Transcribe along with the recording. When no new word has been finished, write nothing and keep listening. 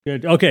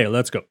Good. Okay,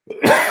 let's go. All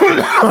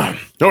right.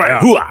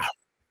 Hooah.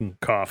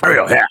 Cough. There we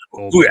go. Yeah.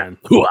 Old Hooah. man.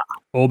 Hooah.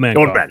 Old man.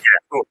 Old Cough. man.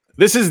 Yeah.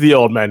 This is the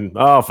old man.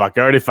 Oh fuck!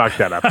 I already fucked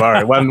that up. All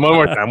right, one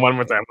more time. One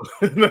more time.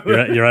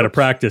 You're out of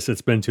practice.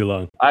 It's been too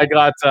long. I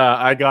got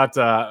my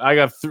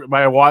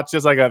watch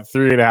says I got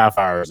 3.5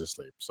 hours of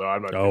sleep. So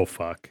I'm not. Oh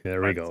fuck!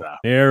 There we go.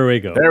 There we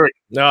go.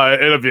 No,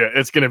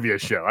 it's gonna be a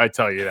show. I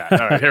tell you that.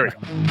 All right, here we go.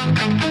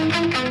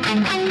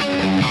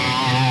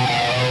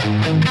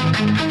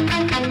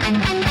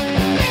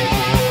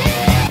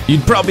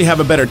 You'd probably have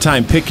a better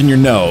time picking your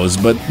nose,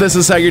 but this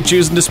is how you're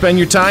choosing to spend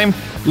your time?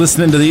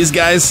 Listening to these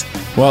guys?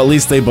 Well, at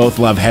least they both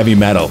love heavy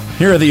metal.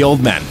 Here are the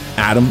old men,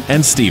 Adam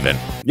and Steven.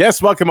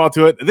 Yes, welcome all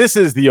to it. This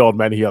is the Old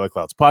Men Who Yell at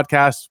Clouds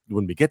podcast,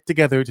 when we get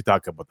together to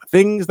talk about the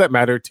things that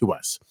matter to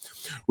us.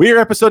 We are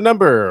episode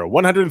number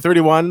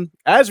 131.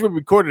 As we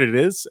recorded, it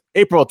is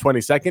April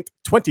 22nd,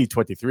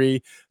 2023.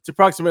 It's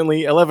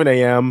approximately 11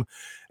 a.m.,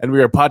 and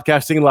we are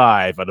podcasting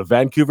live out of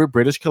Vancouver,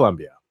 British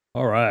Columbia.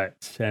 All right.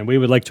 And we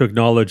would like to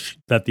acknowledge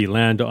that the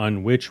land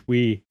on which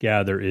we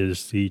gather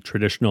is the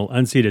traditional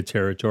unceded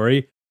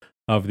territory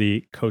of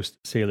the Coast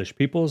Salish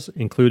peoples,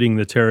 including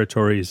the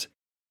territories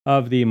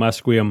of the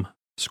Musqueam,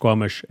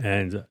 Squamish,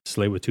 and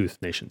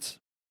Tsleil-Waututh nations.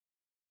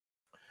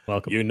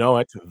 Welcome. You know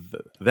it.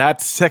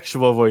 That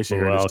sexual voice you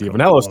heard,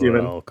 Stephen. Hello,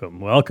 Stephen.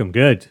 Welcome.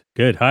 Good.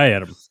 Hi,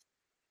 Adam.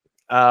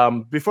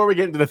 Before we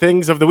get into the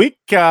things of the week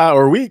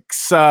or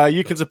weeks,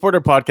 you can support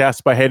our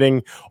podcast by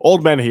hitting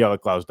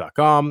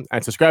oldmenwhoyellatclouds.com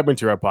and subscribing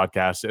to our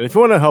podcast. And if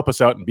you want to help us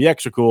out and be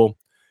extra cool,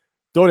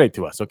 donate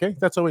to us, okay?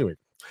 That's all we need.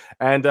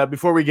 And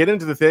before we get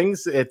into the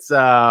things, it's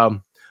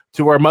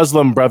to our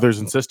Muslim brothers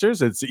and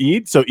sisters. It's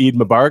Eid, so Eid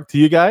Mubarak to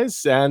you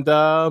guys. And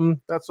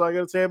that's all I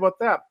got to say about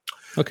that.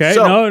 Okay,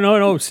 so,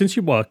 no. Since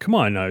come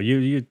on now.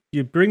 You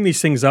bring these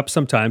things up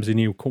sometimes, and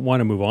you want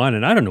to move on,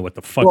 and I don't know what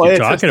the fuck you're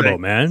talking about,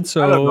 man.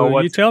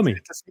 So you tell me,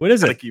 what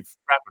is it? Keep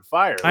rapid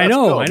fire. I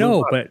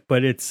know,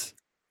 but it's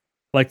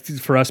like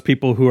for us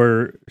people who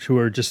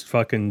are just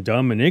fucking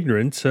dumb and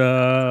ignorant.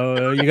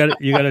 You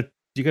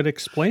got to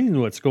explain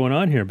what's going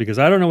on here, because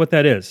I don't know what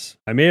that is.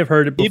 I may have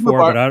heard it before,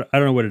 but I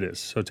don't know what it is.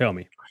 So tell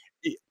me.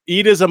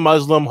 Eid is a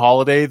Muslim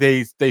holiday.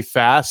 They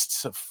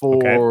fast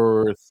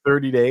for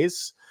 30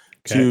 days.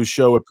 To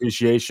show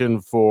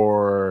appreciation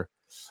for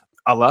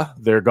Allah,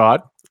 their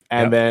God.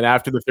 And then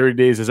after the 30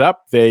 days is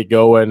up, they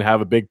go and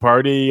have a big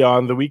party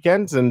on the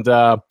weekends. And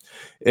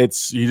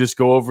you just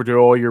go over to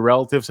all your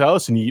relatives'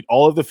 house and you eat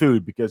all of the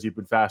food because you've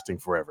been fasting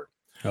forever.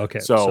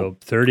 Okay, so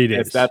 30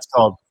 days. That's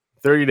called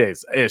 30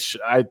 days-ish.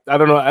 I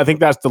don't know. I think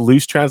that's the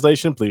loose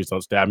translation. Please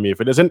don't stab me if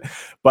it isn't.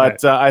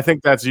 But I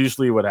think that's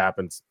usually what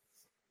happens.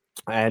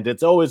 And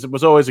it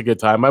was always a good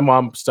time. My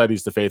mom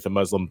studies the faith of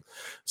Muslim,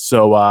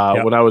 so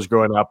when I was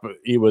growing up,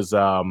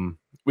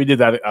 we did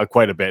that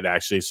quite a bit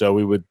actually.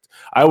 So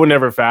I would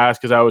never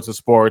fast because I was in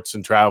sports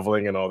and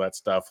traveling and all that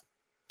stuff.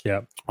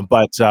 Yeah,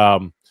 but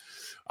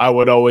I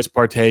would always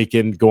partake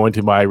in going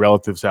to my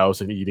relative's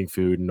house and eating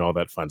food and all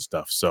that fun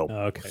stuff. So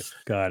okay,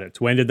 got it.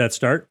 When did that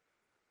start?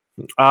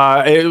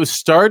 It was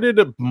started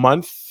a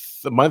month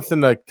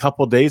and a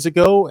couple days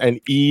ago, and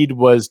Eid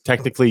was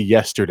technically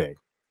yesterday.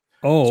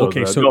 Oh,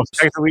 okay. So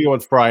technically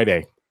on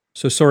Friday.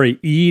 So sorry,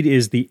 Eid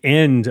is the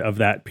end of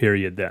that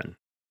period then.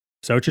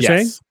 Is that what you're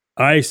saying?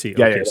 I see.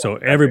 Yeah, okay, yeah. So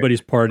everybody's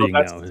partying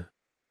now.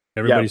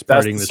 Everybody's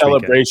partying this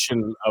celebration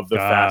weekend. Of the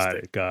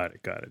fasting. Got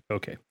it.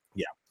 Okay.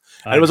 Yeah.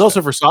 And it was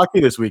also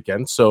Versaki this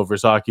weekend. So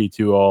Versaki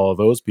to all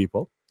those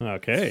people.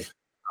 Okay.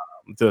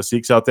 To the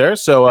Sikhs out there.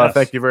 So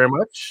thank you very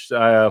much.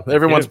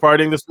 Everyone's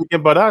partying this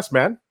weekend but us,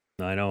 man.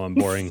 I know, I'm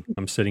boring.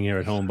 I'm sitting here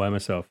at home by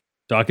myself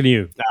talking to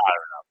you.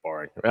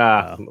 Boring.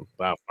 Fuck.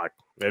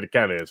 It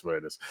kind of is what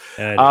it is.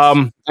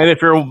 And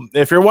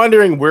if you're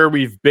wondering where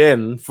we've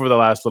been for the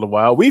last little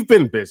while, we've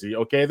been busy.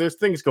 Okay, there's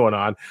things going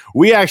on.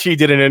 We actually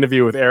did an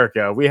interview with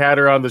Erica. We had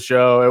her on the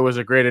show. It was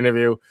a great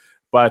interview,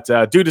 but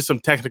due to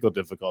some technical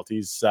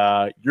difficulties,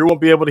 you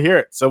won't be able to hear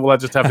it. So we'll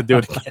just have to do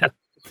it again.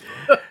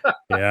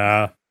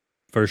 Yeah,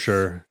 for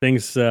sure.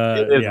 Things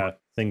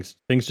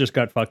just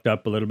got fucked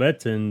up a little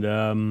bit,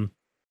 and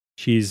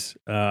she's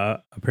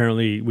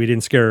apparently we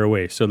didn't scare her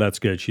away, so that's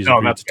good. She's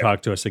agreed to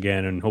talk to us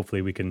again, and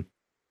hopefully we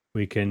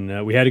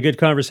had a good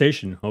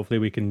conversation. Hopefully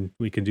we can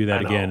do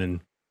that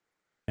again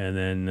and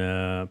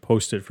then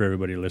post it for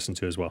everybody to listen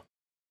to as well.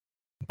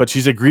 But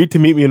she's agreed to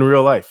meet me in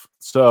real life.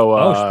 So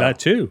that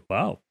too.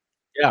 Wow.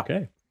 Yeah.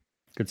 Okay.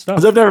 Good stuff.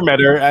 Because I've never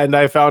met her, and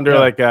I found her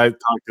I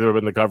talked to her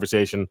in the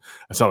conversation.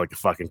 I sound like a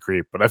fucking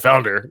creep, but I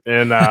found her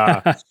and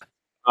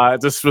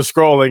just was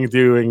scrolling,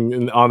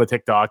 doing on the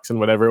TikToks and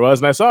whatever it was,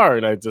 and I saw her,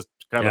 and I just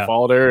kind of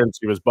followed her, and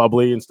she was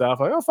bubbly and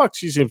stuff. Like, oh fuck,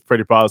 she seems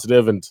pretty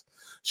positive, and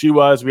she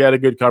was. We had a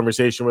good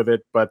conversation with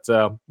it, but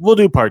we'll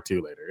do part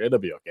 2 later. It'll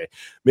be okay.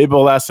 Maybe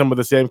we'll ask some of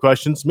the same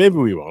questions. Maybe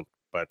we won't,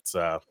 but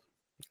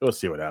we'll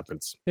see what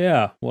happens.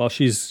 Yeah, well,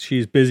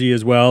 she's busy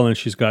as well, and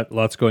she's got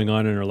lots going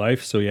on in her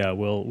life. So yeah,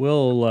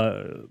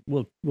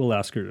 we'll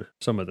ask her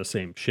some of the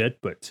same shit,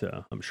 but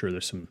I'm sure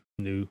there's some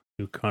new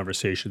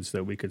conversations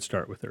that we could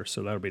start with her.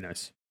 So that'll be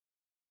nice.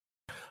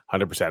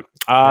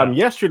 100%.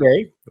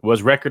 Yesterday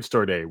was Record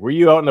Store Day. Were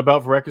you out and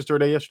about for Record Store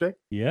Day yesterday?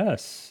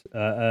 Yes.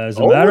 As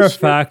a matter of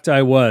fact,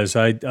 I was.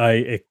 I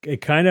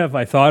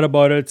thought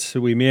about it.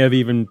 We may have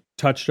even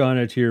touched on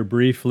it here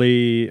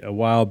briefly a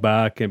while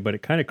back, but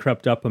it kind of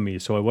crept up on me.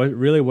 So I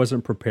really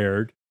wasn't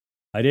prepared.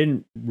 I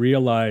didn't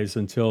realize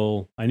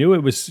until I knew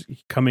it was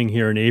coming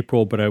here in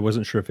April, but I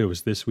wasn't sure if it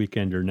was this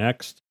weekend or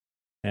next.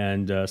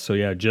 And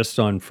just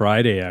on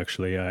Friday,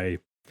 actually, I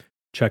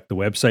checked the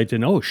website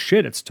and oh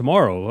shit, it's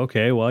tomorrow.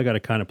 Okay, well I got to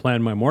kind of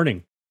plan my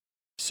morning.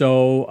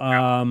 So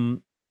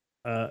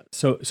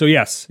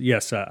yes,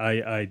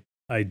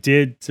 I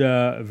did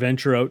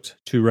venture out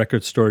to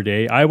Record Store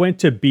Day. I went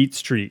to Beat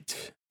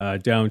Street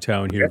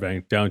downtown here,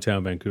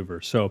 downtown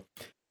Vancouver. So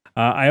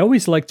I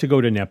always like to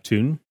go to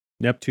Neptune.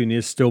 Neptune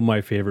is still my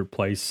favorite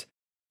place.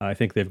 I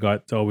think they've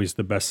got always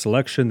the best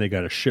selection. They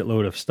got a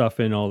shitload of stuff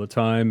in all the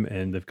time,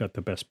 and they've got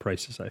the best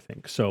prices, I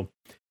think. So,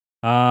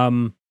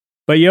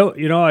 but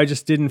I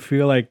just didn't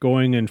feel like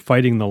going and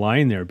fighting the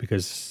line there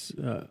because,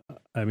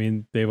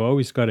 they've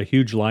always got a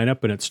huge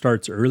lineup and it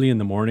starts early in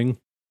the morning.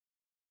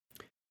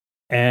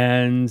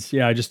 And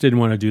yeah, I just didn't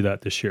want to do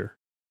that this year.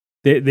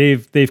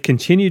 They've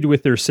continued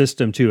with their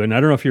system too, and I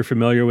don't know if you're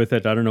familiar with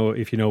it. I don't know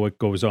if you know what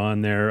goes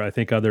on there. I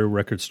think other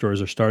record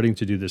stores are starting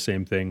to do the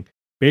same thing.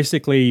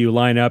 Basically, you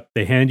line up.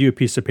 They hand you a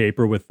piece of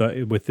paper with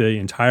the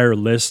entire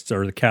list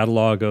or the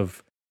catalog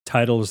of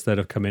titles that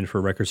have come in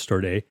for Record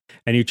Store Day,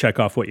 and you check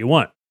off what you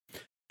want.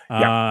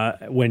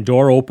 When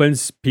door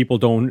opens, people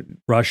don't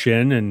rush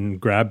in and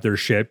grab their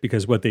shit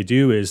because what they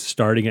do is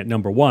starting at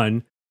number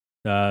one,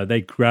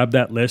 they grab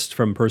that list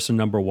from person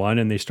number one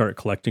and they start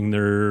collecting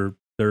their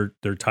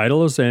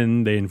titles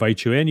and they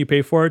invite you in, you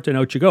pay for it, and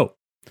out you go.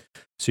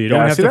 So you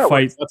don't have to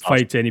fight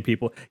awesome. Any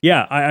people.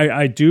 Yeah,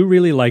 I do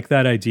really like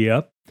that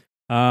idea.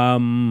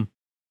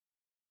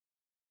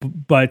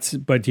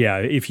 But yeah,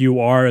 if you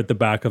are at the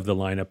back of the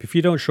lineup, if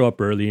you don't show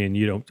up early and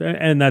you don't,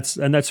 and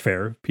that's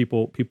fair.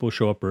 People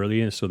show up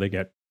early, and so they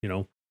get,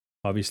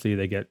 obviously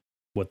they get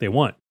what they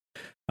want.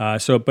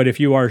 But if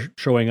you are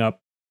showing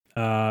up,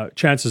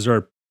 chances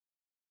are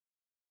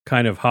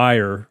kind of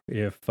higher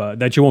if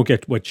that you won't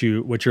get what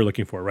you're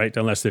looking for, right?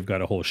 Unless they've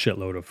got a whole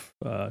shitload of,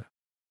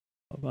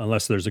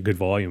 unless there's a good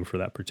volume for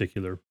that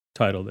particular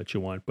title that you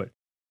want. But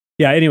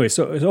yeah, anyway,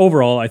 so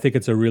overall, I think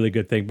it's a really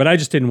good thing. But I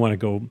just didn't want to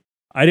go.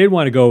 I didn't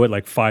want to go at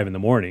like 5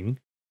 a.m.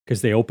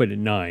 because they open at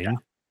 9.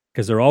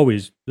 Because there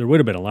would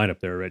have been a lineup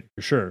there already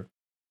for sure.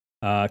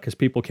 Because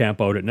people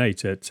camp out at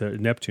night at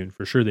Neptune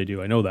for sure they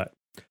do. I know that.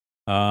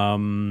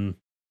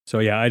 So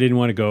yeah, I didn't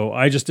want to go.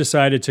 I just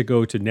decided to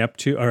go to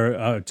Neptune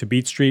or to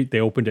Beat Street. They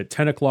opened at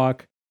 10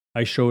 o'clock.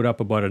 I showed up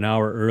about an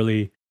hour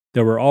early.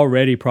 There were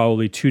already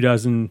probably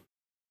 24,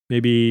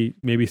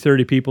 maybe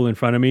 30 people in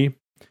front of me.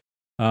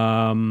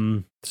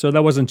 So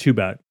that wasn't too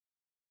bad.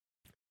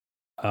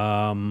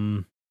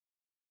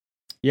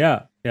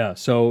 Yeah.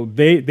 So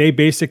they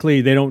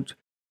basically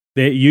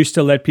they used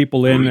to let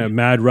people in a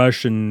mad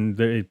rush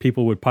and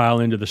people would pile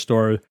into the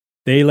store.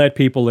 They let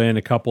people in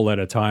a couple at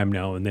a time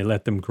now, and they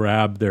let them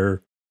grab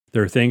their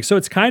thing. So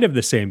it's kind of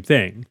the same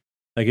thing.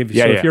 Like if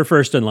you're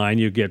first in line,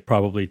 you get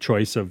probably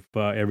choice of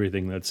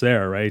everything that's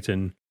there, right?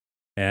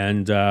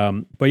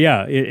 But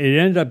yeah, it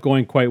ended up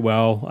going quite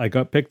well. I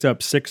picked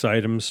up 5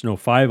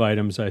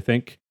 items, I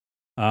think.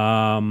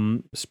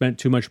 Spent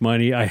too much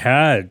money. I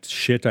had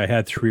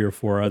 3 or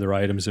 4 other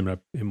items in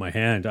my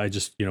hand. I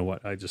just,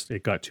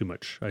 it got too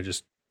much.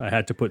 I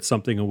had to put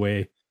something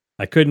away.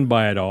 I couldn't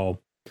buy it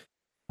all.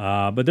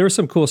 But there was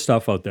some cool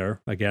stuff out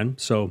there again.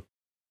 So,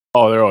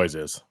 there always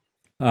is.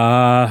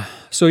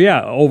 So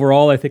yeah,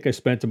 overall, I think I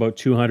spent about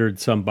 $200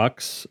 some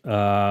bucks,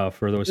 for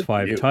those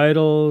 5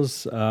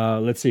 titles.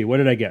 Let's see. What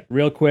did I get?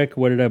 Real quick.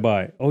 What did I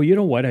buy? Oh, you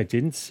know what? I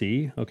didn't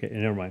see. Okay.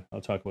 Never mind. I'll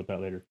talk about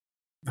that later.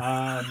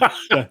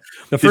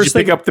 The first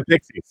thing, pick up the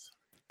Pixies?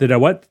 Did I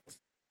what?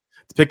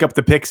 Pick up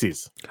the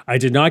Pixies. I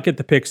did not get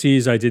the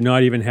Pixies. I did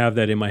not even have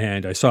that in my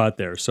hand. I saw it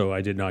there, so I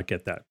did not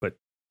get that. But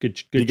good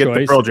choice. You get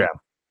the Pearl Jam.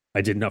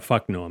 I did not.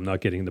 Fuck no, I'm not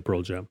getting the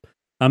Pearl Jam.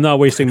 I'm not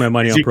wasting my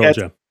money on Pearl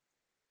Jam.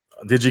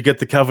 Did you get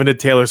the coveted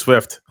Taylor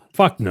Swift?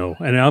 Fuck no.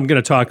 And I'm going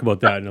to talk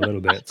about that in a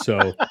little bit.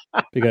 So,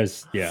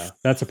 because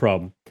that's a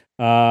problem.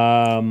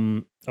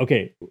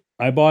 Okay.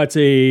 I bought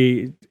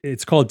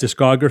it's called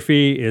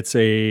Discography. It's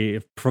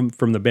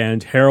from the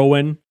band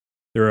Heroin.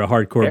 They're a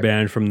hardcore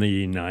band from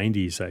the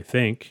 90s, I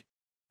think.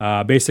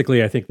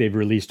 Basically, I think they've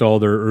released all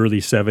their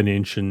early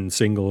 7-inch and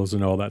singles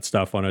and all that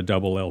stuff on a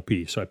double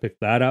LP. So I picked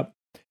that up.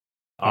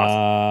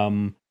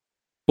 Awesome.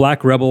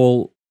 Black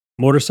Rebel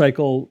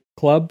Motorcycle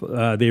Club.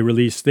 They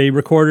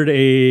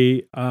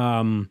recorded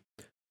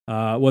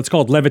what's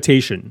called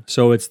Levitation.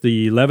 So it's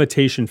the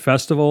Levitation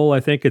Festival. I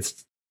think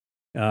it's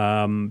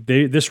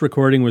this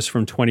recording was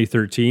from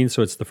 2013,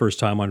 so it's the first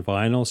time on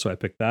vinyl. So I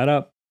picked that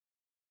up.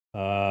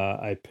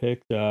 I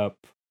picked up.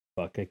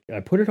 Fuck! I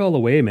put it all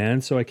away,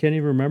 man. So I can't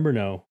even remember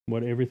now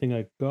everything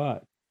I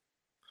got.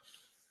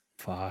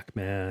 Fuck,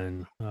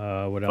 man.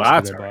 What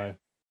else did I buy?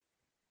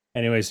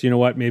 Anyways, you know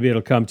what? Maybe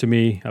it'll come to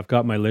me. I've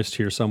got my list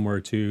here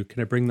somewhere too.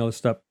 Can I bring the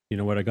list up? You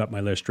know what? I got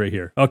my list right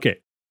here. Okay.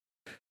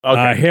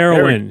 Okay.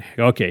 Heroin.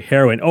 Okay,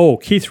 heroin. Oh,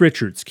 Keith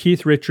Richards.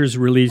 Keith Richards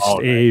released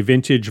a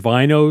vintage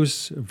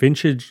vinyls.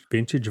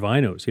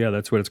 Yeah,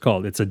 that's what it's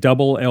called. It's a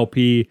double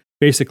LP,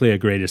 basically a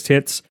greatest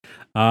hits.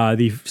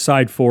 The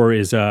side 4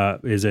 is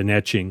an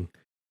etching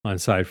on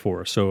side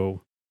 4.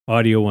 So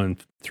audio on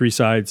 3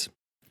 sides.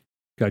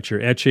 Got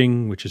your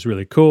etching, which is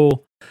really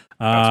cool.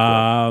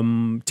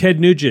 Cool. Ted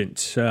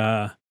Nugent.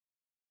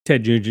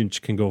 Ted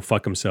Nugent can go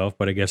fuck himself,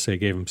 but I guess I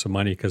gave him some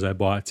money because I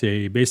bought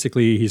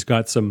basically he's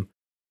got some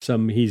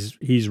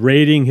he's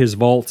raiding his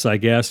vaults, I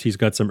guess. He's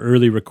got some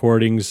early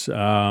recordings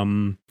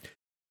from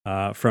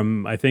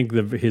I think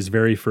his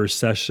very first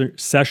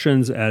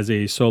sessions as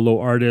a solo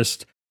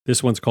artist.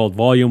 This one's called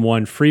Volume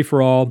 1 Free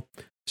for All.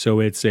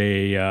 So it's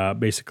a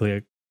basically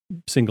a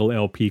single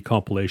LP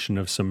compilation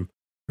of some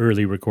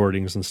early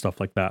recordings and stuff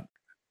like that.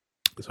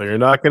 So you're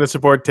not going to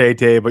support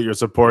Tay-Tay, but you're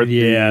supporting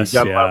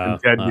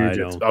Ted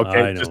Nugent.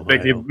 Okay, just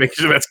make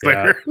sure that's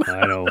clear.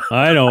 Yeah,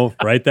 I know.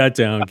 Write that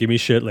down. Give me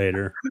shit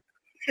later.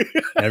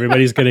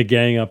 Everybody's going to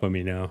gang up on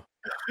me now.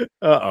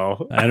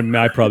 Uh-oh.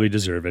 I probably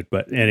deserve it,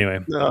 but anyway.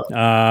 No.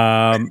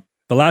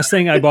 The last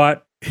thing I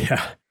bought,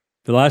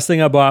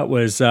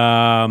 was,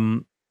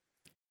 and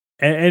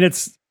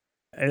it's,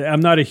 I'm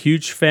not a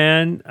huge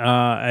fan.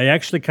 I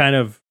actually kind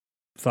of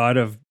thought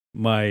of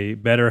my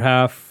better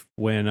half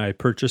when I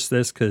purchased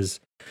this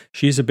because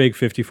she's a big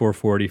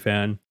 5440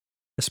 fan,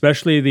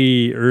 especially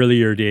the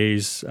earlier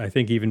days. I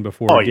think even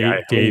before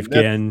Dave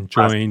Genn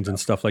joined and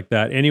stuff like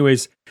that.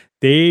 Anyways,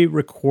 they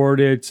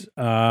recorded,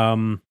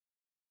 I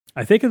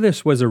think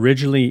this was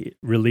originally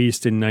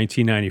released in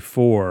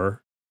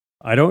 1994.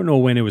 I don't know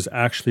when it was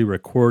actually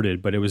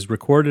recorded, but it was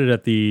recorded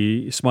at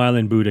the Smile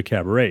and Buddha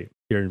Cabaret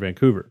here in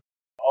Vancouver.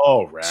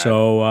 Oh, right.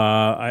 So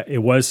it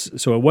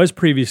was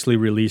previously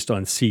released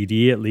on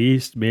CD at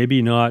least,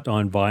 maybe not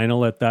on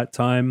vinyl at that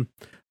time.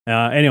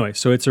 Anyway,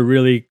 so it's a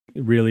really,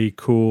 really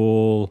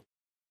cool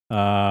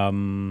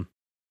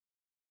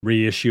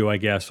reissue, I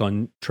guess,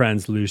 on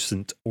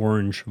translucent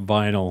orange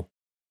vinyl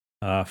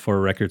for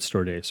Record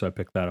Store Day. So I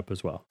picked that up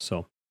as well.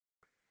 So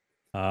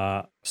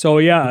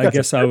yeah, I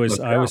guess I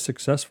was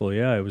successful.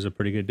 Yeah, it was a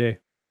pretty good day.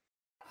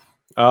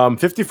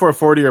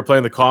 5440 are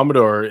playing the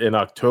Commodore in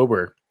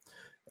October.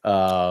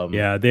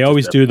 Yeah, they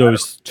always do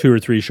those 2 or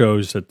 3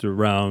 shows at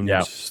around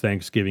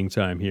Thanksgiving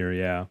time here.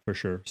 Yeah, for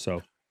sure.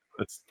 So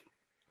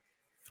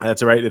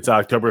that's right. It's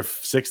October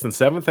 6th and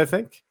 7th, I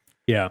think.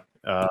 Yeah.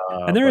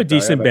 And they're a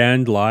decent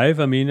band live.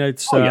 I mean,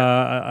 it's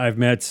I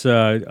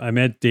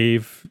met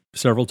Dave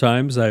several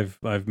times. I've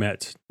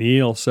met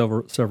Neil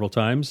several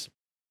times.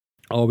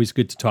 Always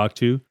good to talk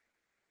to.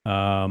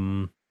 I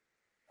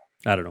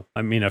don't know.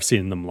 I mean, I've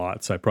seen them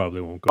lots. I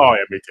probably won't go. Oh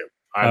yeah, me too.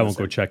 I won't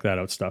go check that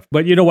out stuff.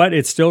 But you know what?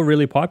 It's still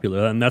really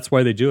popular, and that's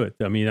why they do it.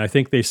 I mean, I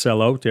think they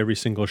sell out every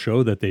single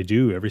show that they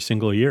do every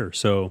single year.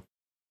 So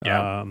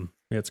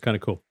it's kind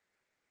of cool.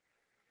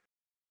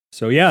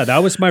 So yeah, that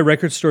was my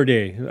Record Store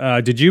Day.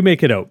 Did you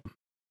make it out?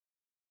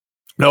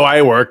 No,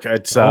 I work.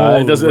 It's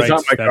it doesn't. Right. It's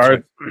not my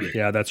card. Right.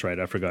 Yeah, that's right.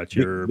 I forgot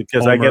your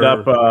because Homer, I get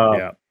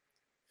up.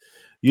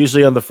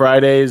 Usually on the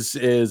Fridays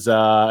is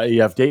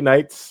you have date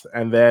nights,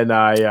 and then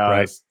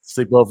I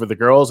sleep over the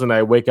girls, and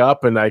I wake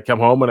up and I come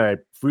home and I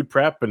food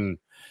prep, and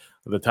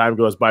the time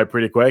goes by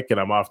pretty quick, and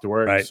I'm off to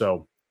work. Right.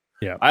 So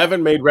I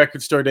haven't made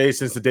Record Store Day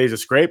since the days of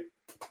Scrape.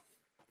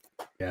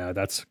 Yeah,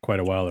 that's quite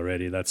a while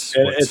already. That's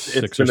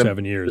 6 or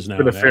 7 years now.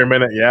 It's been a fair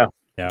minute, yeah.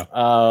 Yeah.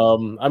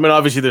 I mean,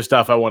 obviously there's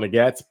stuff I want to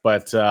get,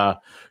 but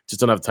just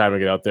don't have time to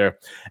get out there.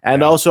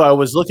 And also I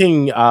was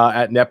looking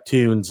at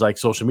Neptune's like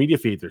social media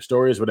feed, their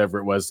stories, whatever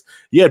it was.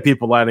 You had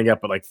people lining up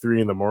at like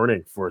 3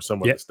 a.m. for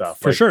some of the stuff.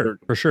 For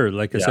sure.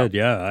 Like I said,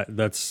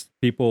 that's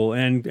people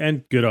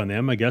and good on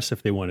them, I guess,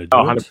 if they want to do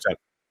 100%.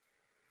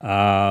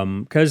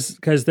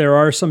 Because there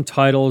are some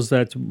titles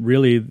that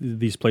really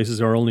these places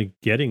are only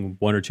getting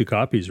 1 or 2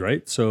 copies,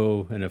 right?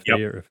 So, and if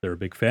they're a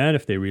big fan,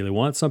 if they really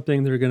want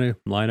something, they're going to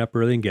line up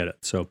early and get it.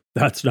 So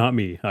that's not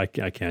me. I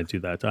can't do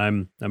that.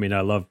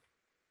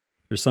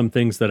 There's some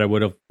things that I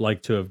would have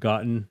liked to have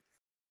gotten,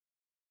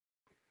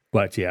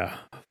 but yeah,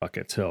 fuck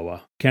it. So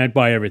can't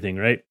buy everything,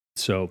 right?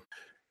 So,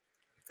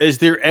 is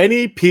there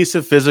any piece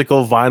of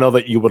physical vinyl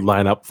that you would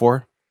line up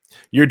for?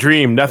 Your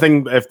dream,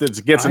 nothing. If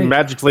it gets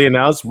magically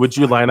announced, would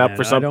you line up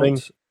for something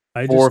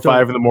 4 or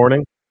 5 in the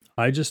morning?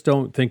 I just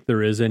don't think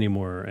there is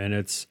anymore, and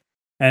it's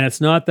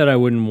not that I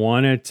wouldn't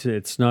want it.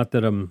 It's not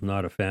that I'm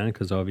not a fan,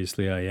 because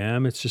obviously I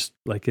am. It's just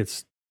like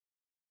it's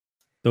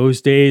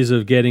those days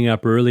of getting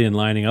up early and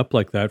lining up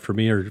like that for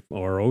me are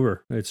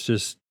over. It's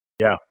just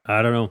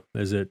I don't know.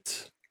 Is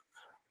it?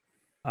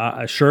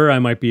 Sure, I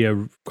might be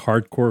a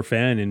hardcore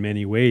fan in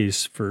many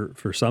ways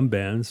for some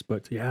bands,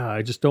 but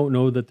I just don't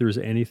know that there's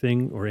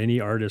anything or any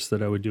artist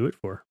that I would do it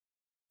for.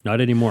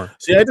 Not anymore.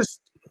 See,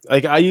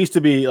 I used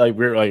to be like,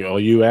 we're like,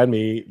 you and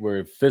me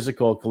were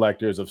physical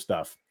collectors of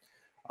stuff.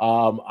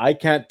 I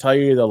can't tell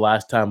you the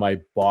last time I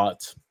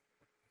bought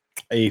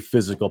a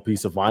physical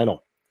piece of vinyl.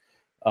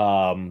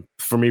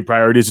 For me,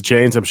 priorities have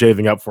changed. I'm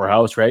shaving up for a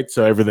house, right?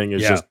 So everything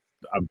is just,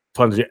 I'm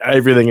plunging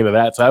everything into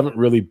that. So I haven't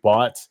really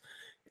bought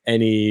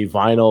any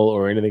vinyl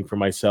or anything for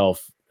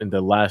myself in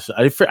the last.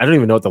 I don't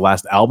even know what the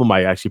last album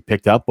I actually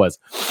picked up was.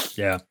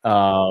 Yeah.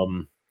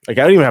 Like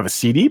I don't even have a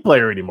CD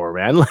player anymore,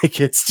 man. Like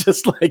it's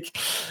just like,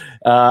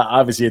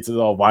 obviously it's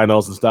all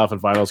vinyls and stuff,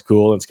 and vinyl's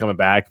cool and it's coming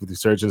back with the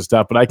surge and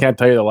stuff. But I can't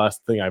tell you the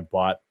last thing I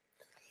bought.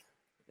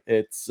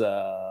 It's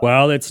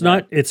it's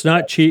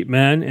not cheap,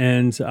 man.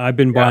 And I've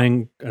been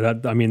buying.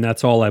 I mean,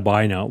 that's all I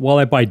buy now. Well,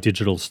 I buy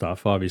digital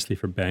stuff, obviously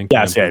for banking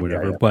or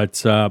whatever.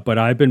 Yeah. But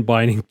I've been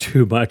buying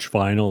too much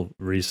vinyl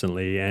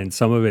recently, and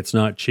some of it's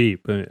not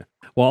cheap.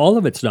 Well, all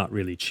of it's not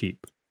really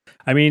cheap.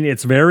 I mean,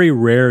 it's very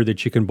rare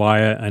that you can buy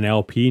an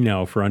LP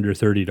now for under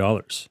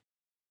 $30.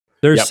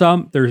 There's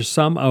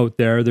some out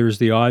there. There's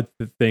the odd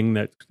thing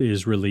that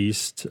is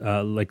released.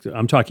 Like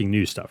I'm talking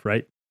new stuff,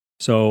 right?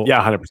 So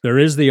 100%. There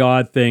is the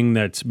odd thing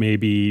that's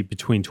maybe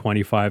between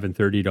 $25 and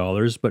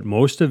 $30, but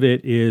most of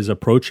it is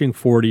approaching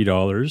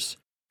 $40.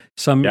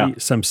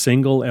 Some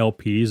single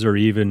LPs are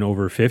even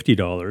over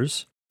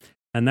 $50,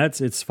 and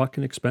it's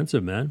fucking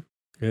expensive, man.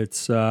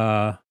 It's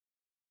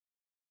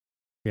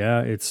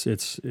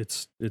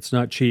it's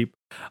not cheap.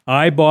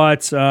 I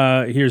bought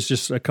here's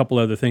just a couple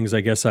other things I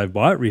guess I've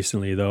bought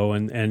recently though,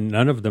 and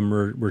none of them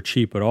were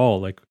cheap at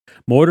all. Like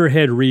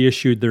Motorhead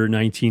reissued their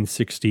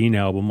 1916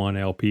 album on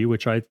LP,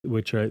 which I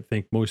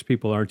think most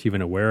people aren't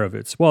even aware of.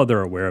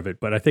 They're aware of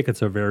it, but I think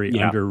it's a very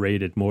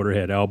underrated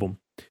Motorhead album.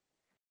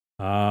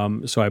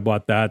 So I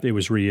bought that. It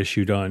was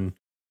reissued on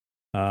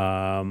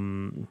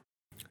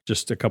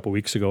just a couple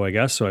weeks ago, I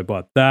guess. So I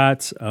bought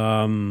that.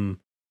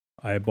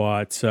 I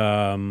bought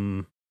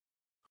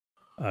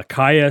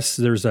Caius.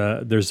 There's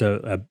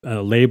a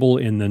label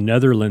in the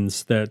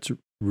Netherlands that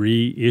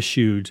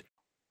reissued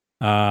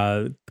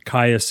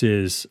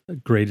Caius's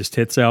greatest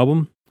hits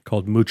album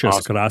called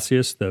Muchas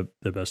Gracias, the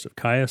best of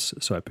Caius.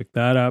 So I picked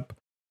that up.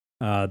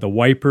 The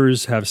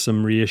Wipers have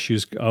some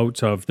reissues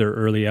out of their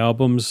early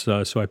albums.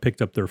 So I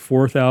picked up their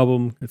fourth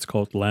album. It's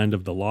called Land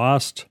of the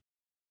Lost.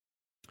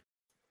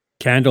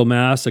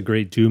 Candlemass, a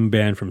great doom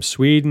band from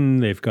Sweden.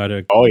 They've got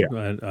a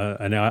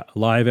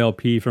live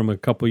LP from a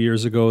couple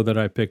years ago that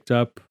I picked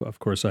up. Of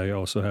course, I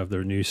also have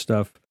their new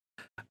stuff,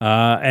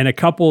 and a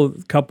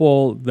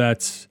couple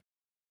that's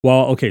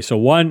So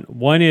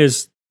one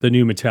is the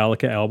new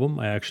Metallica album.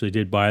 I actually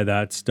did buy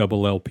that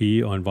double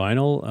LP on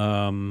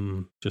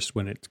vinyl, just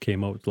when it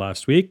came out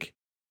last week.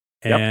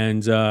 Yep.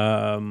 And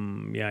I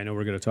know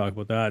we're going to talk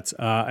about that.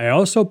 I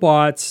also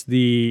bought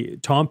the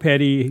Tom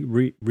Petty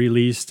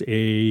released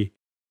a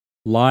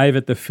live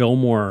at the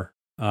Fillmore.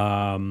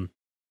 It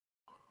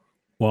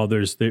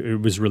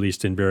was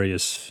released in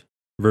various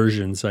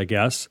versions, I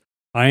guess.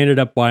 I ended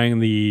up buying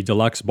the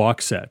deluxe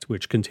box set,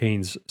 which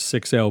contains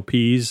 6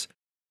 LPs.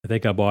 I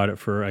think I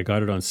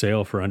got it on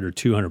sale for under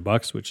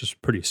 $200, which is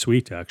pretty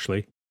sweet,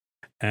 actually.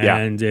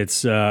 And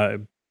it's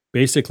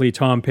basically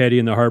Tom Petty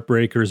and the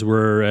Heartbreakers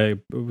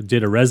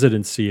did a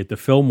residency at the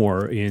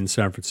Fillmore in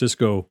San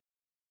Francisco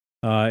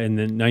in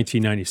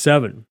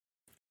 1997.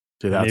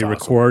 Dude,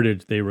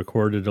 they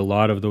recorded a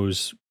lot of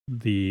those,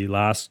 the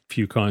last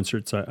few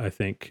concerts, I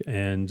think,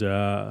 and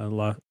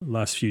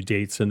last few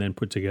dates, and then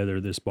put together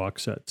this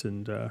box set.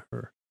 And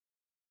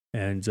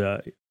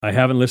I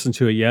haven't listened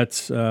to it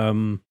yet,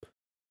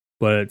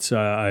 but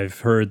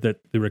I've heard that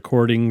the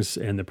recordings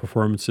and the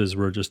performances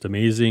were just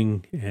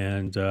amazing.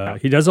 And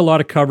he does a lot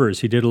of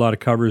covers. He did a lot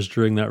of covers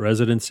during that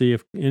residency,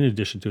 in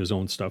addition to his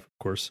own stuff, of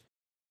course.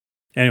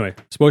 Anyway,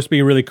 it's supposed to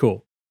be really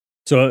cool.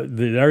 So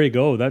there you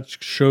go. That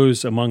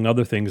shows, among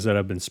other things, that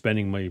I've been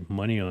spending my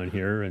money on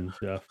here, and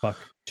fuck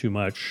too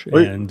much.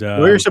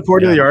 You're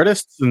supporting the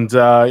artists, and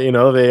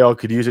they all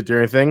could use it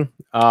during thing.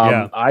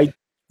 I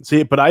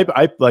see, but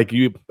I like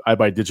you. I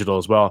buy digital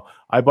as well.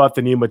 I bought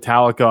the new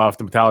Metallica off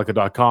the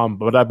Metallica.com,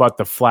 but I bought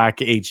the FLAC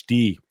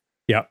HD.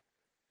 Yeah,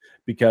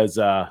 because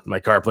my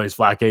car plays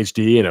FLAC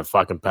HD and it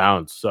fucking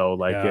pounds.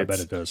 So I bet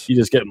it does. You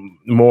just get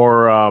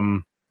more.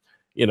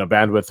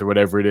 Bandwidth or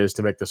whatever it is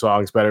to make the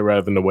songs better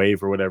rather than the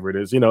wave or whatever it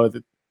is.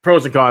 The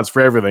pros and cons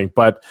for everything.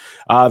 But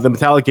the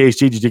Metallica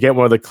HD, did you get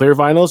one of the clear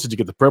vinyls? Did you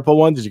get the purple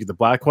one? Did you get the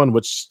black one?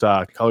 Which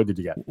color did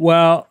you get?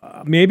 Well,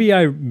 maybe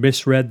I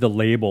misread the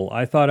label.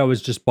 I thought I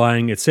was just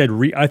buying.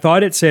 I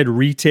thought it said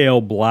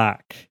retail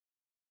black.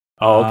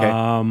 Oh,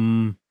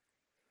 okay.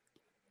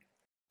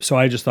 So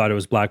I just thought it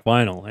was black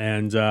vinyl,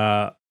 and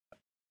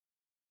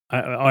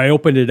I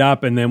opened it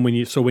up, and then when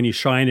you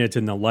shine it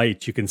in the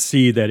light, you can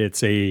see that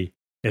it's a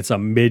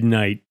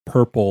midnight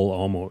purple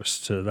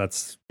almost. So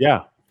that's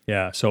yeah.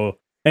 So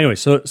anyway,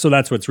 so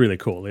that's what's really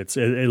cool. It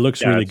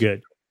looks really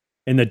good.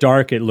 In the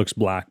dark, it looks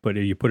black, but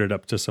you put it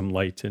up to some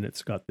light, and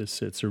it's got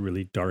this. It's a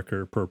really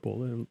darker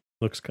purple.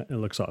 It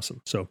looks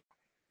awesome. So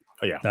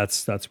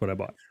that's what I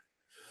bought.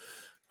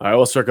 I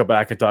will circle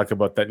back and talk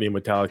about that new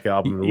Metallica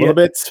album a little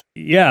bit.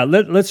 Yeah,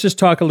 let's just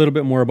talk a little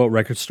bit more about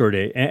Record Store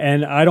Day.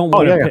 And I don't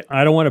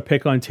want to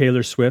pick on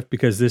Taylor Swift,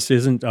 because this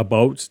isn't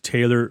about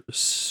Taylor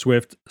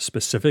Swift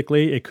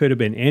specifically. It could have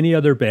been any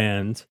other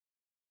band.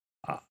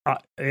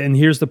 And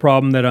here's the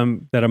problem that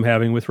I'm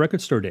having with Record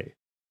Store Day,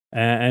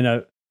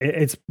 and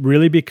it's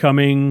really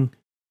becoming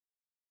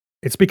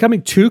it's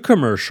becoming too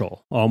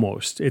commercial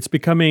almost. It's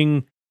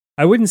becoming,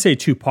 I wouldn't say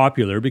too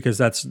popular because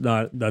that's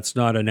not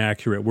an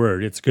accurate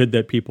word. It's good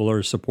that people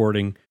are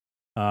supporting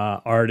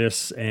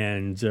artists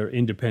and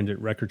independent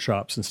record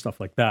shops and stuff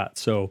like that.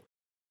 So,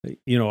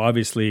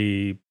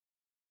 obviously,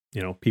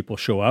 people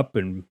show up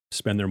and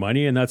spend their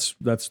money, and that's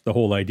the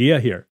whole idea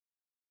here.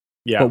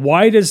 Yeah. But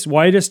why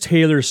does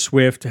Taylor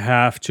Swift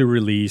have to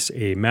release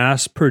a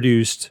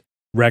mass-produced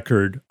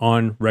record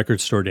on Record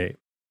Store Day?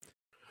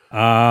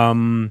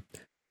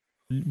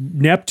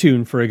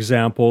 Neptune, for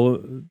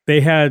example,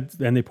 they had,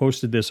 and they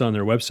posted this on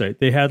their website,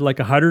 they had like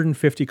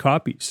 150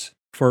 copies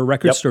for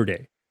Record Store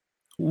Day.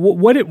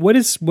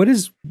 What's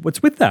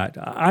with that?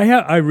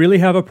 I really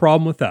have a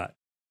problem with that.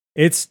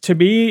 To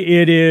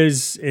me, it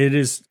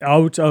is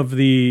out of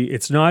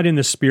it's not in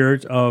the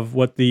spirit of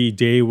what the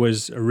day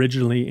was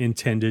originally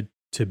intended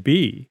to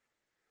be.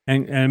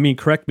 And I mean,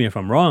 correct me if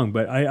I'm wrong,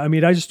 but I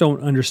mean, I just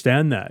don't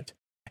understand that.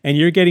 And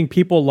you're getting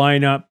people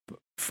line up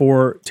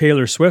for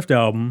Taylor Swift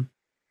album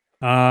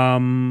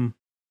when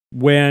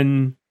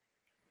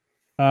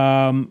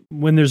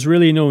there's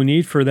really no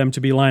need for them to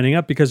be lining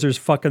up because there's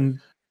fucking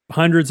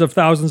hundreds of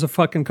thousands of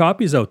fucking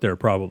copies out there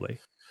probably.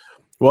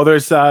 Well,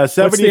 there's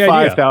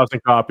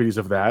 75,000 copies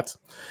of that.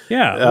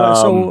 Yeah.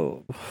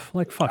 So,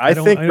 fuck. I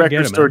think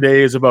Record Store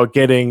Day is about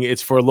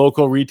it's for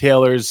local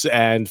retailers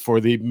and for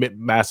the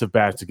massive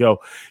bands to go.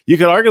 You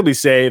could arguably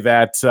say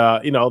that,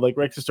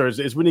 Record stores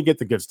is when you get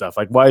the good stuff.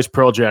 Like, why is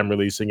Pearl Jam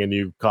releasing a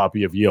new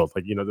copy of Yield?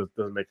 Like, that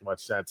doesn't make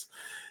much sense.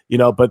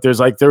 But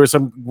there was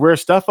some rare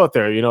stuff out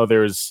there.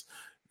 There's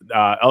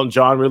Elton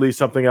John released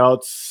something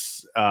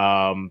else.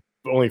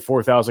 Only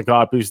 4,000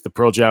 copies. The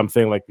Pearl Jam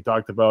thing, like we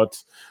talked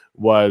about,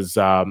 was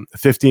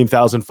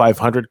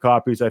 15,500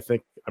 copies. I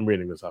think I'm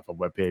reading this off a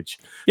webpage.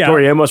 Yeah,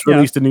 Tori Amos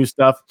released the new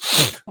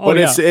stuff, but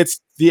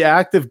it's the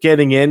act of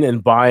getting in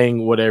and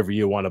buying whatever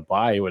you want to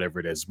buy, whatever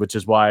it is. Which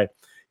is why,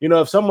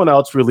 if someone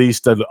else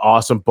released an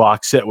awesome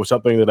box set with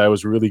something that I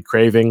was really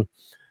craving,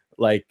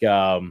 like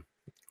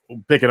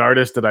pick an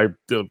artist that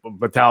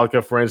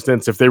Metallica, for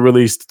instance, if they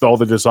released all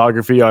the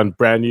discography on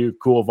brand new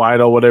cool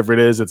vinyl, whatever it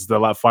is, it's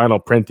the final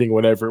printing,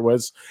 whatever it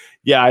was.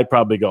 Yeah, I'd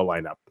probably go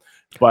line up.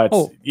 But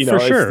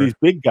it's these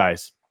big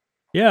guys.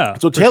 Yeah.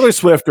 So Taylor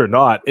Swift or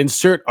not,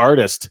 insert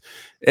artist.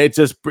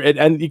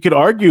 And you could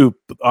argue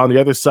on the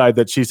other side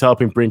that she's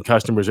helping bring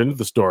customers into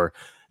the store.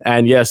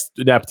 And yes,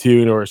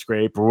 Neptune or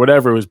Scrape or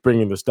whatever was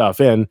bringing the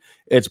stuff in,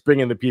 it's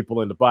bringing the people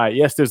in to buy it.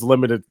 Yes, there's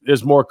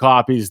more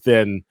copies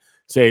than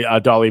say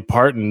Dolly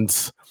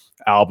Parton's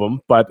album,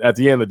 but at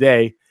the end of the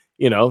day,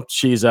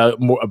 she's a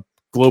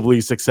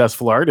globally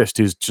successful artist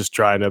who's just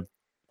trying to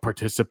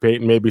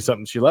participate in maybe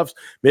something she loves.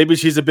 Maybe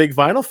she's a big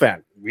vinyl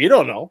fan. We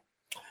don't know.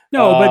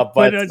 No,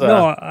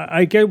 no,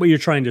 I get what you're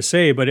trying to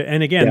say, but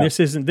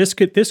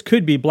this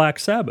could be Black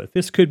Sabbath.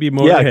 This could be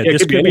Motorhead.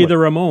 This could be the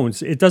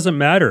Ramones. It doesn't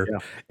matter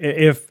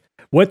if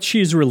what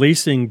she's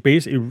releasing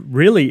basically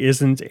really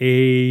isn't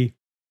a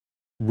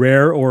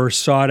rare or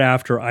sought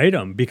after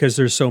item because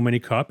there's so many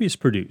copies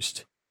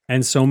produced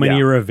and so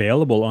many are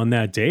available on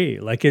that day.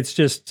 Like, it's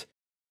just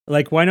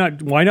like, why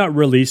not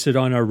release it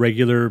on a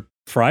regular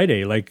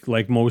Friday,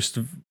 like most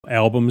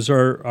albums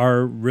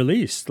are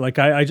released. Like,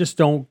 I just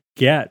don't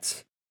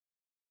get,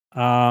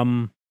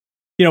 if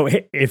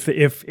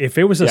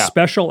it was a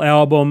special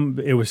album,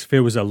 if it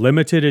was a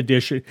limited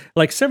edition,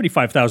 like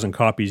 75,000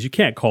 copies, you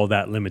can't call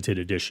that limited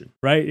edition,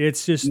 right?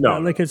 It's just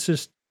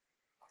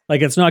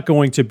it's not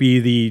going to be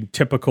the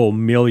typical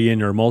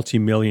million or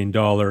multi-million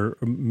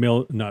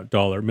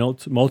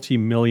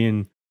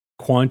multi-million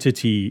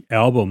quantity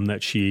album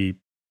that she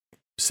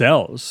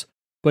sells.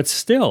 But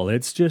still,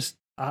 it's just,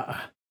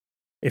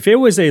 if it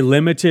was a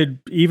limited,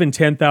 even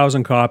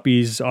 10,000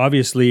 copies,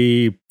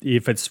 obviously,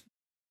 if it's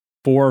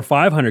 400 or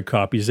 500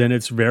 copies, then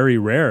it's very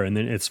rare, and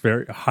then it's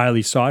very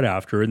highly sought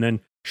after, and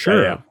then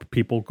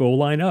people go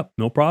line up,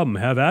 no problem,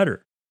 have at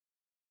her.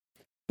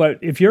 But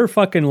if you're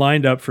fucking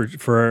lined up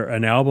for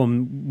an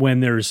album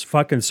when there's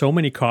fucking so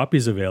many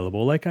copies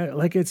available,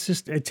 it's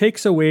just, it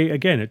takes away,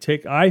 again,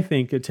 I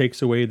think it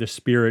takes away the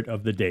spirit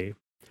of the day.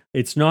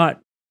 It's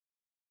not,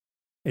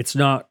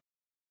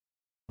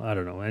 I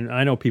don't know. And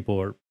I know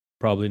people are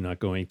probably not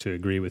going to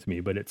agree with me,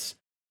 but it's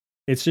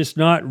just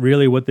not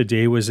really what the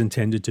day was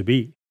intended to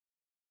be.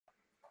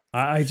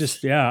 I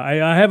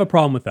have a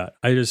problem with that.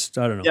 I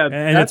don't know. Yeah,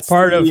 and it's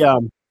part of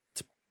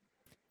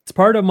it's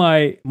part of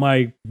my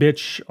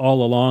bitch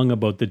all along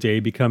about the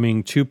day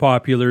becoming too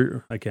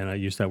popular. Again, I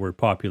use that word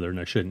popular and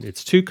I shouldn't.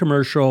 It's too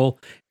commercial.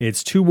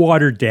 It's too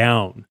watered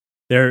down.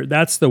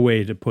 That's the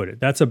way to put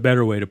it. That's a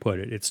better way to put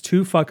it. It's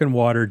too fucking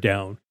watered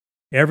down.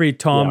 Every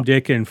Tom,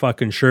 Dick, and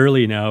fucking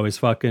Shirley now is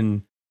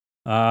fucking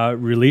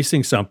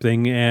releasing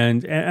something,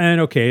 and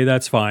okay,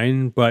 that's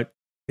fine. But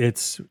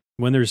it's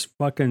when there's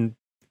fucking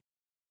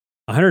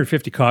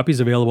 150 copies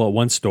available at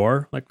one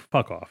store, like,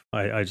 fuck off.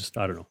 I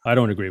don't know. I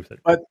don't agree with it.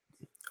 But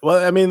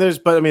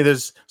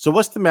there's so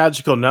what's the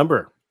magical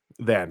number?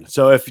 then.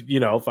 So if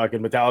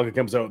fucking Metallica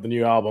comes out with a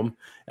new album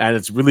and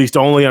it's released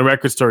only on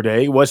Record Store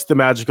Day, what's the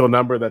magical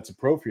number that's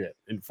appropriate?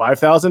 In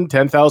 5,000,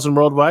 10,000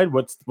 worldwide?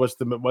 What's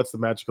the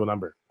magical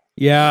number?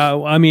 Yeah,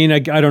 I mean, I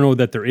don't know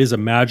that there is a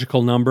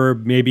magical number.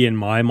 Maybe in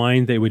my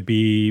mind they would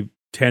be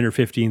 10 or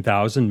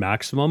 15,000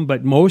 maximum,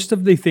 but most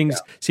of the things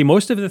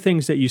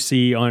that you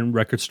see on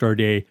Record Store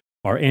Day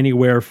are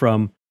anywhere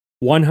from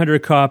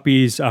 100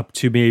 copies up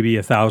to maybe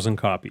 1,000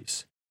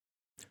 copies.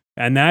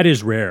 And that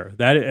is rare.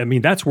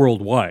 That's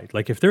worldwide.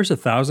 Like if there's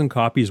 1,000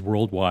 copies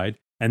worldwide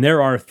and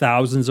there are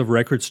thousands of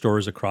record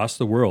stores across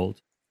the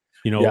world,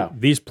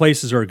 these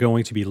places are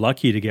going to be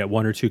lucky to get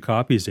 1 or 2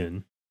 copies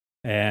in.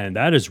 And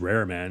that is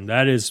rare, man.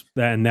 That is,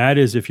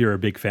 if you're a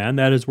big fan,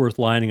 that is worth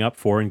lining up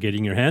for and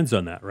getting your hands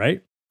on that,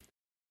 right?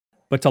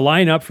 But to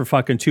line up for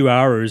fucking 2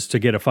 hours to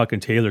get a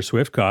fucking Taylor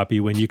Swift copy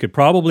when you could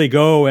probably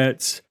go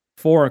at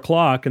 4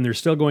 o'clock and there's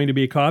still going to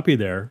be a copy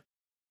there,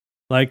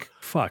 like,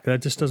 fuck,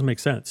 that just doesn't make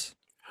sense.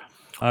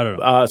 I don't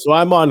know. So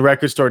I'm on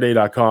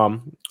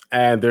recordstoreday.com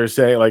and they're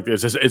saying like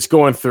it's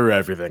going through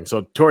everything.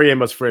 So Tori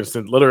Amos, for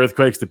instance, Little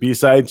Earthquakes, the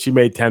B-side, she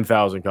made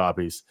 10,000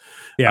 copies.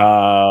 Yeah.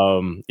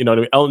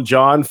 Elton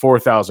John,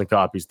 4,000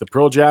 copies. The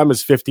Pearl Jam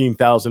is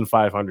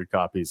 15,500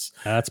 copies.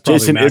 That's probably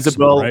Jason maximum,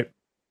 Isabel, right?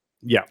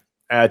 Yeah.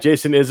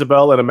 Jason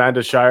Isabel and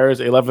Amanda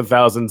Shires,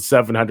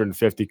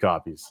 11,750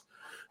 copies.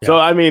 Yeah. So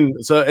I mean,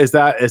 is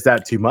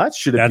that too much?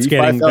 Should it be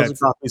 5,000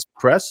 copies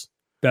press?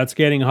 That's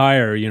getting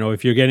higher.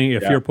 If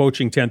you're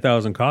approaching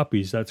 10,000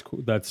 copies,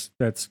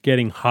 that's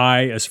getting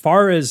high. As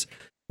far as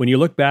when you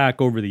look back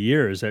over the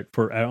years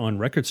on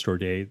Record Store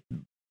Day,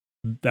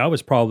 that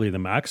was probably the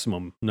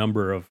maximum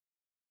number of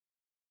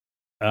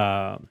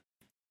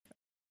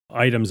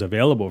items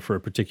available for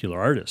a particular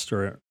artist,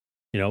 or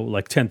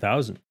like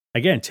 10,000.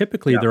 Again,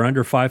 typically they're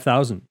under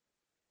 5,000,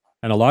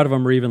 and a lot of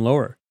them are even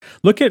lower.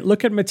 Look at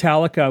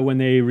Metallica when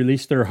they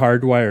released their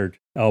Hardwired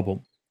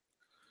album.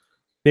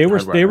 They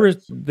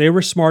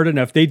were smart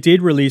enough. They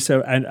did release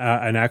an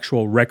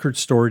actual Record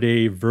Store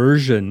Day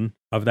version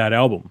of that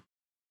album.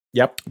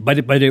 Yep. But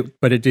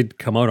it did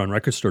come out on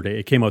Record Store Day.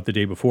 It came out the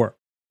day before.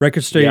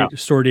 Record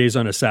Store Day is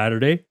on a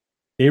Saturday.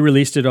 They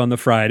released it on the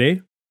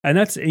Friday, and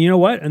that's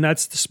and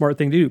that's the smart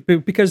thing to do,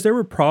 because there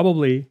were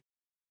probably,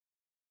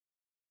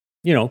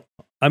 how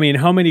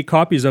many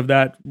copies of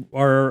that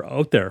are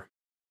out there?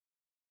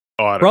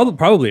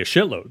 Probably a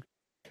shitload.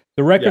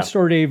 The Record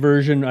Store Day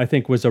version, I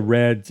think, was a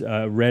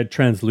red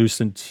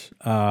translucent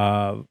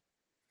double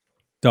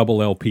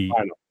LP,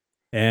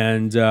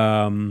 and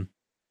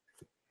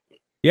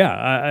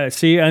I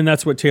see, and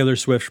that's what Taylor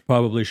Swift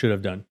probably should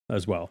have done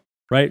as well,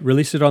 right?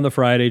 Release it on the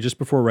Friday just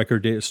before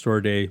Record Store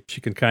Day.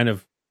 She can kind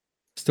of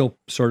still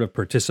sort of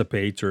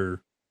participate,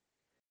 or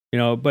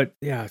but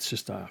yeah, it's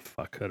just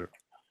fuck. I don't know.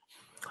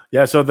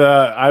 Yeah, so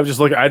I was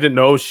just looking. I didn't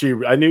know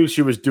I knew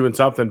she was doing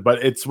something,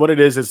 but it's what it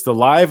is. It's the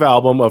live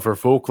album of her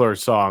folklore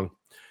song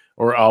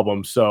or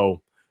album.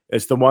 So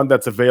it's the one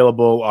that's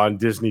available on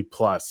Disney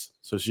Plus.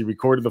 So she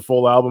recorded the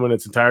full album in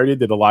its entirety,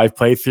 did a live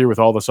playthrough with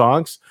all the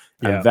songs,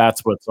 and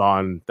that's what's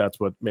on. That's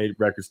what made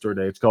Record Store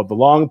Day. It's called the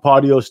Long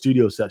Patio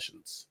Studio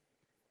Sessions.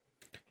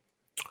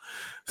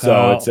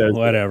 So it says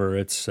whatever.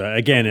 It's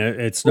again,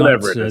 it's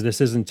not.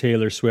 This isn't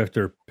Taylor Swift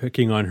or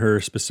picking on her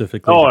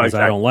specifically because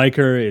I don't like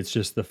her. It's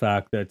just the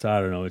fact that I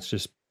don't know. It's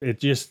just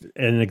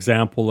an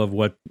example of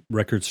what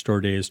Record Store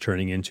Day is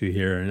turning into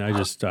here, and I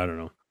don't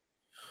know.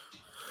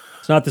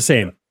 It's not the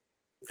same.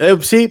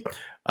 See,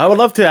 I would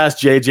love to ask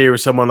JJ or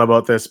someone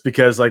about this,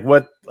 because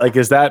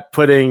is that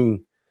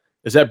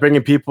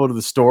bringing people to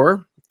the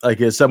store? Like,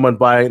 is someone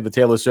buying the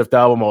Taylor Swift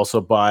album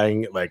also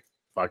buying like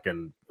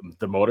fucking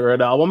the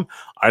Motorhead album?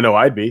 I know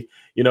I'd be,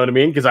 you know what I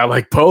mean? Because I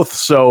like both.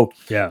 So,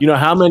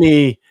 how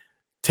many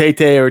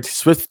Tay or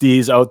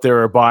Swifties out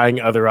there are buying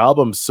other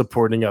albums,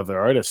 supporting other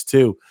artists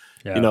too?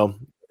 Yeah.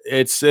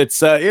 It's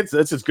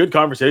a good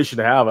conversation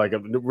to have. Like,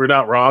 we're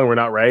not wrong, we're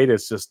not right.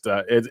 It's just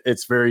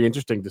it's very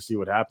interesting to see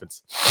what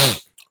happens.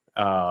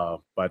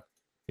 But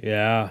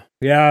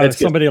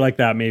somebody like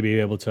that may be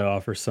able to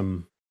offer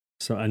some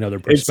another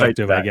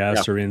perspective, I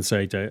guess, or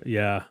insight. I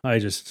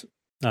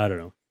don't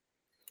know.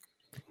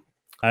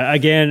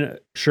 Again,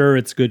 sure,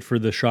 it's good for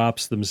the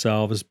shops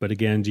themselves, but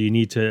again, do you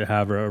need to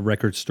have a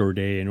Record Store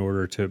Day in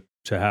order to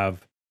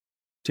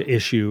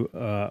issue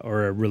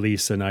or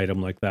release an item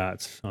like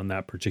that on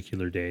that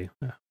particular day?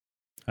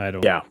 I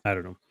don't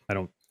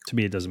know. To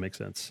me, it doesn't make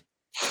sense.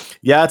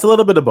 Yeah, it's a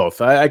little bit of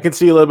both. I can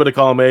see a little bit of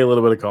column A, a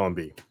little bit of column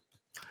B.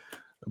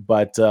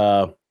 But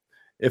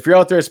if you're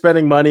out there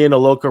spending money in a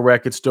local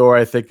record store,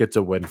 I think it's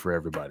a win for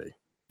everybody.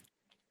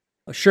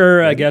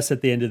 Sure, I guess at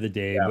the end of the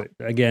day, but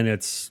again,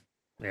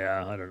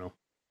 I don't know.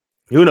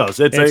 Who knows?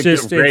 It's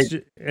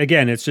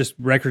just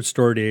Record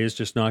Store Day is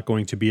just not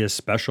going to be as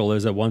special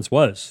as it once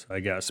was, I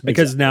guess,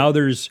 because now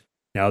there's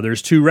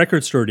 2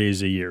 Record Store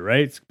Days a year,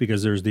 right?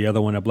 Because there's the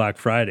other one at Black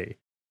Friday.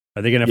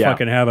 Are they going to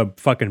fucking have a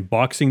fucking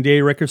Boxing Day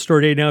Record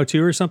Store Day now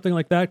too, or something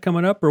like that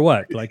coming up, or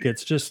what? Like,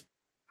 it's just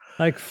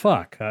like,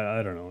 fuck.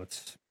 I don't know.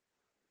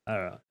 I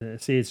don't know.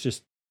 See, it's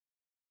just,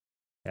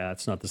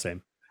 it's not the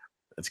same.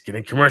 It's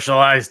getting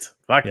commercialized.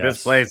 Fuck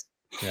this place.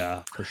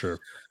 Yeah, for sure.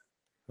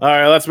 All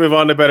right, let's move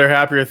on to better,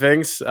 happier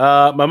things.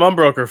 My mom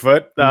broke her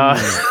foot. Yeah,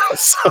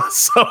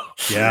 that's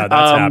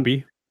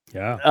happy.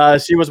 Yeah.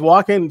 She was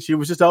walking. She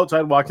was just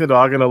outside walking the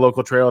dog on a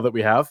local trail that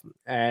we have,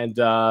 and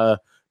there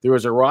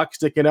was a rock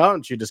sticking out,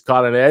 and she just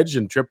caught an edge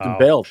and tripped and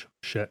bailed.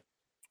 Shit.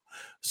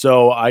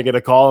 So I get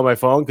a call on my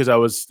phone because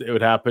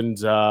it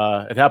happened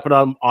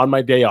on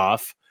my day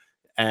off,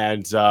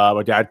 and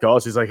my dad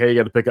calls. He's like, "Hey, you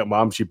got to pick up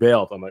mom. She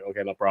bailed." I'm like,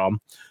 "Okay, no problem."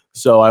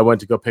 So I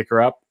went to go pick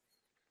her up,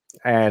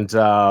 and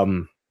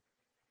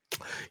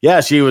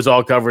she was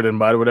all covered in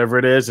mud, whatever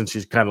it is, and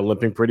she's kind of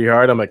limping pretty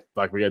hard. I'm like,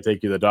 "Fuck, we got to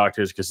take you to the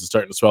doctors because it's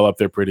starting to swell up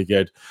there pretty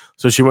good."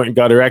 So she went and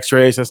got her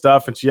X-rays and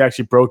stuff, and she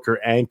actually broke her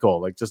ankle,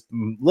 like just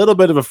a little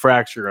bit of a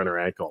fracture on her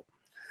ankle.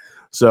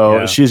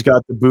 So she's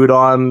got the boot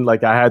on,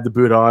 like I had the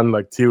boot on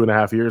like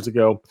 2.5 years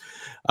ago.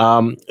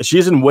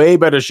 She's in way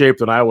better shape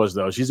than I was,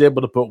 though. She's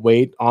able to put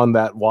weight on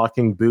that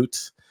walking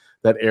boot,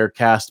 that air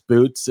cast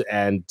boots,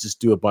 and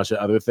just do a bunch of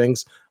other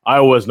things.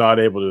 I was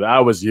not able to do that. I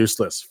was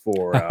useless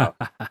for about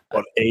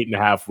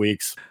 8.5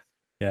 weeks.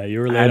 Yeah, you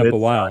were laid up a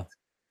while.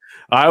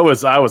 I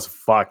was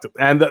fucked.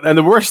 And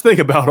the worst thing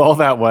about all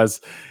that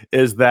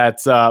is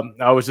that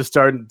I was just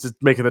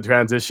making the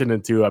transition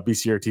into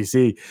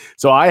BCRTC.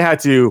 So I had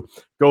to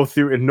go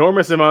through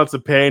enormous amounts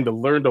of pain to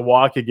learn to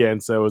walk again.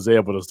 So I was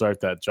able to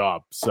start that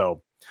job.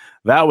 So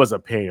that was a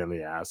pain in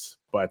the ass.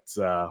 But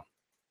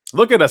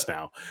look at us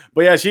now.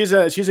 But yeah, she's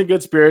in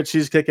good spirits.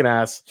 She's kicking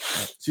ass.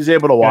 She's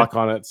able to walk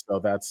on it. So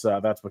that's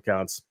what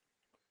counts.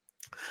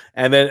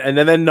 And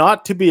then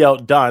not to be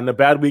outdone, a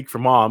bad week for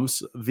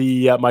moms.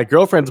 My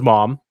girlfriend's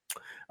mom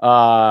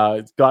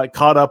got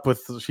caught up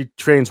with. She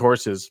trains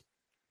horses,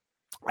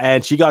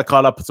 and she got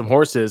caught up with some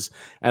horses,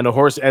 and the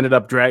horse ended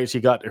up dragging. She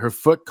got her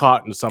foot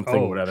caught in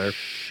something, whatever.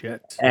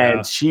 Shit!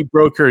 And she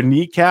broke her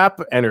kneecap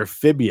and her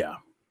fibula.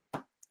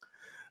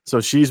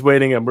 So she's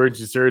waiting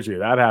emergency surgery.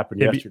 That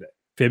happened yesterday.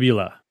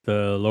 Fibula,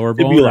 the lower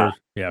bone. Fibula.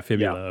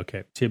 Fibula. Yeah.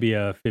 Okay,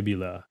 tibia,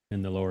 fibula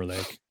in the lower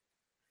leg.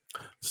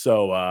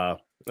 So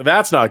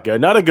that's not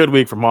good. Not a good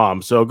week for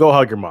mom. So go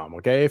hug your mom,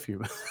 okay? If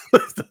you,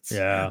 that's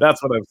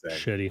what I'm saying.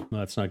 Shitty. Well,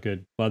 that's not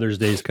good. Mother's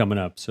Day's coming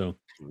up, so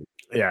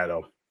yeah, I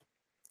know.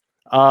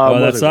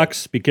 That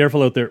sucks. Be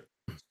careful out there.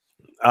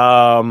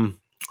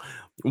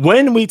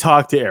 When we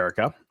talked to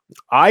Erica,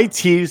 I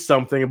teased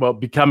something about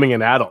becoming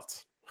an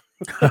adult.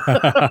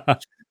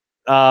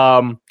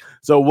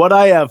 So what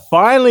I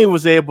finally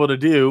was able to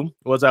do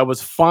was I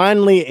was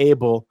finally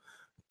able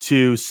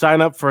to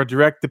sign up for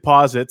direct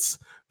deposits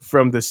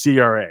from the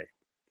CRA.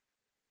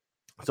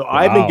 So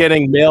I've been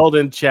getting mailed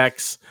in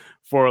checks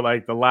for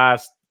like the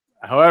last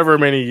however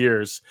many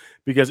years,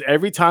 because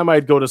every time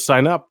I'd go to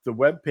sign up, the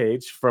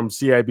webpage from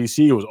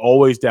CIBC was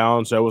always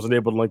down. So I wasn't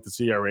able to link the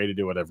CRA to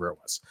do whatever it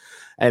was.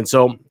 And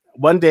so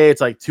one day it's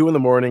like 2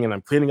 a.m. and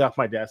I'm cleaning off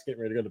my desk, getting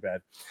ready to go to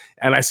bed.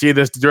 And I see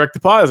this direct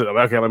deposit. I'm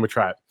like, okay, let me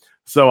try it.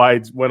 So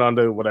I went on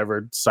to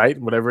whatever site,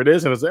 whatever it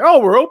is, and it's like, oh,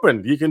 we're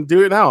open. You can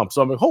do it now.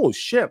 So I'm like, holy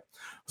shit.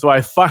 So I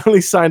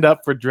finally signed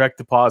up for direct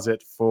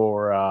deposit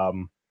for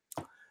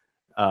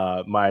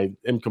my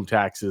income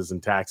taxes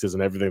and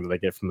everything that I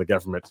get from the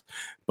government.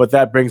 But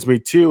that brings me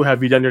to,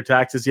 have you done your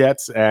taxes yet?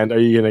 And are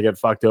you going to get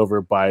fucked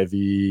over by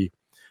the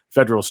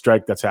federal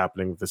strike that's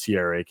happening with the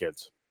CRA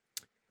kids?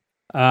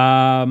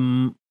 I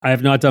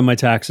have not done my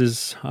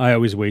taxes. I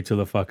always wait till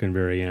the fucking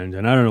very end,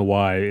 and I don't know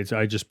why.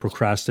 I just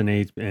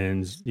procrastinate,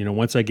 and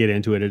once I get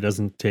into it, it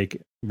doesn't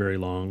take very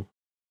long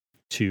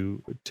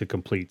to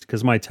complete,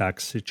 because my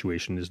tax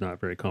situation is not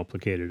very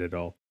complicated at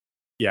all.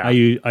 Yeah, I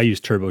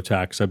use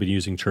TurboTax. I've been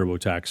using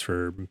TurboTax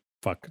for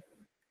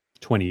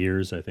 20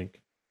 years, I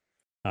think.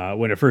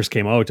 When it first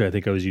came out, I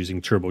think I was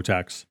using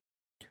TurboTax.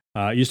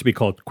 It used to be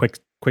called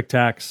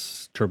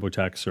QuickTax,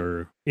 TurboTax,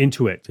 or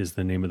Intuit is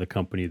the name of the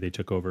company they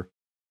took over.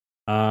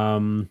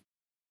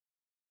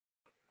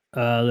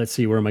 Let's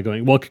see, where am I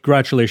going? Well,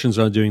 congratulations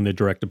on doing the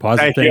direct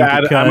deposit thing.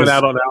 I'm an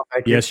adult now.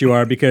 Thank you. Yes, you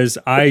are, because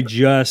I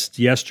just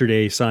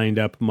yesterday signed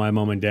up my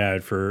mom and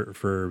dad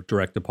for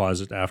direct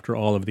deposit. After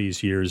all of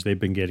these years, they've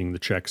been getting the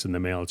checks in the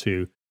mail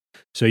too.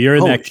 So you're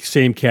in that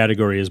same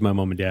category as my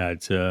mom and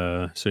dad.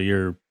 So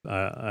you're,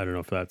 I don't know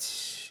if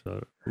that's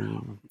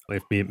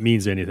if it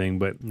means anything,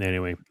 but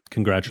anyway,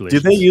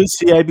 congratulations. Do they use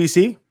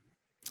CIBC?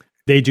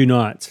 They do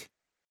not.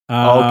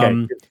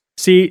 Okay.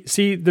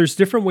 See, there's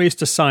different ways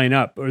to sign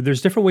up, or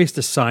there's different ways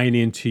to sign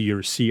into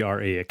your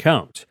CRA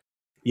account.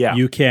 Yeah.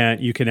 You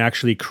can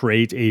actually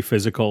create a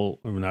physical,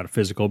 or not a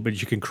physical,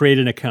 but you can create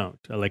an account,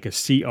 like a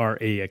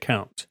CRA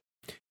account.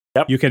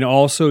 Yep. You can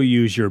also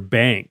use your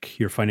bank,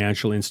 your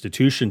financial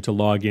institution, to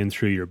log in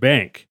through your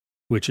bank,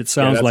 which it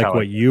sounds like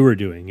what you were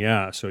doing.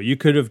 Yeah. So you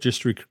could have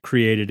just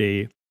created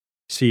a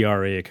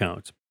CRA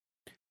account.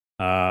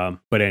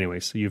 But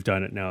anyways, so you've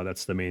done it now.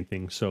 That's the main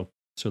thing. So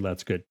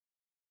that's good.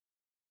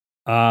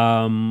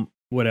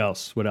 What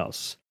else?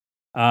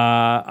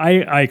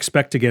 I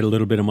expect to get a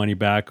little bit of money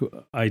back.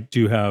 I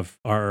do have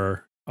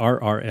our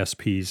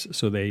RRSPs,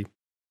 so they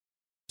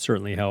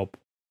certainly help.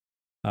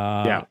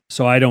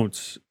 So I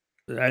don't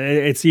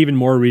it's even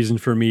more reason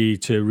for me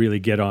to really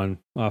get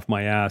off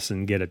my ass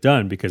and get it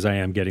done, because I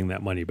am getting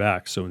that money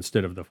back. So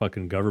instead of the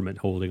fucking government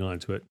holding on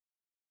to it,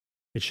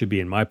 it should be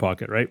in my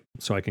pocket, right?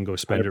 So I can go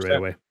spend 100%. It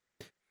right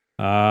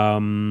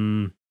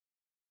away.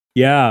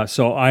 Yeah,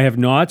 so I have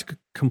not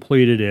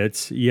completed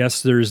it.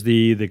 Yes, there's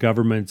the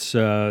government's,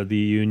 the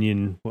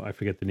union. Well, I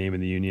forget the name of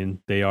the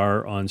union. They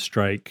are on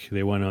strike.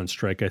 They went on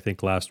strike, I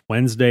think, last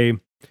Wednesday.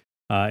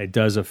 It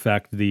does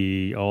affect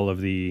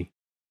it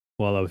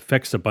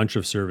affects a bunch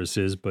of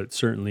services, but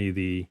certainly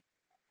the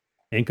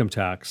income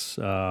tax,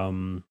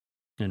 and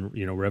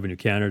Revenue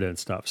Canada and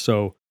stuff.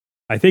 So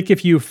I think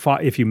if you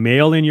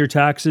mail in your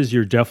taxes,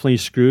 you're definitely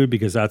screwed,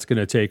 because that's going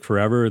to take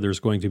forever.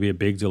 There's going to be a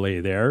big delay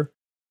there.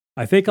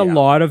 I think a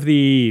lot of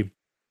the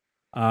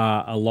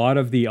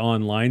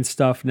online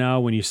stuff now,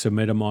 when you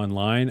submit them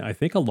online, I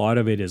think a lot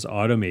of it is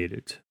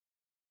automated.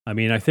 I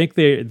mean, I think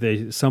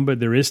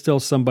there is still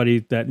somebody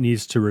that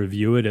needs to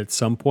review it at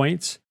some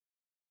points,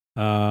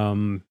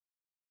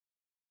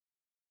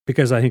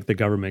 because I think the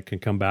government can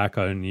come back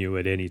on you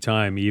at any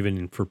time,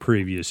 even for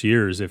previous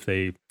years, if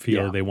they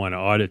feel they want to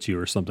audit you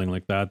or something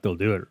like that. They'll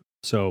do it.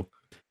 So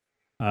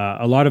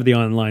a lot of the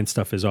online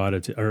stuff is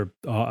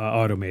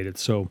automated.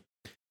 So.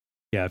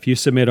 Yeah, if you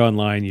submit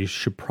online, you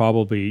should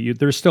probably,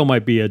 there still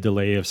might be a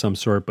delay of some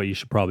sort, but you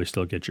should probably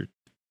still get your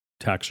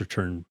tax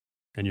return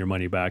and your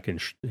money back in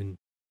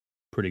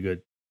pretty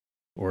good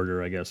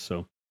order, I guess.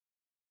 So,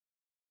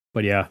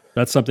 but yeah,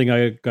 that's something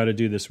I got to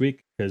do this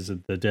week, because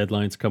the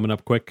deadline's coming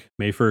up quick,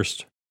 May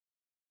 1st.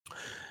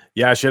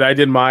 Yeah, shit, I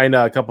did mine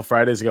a couple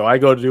Fridays ago. I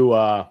go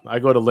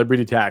to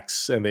Liberty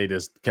Tax, and they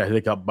just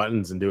pick up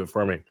buttons and do it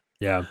for me.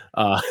 Yeah.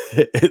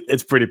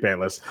 It's pretty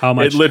painless. How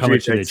much do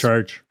they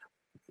charge?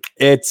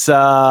 It's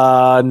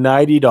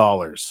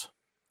 $90.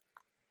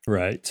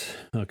 Right.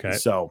 Okay.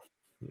 So,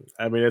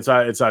 I mean, it's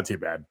not too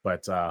bad,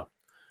 but I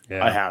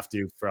have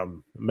to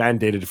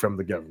mandated from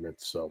the government.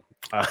 So.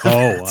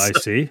 I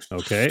see.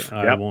 Okay.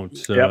 I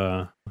won't.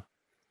 I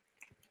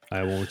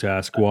won't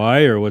ask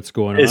why or what's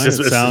going on. It's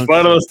one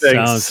of those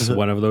things. Sounds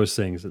one of those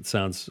things. It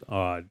sounds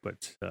odd,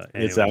 but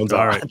anyway, it sounds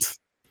odd.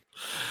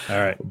 All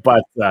right.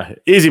 But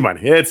easy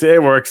money.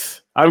 It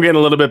works. I'm getting a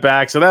little bit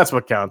back, so that's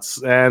what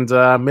counts. And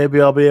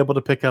maybe I'll be able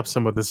to pick up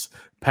some of this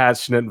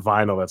passionate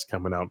vinyl that's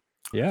coming out.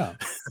 Yeah.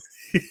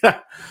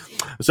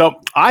 So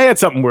I had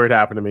something weird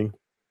happen to me.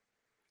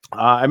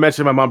 I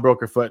mentioned my mom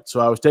broke her foot, so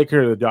I was taking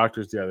her to the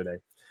doctor's the other day.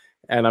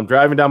 And I'm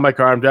driving down my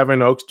car. I'm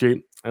driving on Oak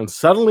Street, and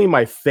suddenly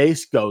my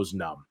face goes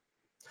numb.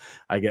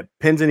 I get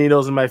pins and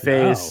needles in my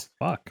face.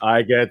 Oh, fuck.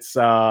 I get,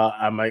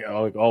 I'm like,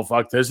 oh,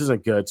 fuck, this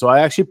isn't good. So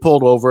I actually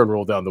pulled over and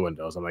rolled down the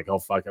windows. I'm like, oh,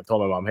 fuck. I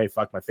told my mom, hey,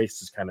 fuck, my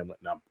face is kind of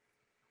numb.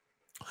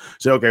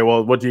 So, okay,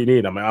 well, what do you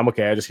need? I'm like, I'm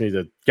okay. I just need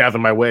to gather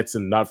my wits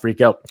and not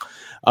freak out.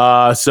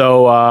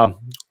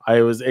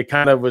 It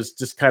kind of was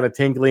just kind of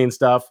tingly and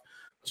stuff.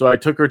 So I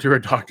took her to her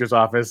doctor's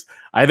office.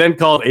 I then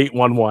called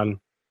 811.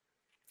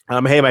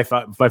 Hey, my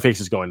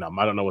face is going numb.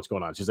 I don't know what's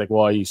going on. She's like,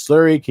 well, are you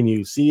slurry? Can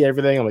you see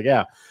everything? I'm like,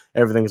 yeah,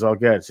 everything's all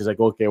good. She's like,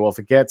 okay, well, if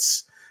it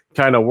gets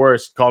kind of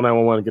worse, call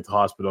 911 and get to the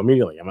hospital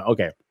immediately. I'm like,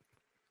 okay.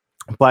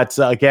 But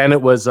again,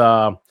 it was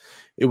a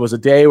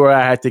day where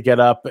I had to get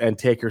up and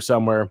take her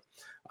somewhere.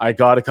 I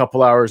got a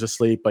couple hours of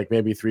sleep, like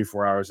maybe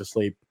 3-4 hours of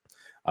sleep.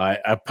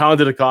 I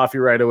pounded a coffee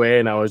right away,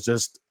 and I was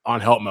just on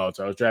help mode.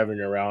 So I was driving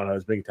around. I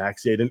was being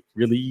taxi. I didn't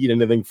really eat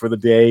anything for the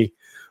day.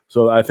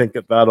 So I think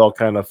that all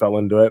kind of fell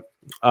into it.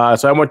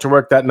 So I went to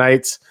work that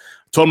night,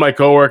 told my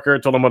coworker,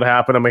 told him what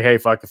happened. I'm like, hey,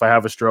 fuck, if I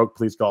have a stroke,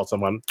 please call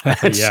someone.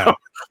 Yeah. So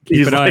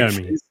keep an eye on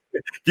me.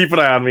 Keep an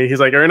eye on me.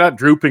 He's like, are you not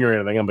drooping or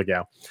anything? I'm like,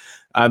 yeah.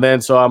 And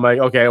then so I'm like,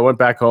 okay, I went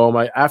back home.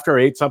 After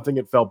I ate something,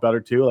 it felt better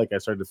too. Like I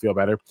started to feel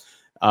better.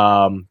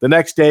 The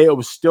next day, it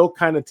was still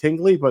kind of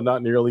tingly, but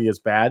not nearly as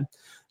bad.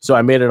 So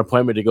I made an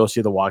appointment to go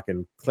see the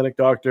walk-in clinic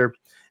doctor,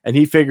 and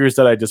he figures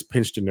that I just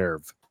pinched a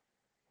nerve.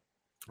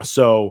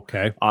 So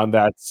on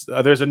that,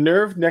 there's a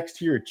nerve next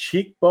to your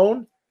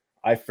cheekbone.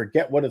 I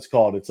forget what it's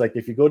called. It's like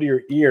if you go to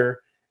your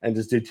ear and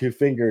just do 2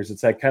 fingers,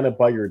 it's like kind of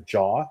by your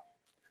jaw.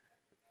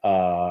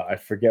 I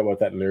forget what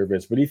that nerve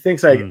is, but he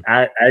thinks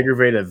I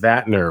aggravated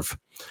that nerve.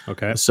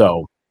 Okay.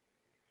 So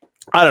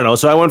I don't know.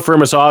 So I went for a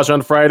massage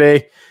on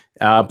Friday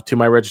to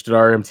my registered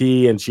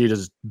RMT, and she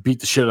just beat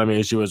the shit out of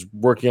me. She was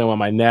working on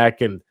my neck,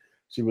 and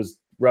she was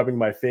rubbing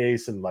my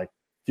face and like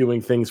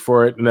doing things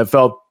for it, and it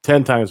felt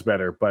 10 times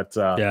better. But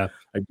I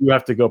do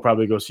have to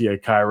probably go see a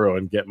chiro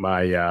and get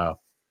my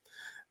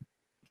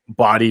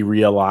body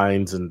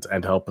realigned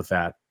and help with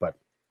that. But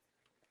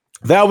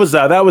that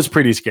was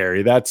pretty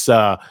scary. That's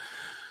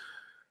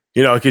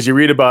because you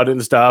read about it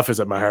and stuff. Is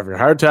am I having a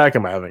heart attack?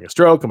 Am I having a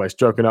stroke? Am I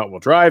stroking out while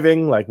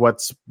driving? Like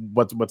what's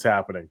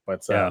happening?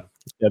 But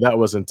that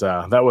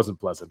wasn't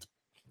pleasant.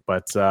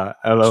 But I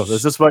don't know.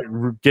 Is this what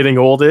getting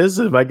old is?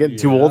 Am I getting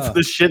too old for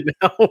this shit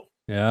now?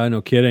 Yeah,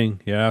 no kidding.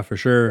 Yeah, for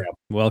sure. Yeah.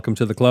 Welcome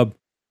to the club.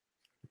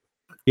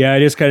 Yeah,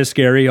 it is kind of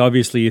scary.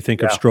 Obviously, you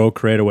think of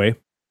stroke right away.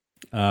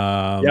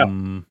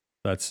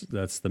 That's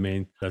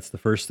the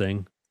first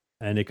thing,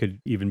 and it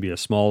could even be a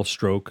small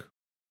stroke.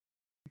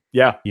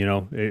 Yeah. You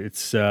know,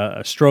 it's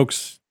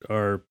strokes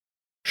are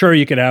sure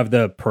you could have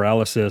the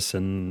paralysis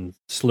and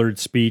slurred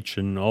speech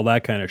and all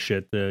that kind of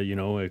shit. You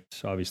know,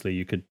 it's obviously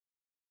you could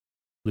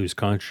lose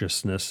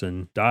consciousness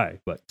and die,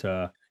 but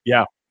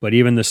Yeah. but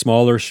even the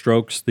smaller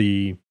strokes,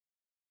 they're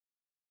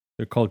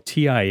called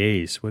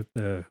TIAs.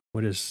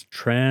 What is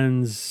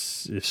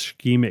trans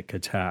ischemic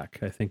attack?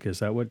 I think is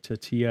that what a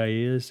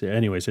TIA is?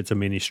 Anyways, it's a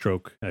mini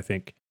stroke, I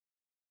think.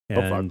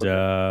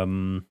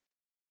 And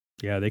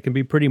yeah, they can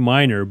be pretty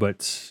minor,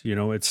 but you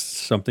know, it's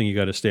something you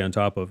got to stay on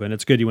top of. And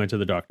it's good you went to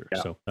the doctor.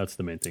 Yeah. So that's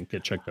the main thing.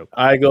 Get checked out.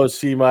 I go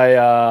see my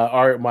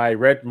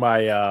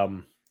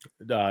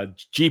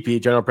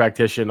GP, general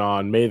practitioner,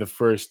 on May the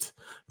 1st.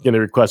 I'm going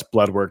to request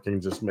blood work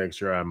and just make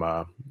sure I'm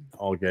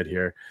all good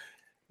here.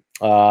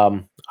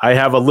 I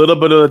have a little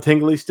bit of the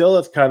tingly still.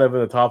 It's kind of in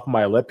the top of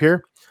my lip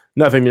here.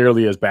 Nothing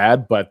nearly as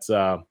bad, but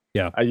so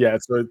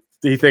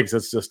he thinks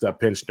it's just a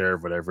pinched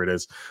nerve, whatever it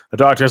is. The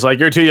doctor's like,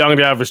 "You're too young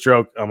to have a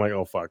stroke." I'm like,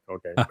 "Oh fuck,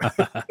 okay."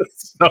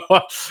 So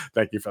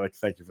thank you for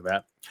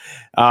that.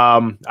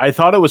 I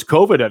thought it was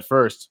COVID at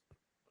first.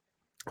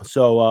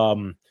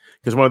 So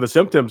because one of the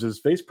symptoms is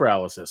face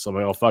paralysis. So I'm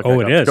like, "Oh fuck."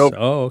 Oh, it is. COVID.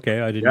 Oh, okay.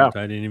 I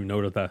didn't even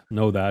know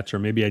that, or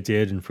maybe I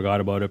did and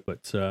forgot about it.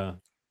 But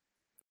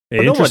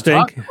interesting. No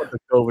one talks about the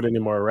COVID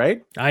anymore,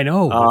 right? I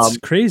know. It's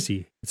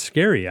crazy. It's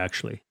scary,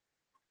 actually,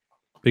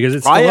 because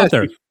it's still out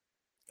there.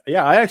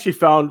 Yeah, I actually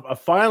found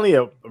finally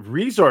a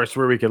resource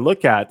where we can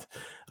look at.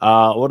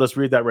 We'll just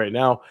read that right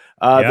now.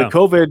 The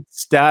COVID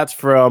stats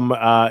from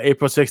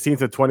April 16th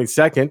to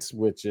 22nd,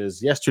 which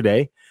is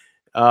yesterday.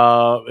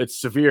 It's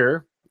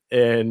severe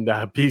in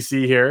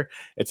BC here.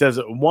 It says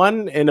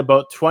 1 in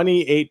about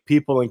 28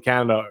 people in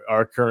Canada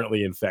are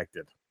currently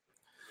infected.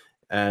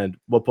 And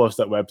we'll post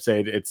that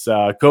website. It's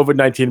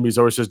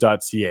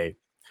COVID19resources.ca.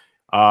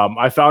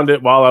 I found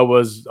it while I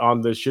was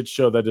on the shit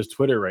show that is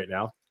Twitter right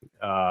now.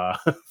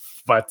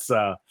 But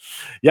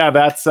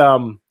that's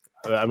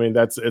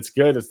it's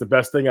good. It's the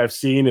best thing I've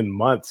seen in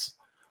months.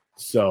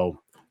 So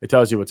it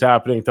tells you what's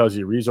happening, it tells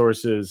you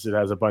resources, it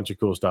has a bunch of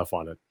cool stuff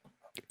on it.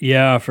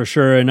 Yeah, for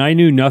sure. And I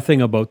knew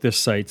nothing about this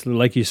site.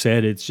 Like you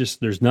said, it's just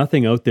there's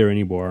nothing out there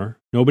anymore.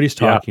 Nobody's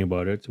talking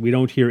about it. We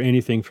don't hear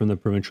anything from the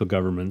provincial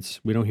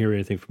governments. We don't hear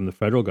anything from the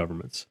federal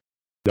governments.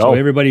 No. So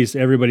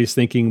everybody's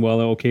thinking,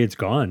 well, okay, it's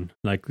gone.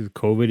 Like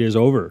COVID is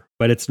over,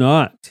 but it's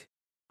not.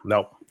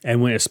 No.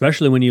 And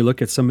especially when you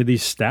look at some of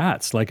these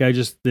stats, like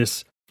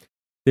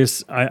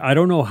I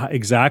don't know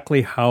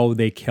exactly how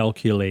they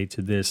calculate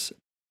this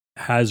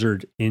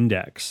hazard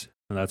index.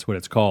 And that's what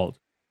it's called.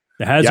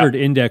 The hazard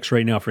index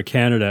right now for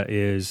Canada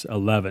is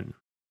 11.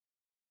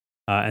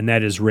 And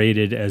that is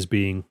rated as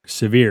being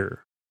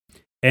severe.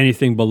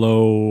 Anything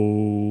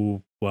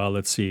below, well,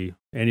 let's see,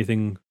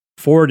 anything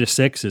 4 to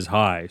 6 is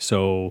high.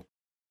 So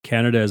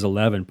Canada is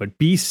 11, but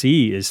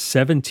BC is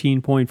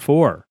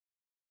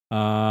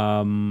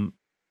 17.4.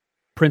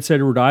 Prince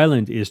Edward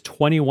Island is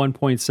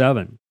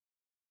 21.7.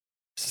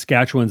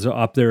 Saskatchewan's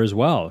up there as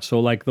well. So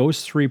like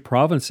those 3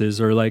 provinces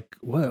are like,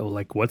 well,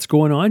 like what's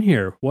going on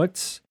here?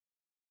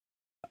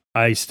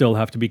 I still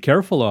have to be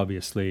careful,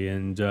 obviously.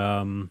 And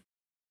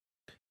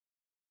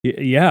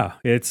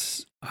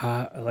it's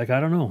like, I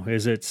don't know.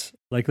 Is it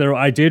like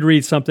I did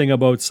read something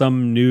about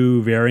some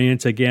new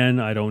variant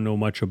again. I don't know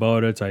much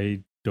about it.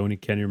 I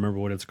can't even remember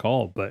what it's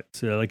called, but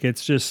like,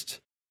 it's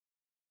just,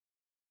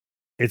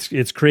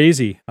 it's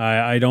crazy.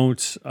 I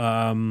don't,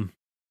 again,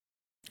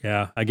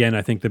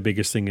 I think the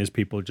biggest thing is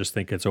people just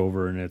think it's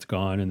over and it's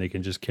gone and they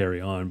can just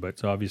carry on.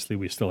 But obviously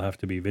we still have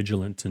to be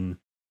vigilant and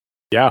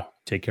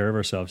take care of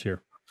ourselves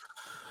here.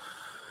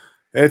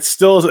 It's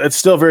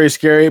still very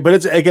scary,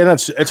 but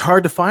it's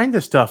hard to find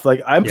this stuff.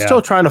 Like I'm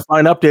still trying to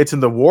find updates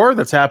in the war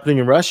that's happening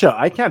in Russia.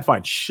 I can't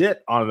find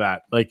shit on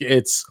that. Like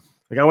it's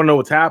like I want to know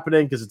what's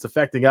happening because it's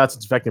affecting us,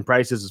 it's affecting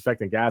prices, it's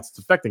affecting gas, it's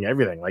affecting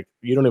everything. Like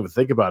you don't even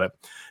think about it.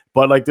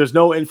 But like there's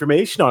no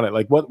information on it.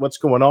 Like what's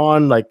going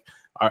on? Like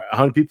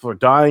 100 people are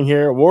dying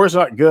here. War is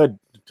not good.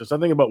 There's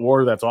something about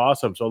war that's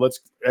awesome. So let's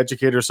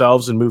educate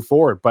ourselves and move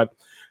forward. But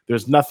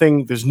there's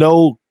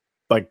no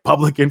like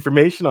public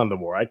information on the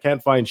war. I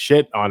can't find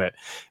shit on it.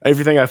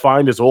 Everything I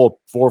find is old,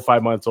 4 or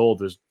 5 months old.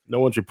 There's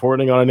no one's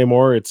reporting on it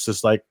anymore. It's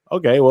just like,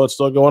 okay, well, it's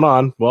still going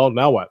on. Well,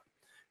 now what?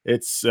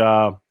 It's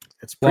pretty.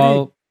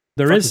 Well,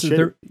 there is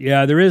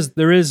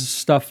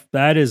stuff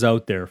that is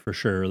out there for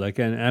sure. Like,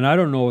 and I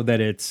don't know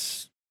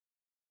that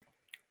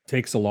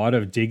takes a lot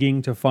of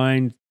digging to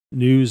find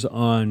news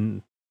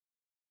on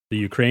the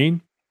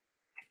Ukraine.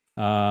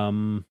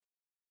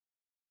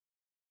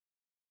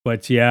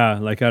 But yeah,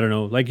 like, I don't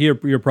know, like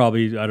you're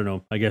probably, I don't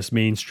know, I guess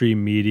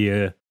mainstream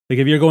media, like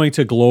if you're going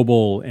to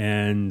global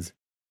and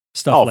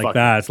stuff like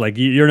that, it's like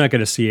you're not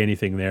going to see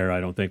anything there. I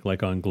don't think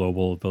like on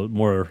global, the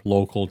more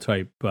local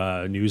type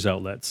news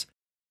outlets.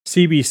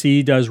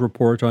 CBC does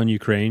report on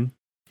Ukraine.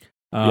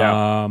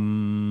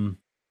 And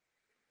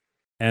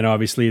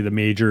obviously the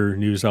major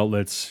news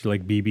outlets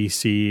like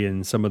BBC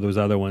and some of those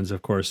other ones,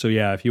 of course. So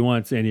yeah, if you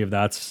want any of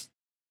that,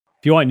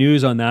 if you want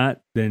news on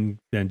that, then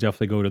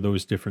definitely go to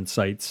those different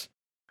sites.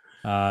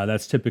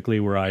 That's typically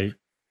where I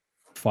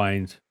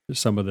find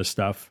some of the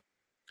stuff.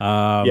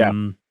 Yeah.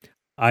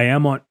 I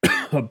am on,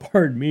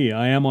 pardon me,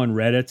 I am on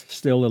Reddit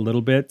still a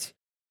little bit.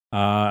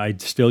 I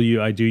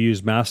do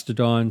use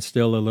Mastodon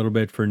still a little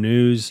bit for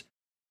news.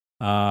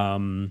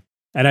 And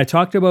I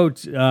talked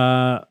about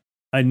a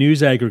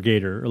news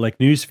aggregator, like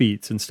news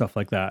feeds and stuff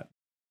like that.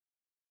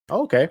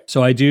 Okay.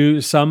 So I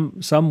do some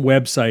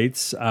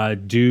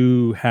websites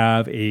do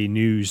have a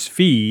news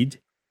feed.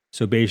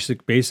 So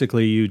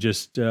basically, you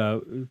just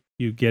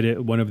you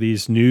get one of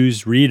these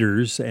news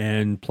readers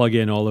and plug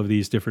in all of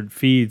these different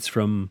feeds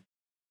from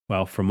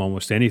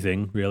almost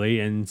anything really,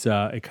 and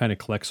it kind of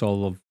collects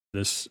all of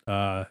this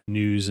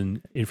news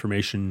and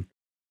information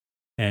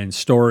and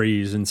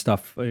stories and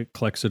stuff. It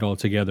collects it all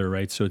together,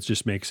 right? So it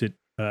just makes it,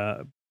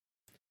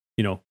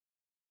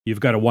 you've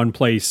got a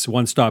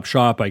one-stop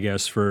shop, I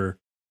guess, for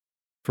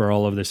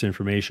all of this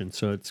information.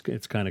 So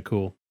it's kind of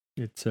cool.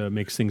 It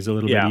makes things a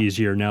little bit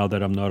easier now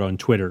that I'm not on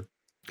Twitter,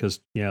 because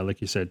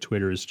like you said,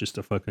 Twitter is just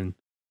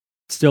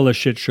still a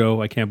shit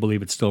show. I can't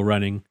believe it's still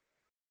running.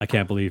 I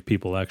can't believe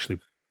people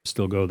actually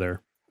still go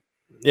there.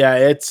 Yeah,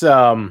 it's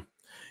I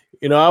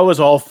was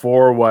all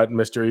for what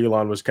Mr.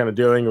 Elon was kind of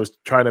doing. It was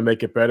trying to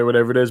make it better,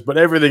 whatever it is. But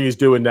everything he's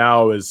doing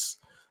now is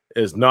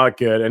not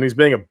good, and he's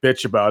being a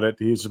bitch about it.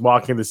 He's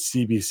walking the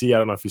CBC. I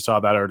don't know if you saw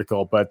that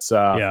article, but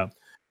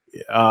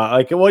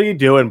like, what are you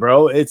doing,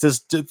 bro? It's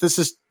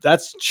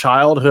that's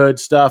childhood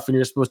stuff, and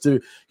you're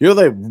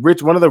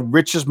one of the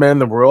richest men in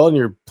the world, and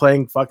you're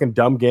playing fucking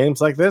dumb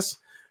games like this.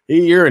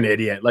 You're an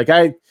idiot. Like,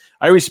 I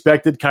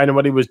respected kind of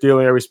what he was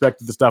doing. I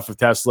respected the stuff of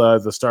Tesla,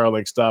 the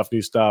Starlink stuff,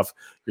 new stuff.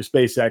 Your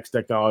SpaceX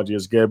technology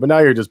is good, but now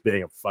you're just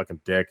being a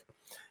fucking dick.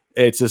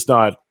 It's just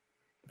not.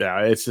 Yeah,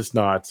 it's just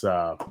not.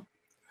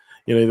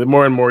 The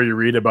more and more you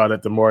read about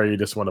it, the more you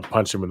just want to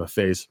punch him in the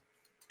face.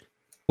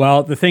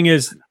 Well, the thing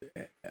is,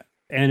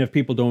 and if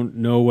people don't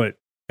know what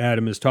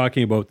Adam is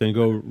talking about, then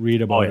go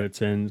read about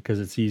it, and because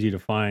it's easy to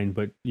find.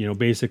 But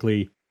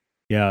basically,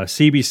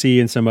 CBC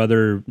and some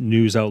other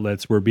news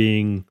outlets were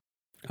being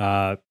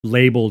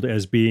labeled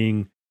as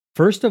being.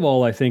 First of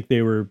all, I think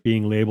they were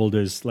being labeled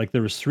as, like,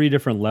 there was 3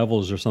 different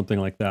levels or something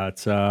like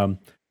that.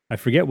 I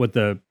forget what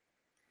the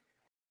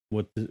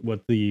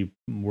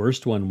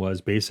worst one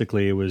was.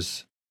 Basically, it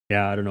was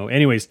I don't know.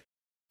 Anyways,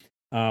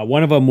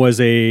 one of them was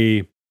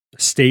a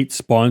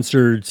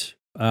state-sponsored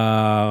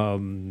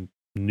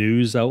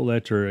news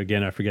outlet, or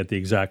again, I forget the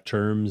exact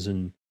terms,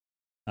 and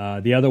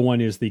the other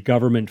one is the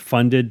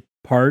government-funded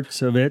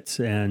parts of it,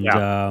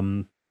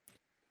 and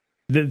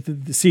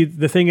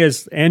the thing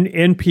is,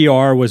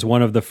 NPR was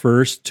one of the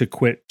first to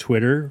quit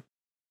Twitter.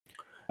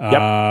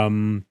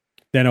 Then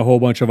a whole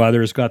bunch of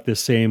others got this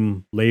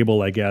same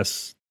label, I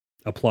guess,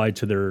 applied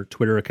to their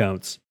Twitter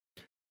accounts.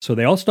 So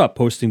they all stopped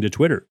posting to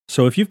Twitter.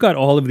 So if you've got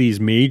all of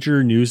these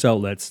major news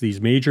outlets, these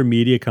major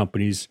media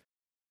companies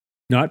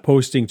not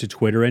posting to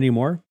Twitter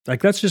anymore, like,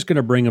 that's just going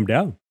to bring them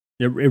down.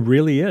 It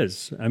really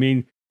is. I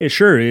mean,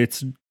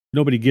 it's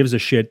nobody gives a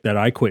shit that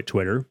I quit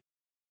Twitter.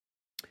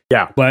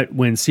 Yeah. But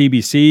when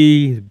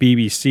CBC,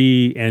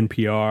 BBC,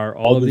 NPR,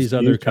 all of these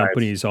other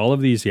companies, all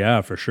of these,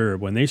 for sure,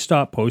 when they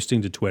stop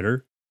posting to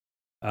Twitter,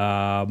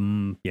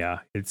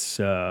 it's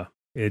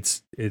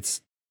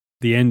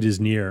the end is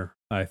near,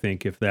 I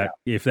think, if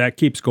that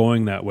keeps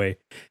going that way.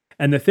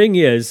 And the thing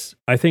is,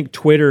 I think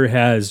Twitter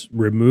has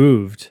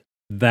removed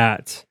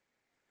that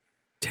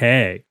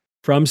tag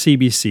from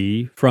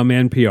CBC, from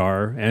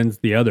NPR, and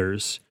the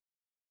others,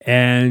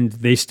 and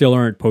they still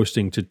aren't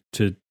posting to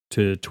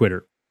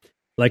Twitter.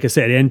 Like I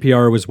said,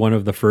 NPR was one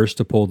of the first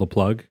to pull the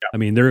plug. Yeah. I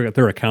mean,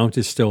 their account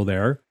is still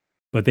there,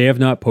 but they have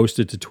not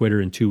posted to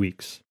Twitter in 2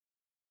 weeks.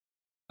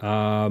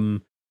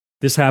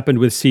 This happened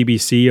with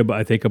CBC,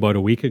 I think, about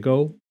a week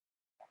ago,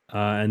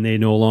 and they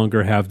no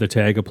longer have the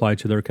tag applied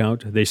to their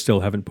account. They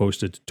still haven't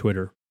posted to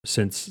Twitter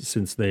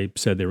since they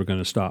said they were going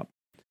to stop.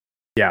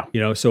 Yeah.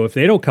 So if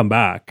they don't come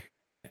back,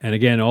 and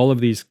again, all of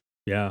these,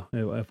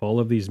 if all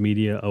of these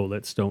media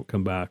outlets don't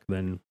come back,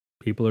 then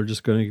people are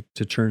just going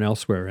to turn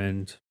elsewhere,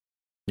 and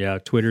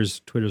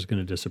Twitter's going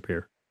to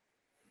disappear.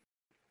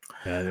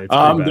 Yeah,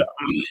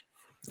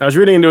 I was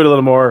reading into it a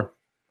little more,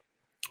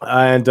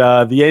 and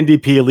the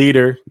NDP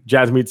leader,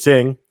 Jasmeet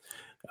Singh,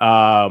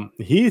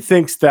 he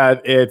thinks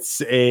that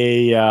it's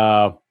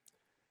a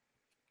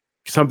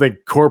something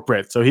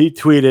corporate. So he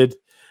tweeted,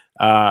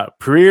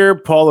 Priya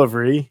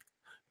Polivri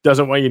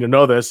doesn't want you to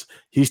know this.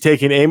 He's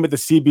taking aim at the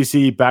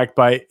CBC, backed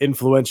by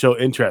influential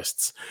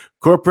interests,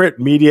 corporate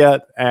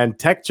media and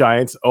tech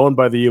giants owned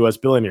by the U.S.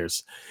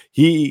 billionaires.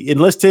 He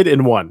enlisted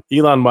in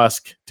Elon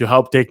Musk, to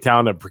help take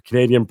down a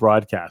Canadian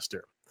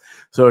broadcaster.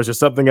 So is there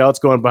something else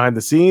going behind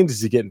the scenes?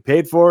 Is he getting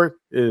paid for it?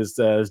 Is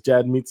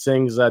Jasmeet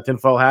Singh's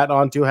tinfoil hat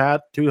on too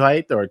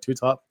tight or too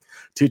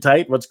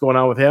tight? What's going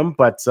on with him?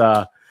 But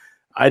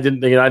I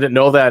didn't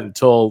know that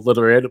until a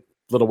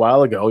little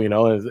while ago.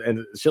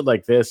 And shit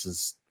like this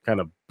is kind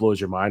of blows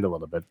your mind a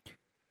little bit.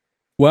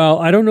 Well,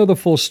 I don't know the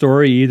full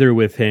story either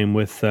with him,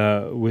 with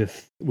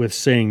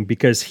Singh,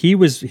 because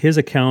his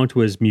account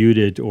was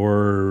muted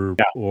or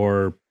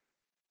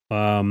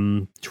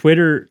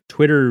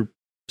Twitter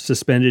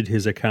suspended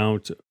his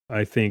account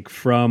I think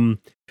from,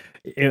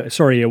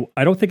 sorry,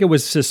 I don't think it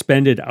was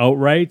suspended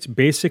outright.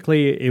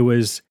 Basically, it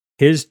was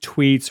his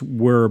tweets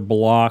were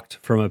blocked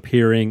from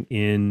appearing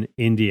in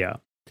India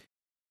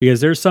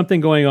because there's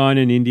something going on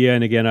in India.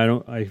 And again,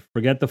 I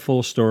forget the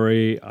full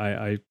story.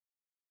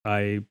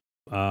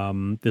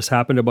 This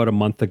happened about a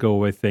month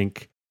ago, I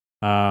think.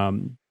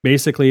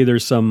 Basically,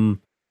 there's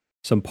some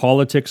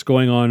politics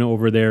going on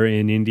over there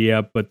in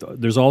India, but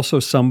there's also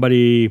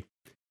somebody,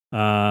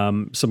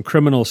 some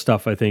criminal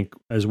stuff, I think,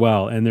 as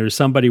well. And there's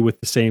somebody with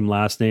the same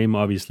last name.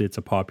 Obviously, it's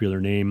a popular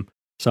name.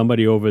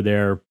 Somebody over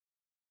there,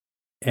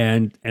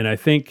 and I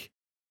think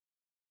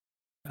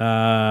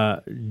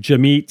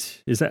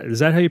Jamit, is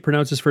that how you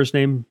pronounce his first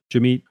name?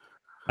 Jamit.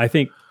 I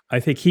think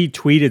he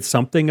tweeted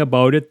something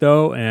about it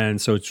though, and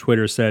so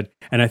Twitter said,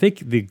 and I think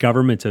the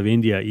government of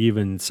India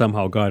even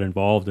somehow got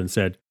involved and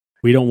said,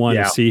 we don't want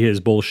to see his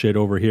bullshit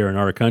over here in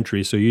our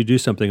country, so you do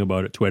something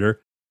about it,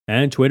 Twitter.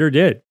 And Twitter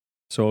did.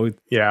 So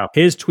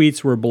his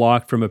tweets were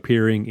blocked from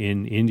appearing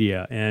in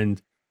India,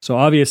 and so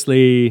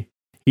obviously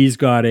he's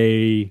got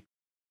a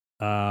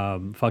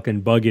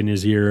fucking bug in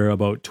his ear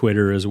about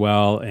Twitter as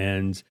well.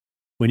 And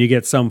when you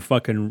get some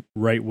fucking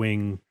right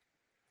wing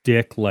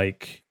dick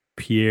like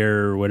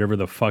Pierre, or whatever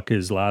the fuck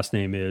his last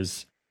name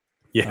is,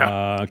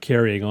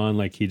 carrying on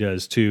like he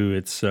does too,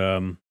 it's I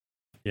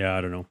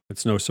don't know.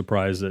 It's no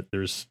surprise that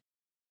there's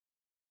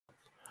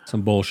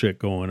some bullshit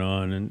going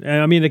on, and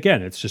I mean,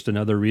 again, it's just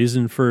another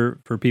reason for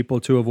people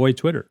to avoid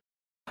Twitter.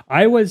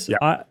 I think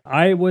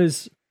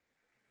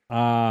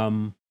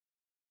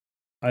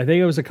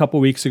it was a couple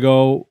weeks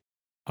ago.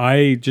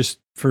 I just,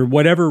 for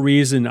whatever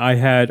reason, I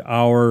had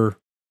our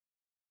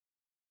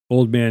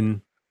Old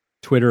Men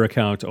Twitter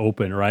account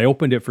open, or I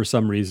opened it for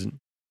some reason.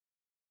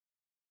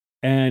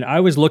 And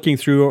I was looking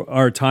through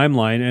our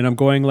timeline and I'm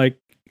going like,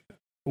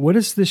 what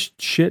is this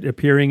shit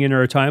appearing in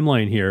our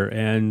timeline here?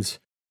 And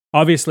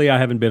obviously I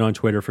haven't been on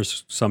Twitter for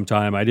some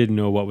time. I didn't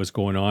know what was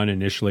going on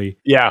initially.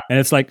 Yeah. And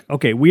it's like,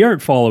 okay, we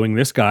aren't following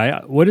this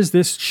guy. What is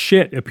this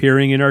shit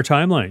appearing in our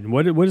timeline?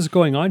 What is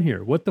going on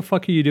here? What the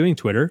fuck are you doing,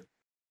 Twitter?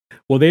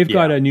 Well, they've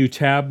got a new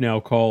tab now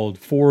called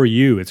For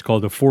You. It's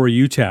called the For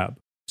You tab.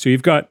 So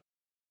you've got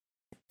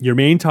your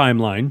main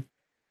timeline.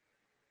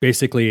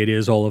 Basically, it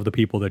is all of the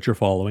people that you're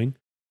following.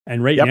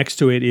 And right next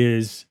to it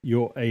is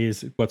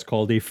what's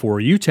called a For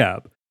You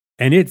tab.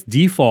 And it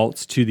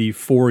defaults to the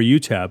For You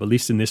tab, at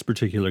least in this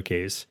particular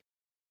case.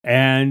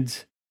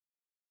 And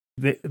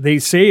they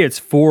say it's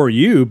for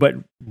you, but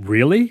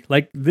really?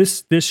 Like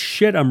this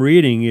shit I'm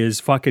reading is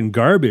fucking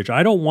garbage.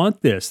 I don't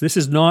want this. This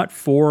is not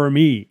for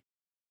me.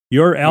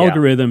 Your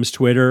algorithms,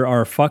 Twitter,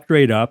 are fucked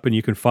right up and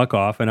you can fuck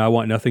off and I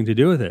want nothing to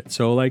do with it.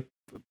 So like,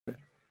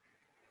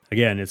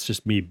 again, it's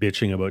just me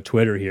bitching about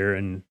Twitter here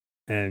and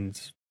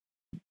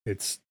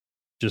it's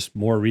just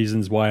more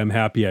reasons why I'm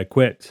happy I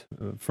quit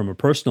from a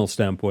personal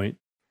standpoint.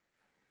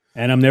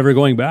 And I'm never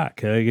going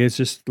back. It's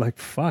just like,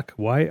 fuck,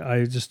 why?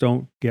 I just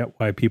don't get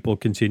why people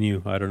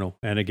continue. I don't know.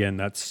 And again,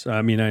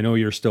 I mean, I know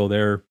you're still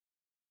there.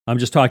 I'm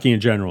just talking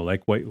in general.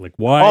 Like why?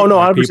 Oh, no,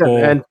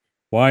 100%.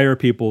 Why are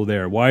people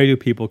there? Why do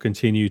people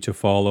continue to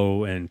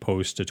follow and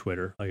post to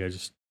Twitter? Like,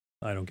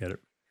 I don't get it.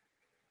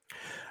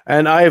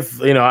 And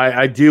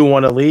I do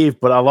want to leave,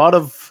 but a lot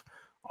of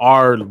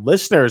our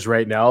listeners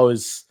right now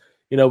is,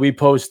 we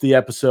post the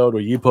episode,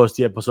 or you post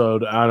the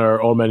episode on our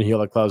Old Men Heal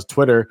Like Clouds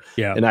Twitter,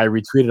 and I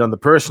retweet it on the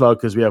personal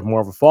because we have more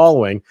of a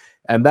following,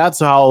 and that's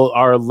how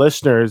our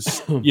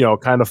listeners,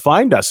 kind of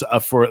find us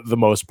for the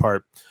most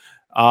part.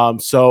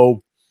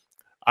 So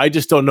I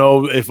just don't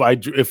know if I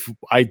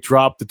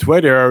drop the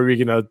Twitter, are we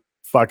gonna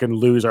fucking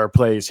lose our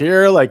place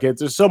here? Like,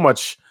 there's so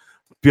much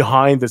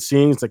behind the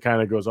scenes that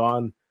kind of goes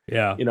on.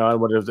 Yeah,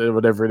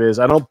 whatever it is.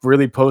 I don't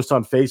really post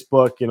on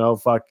Facebook.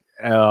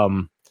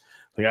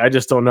 Like I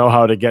just don't know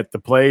how to get the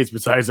plays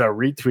besides a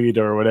retweet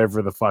or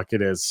whatever the fuck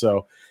it is.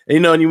 So,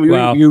 and you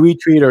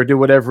retweet or do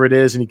whatever it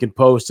is, and you can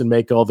post and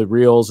make all the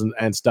reels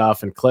and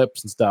stuff and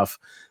clips and stuff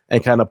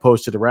and kind of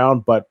post it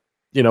around. But,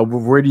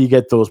 where do you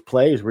get those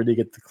plays? Where do you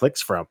get the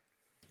clicks from?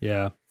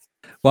 Yeah.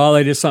 Well,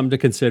 it is something to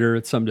consider.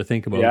 It's something to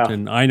think about. Yeah.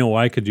 And I know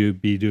I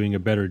could be doing a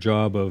better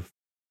job of,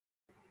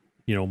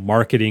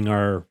 marketing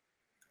our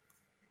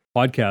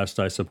podcast,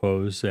 I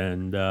suppose,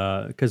 and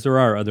because there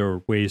are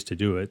other ways to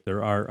do it.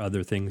 There are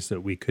other things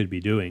that we could be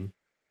doing.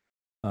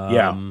 But I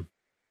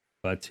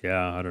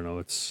don't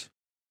know.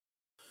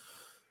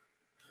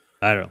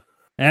 I don't know.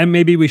 And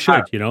maybe we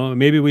should,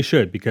 maybe we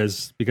should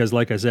because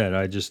like I said,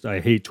 I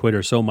hate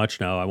Twitter so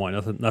much now. I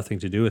want nothing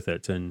to do with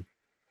it. And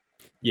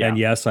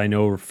yes, I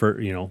know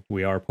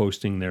we are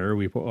posting there.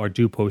 We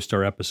do post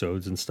our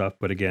episodes and stuff.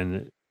 But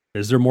again,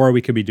 is there more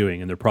we could be doing?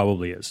 And there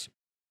probably is.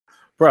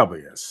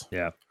 Probably is.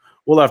 Yeah.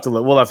 We'll have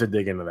to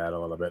dig into that a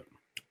little bit.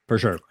 For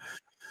sure.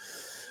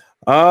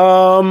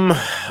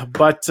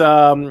 But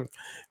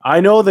I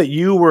know that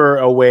you were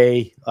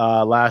away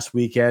last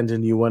weekend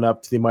and you went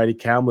up to the mighty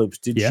Kamloops.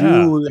 Did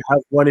you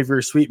have one of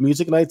your sweet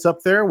music nights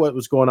up there? What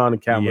was going on in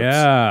Kamloops?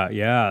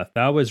 Yeah,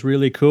 that was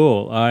really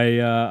cool.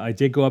 I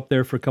did go up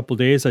there for a couple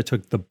days. I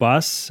took the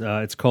bus.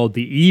 It's called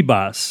the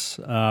E-Bus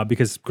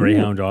because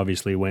Greyhound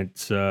obviously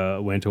went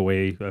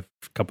away a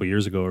couple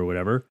years ago or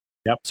whatever.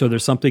 Yep. So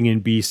there's something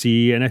in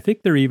BC, and I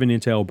think they're even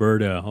into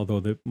Alberta,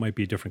 although there might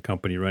be a different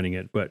company running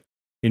it. But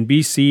in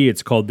BC,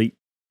 it's called the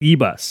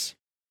E-Bus.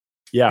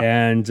 Yeah,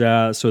 and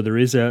so there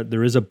is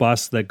a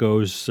bus that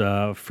goes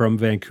from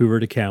Vancouver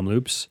to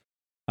Kamloops.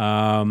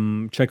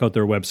 Check out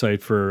their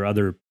website for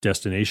other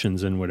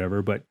destinations and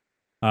whatever. But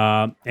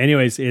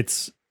anyways,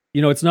 it's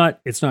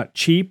not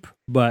cheap,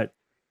 but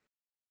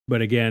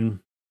again,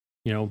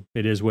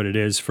 it is what it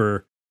is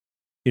for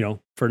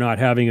not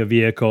having a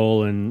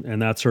vehicle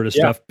and that sort of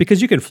stuff.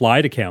 Because you can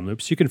fly to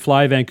Kamloops, you can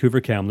fly Vancouver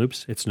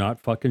Kamloops. It's not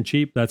fucking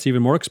cheap. That's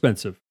even more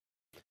expensive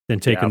than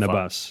taking the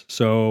bus.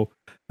 So.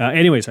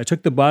 Anyways, I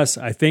took the bus.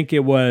 I think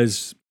it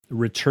was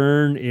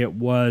return. It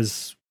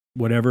was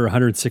whatever,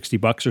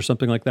 $160 or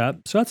something like that.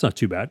 So that's not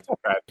too bad. Not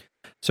bad.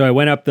 So I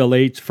went up the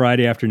late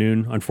Friday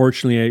afternoon.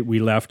 Unfortunately, we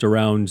left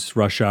around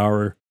rush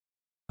hour.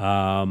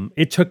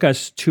 It took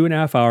us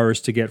 2.5 hours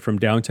to get from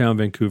downtown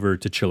Vancouver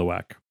to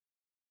Chilliwack.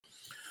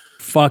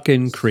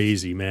 Fucking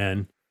crazy,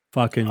 man.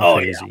 Fucking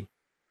crazy. Yeah.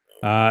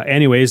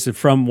 Anyways,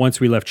 from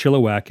once we left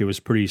Chilliwack, it was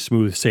pretty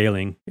smooth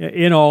sailing.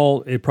 In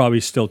all, it probably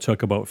still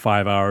took about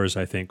 5 hours,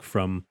 I think,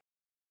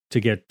 to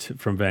get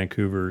from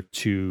Vancouver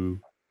to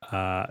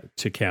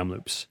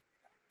Kamloops.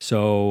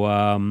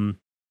 So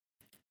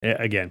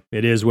again,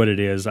 it is what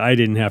it is. I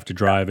didn't have to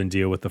drive and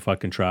deal with the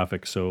fucking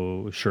traffic,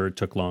 so sure it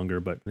took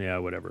longer, but yeah,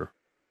 whatever.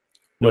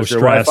 No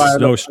stress.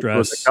 Was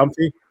it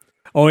comfy?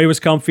 Oh, it was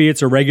comfy.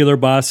 It's a regular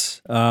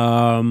bus.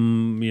 I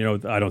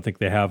don't think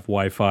they have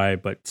Wi-Fi,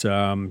 but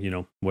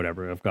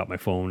whatever. I've got my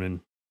phone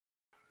and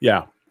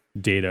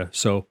data.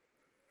 So,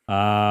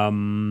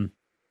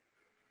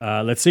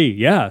 let's see.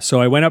 Yeah.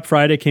 So I went up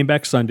Friday, came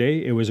back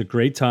Sunday. It was a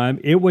great time.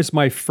 It was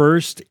my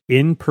first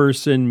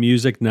in-person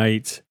music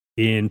night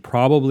in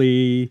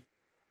probably,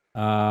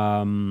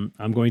 I'm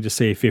going to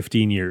say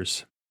 15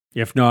 years,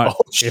 if not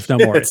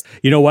more.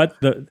 You know what?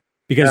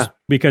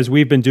 Because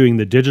we've been doing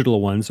the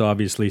digital ones,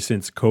 obviously,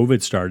 since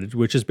COVID started,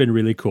 which has been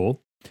really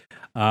cool.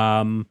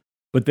 But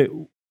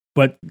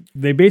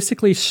they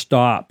basically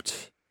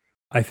stopped,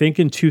 I think,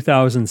 in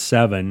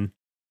 2007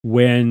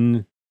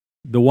 when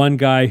the one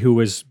guy who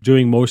was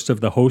doing most of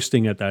the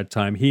hosting at that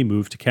time, he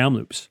moved to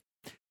Kamloops.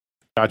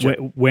 Gotcha.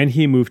 When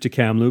he moved to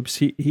Kamloops,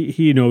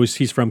 he knows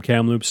he's from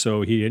Kamloops,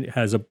 so he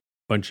knows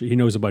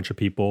a bunch of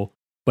people.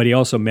 But he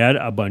also met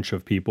a bunch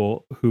of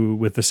people who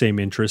with the same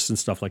interests and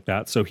stuff like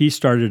that. So he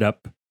started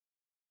up,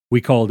 we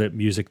called it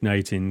Music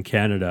Night in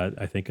Canada,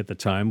 I think at the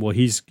time. Well,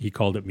 he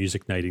called it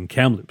Music Night in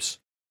Kamloops.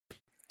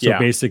 So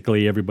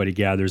basically everybody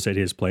gathers at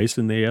his place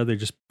and they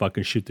just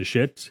fucking shoot the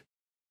shit,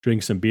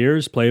 drink some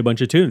beers, play a bunch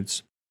of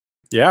tunes.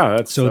 Yeah,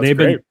 that's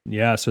great.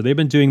 So they've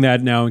been doing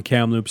that now in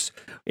Kamloops.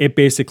 It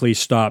basically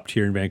stopped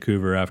here in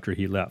Vancouver after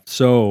he left.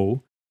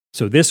 So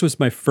this was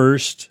my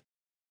first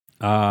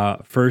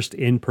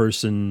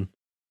in-person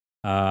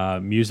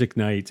music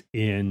night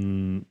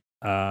in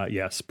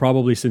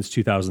probably since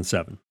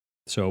 2007.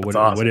 So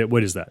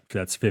what is that?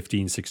 That's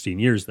 15, 16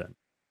 years then.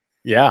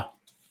 Yeah.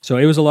 So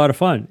it was a lot of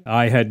fun.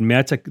 I had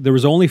met there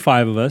was only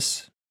 5 of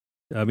us.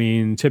 I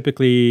mean,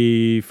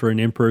 typically for an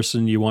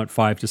in-person, you want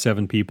 5 to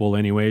 7 people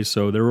anyway.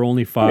 So there were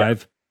only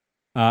 5.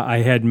 Yeah. I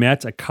had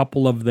met a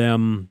couple of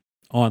them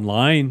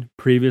online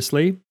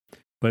previously,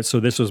 but so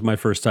this was my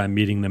first time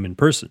meeting them in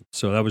person.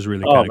 So that was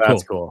really kind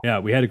of cool. Yeah,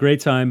 we had a great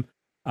time.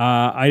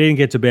 I didn't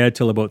get to bed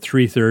till about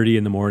 3:30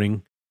 in the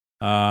morning.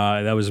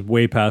 That was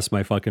way past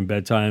my fucking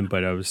bedtime,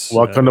 but I was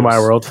welcome to my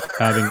world.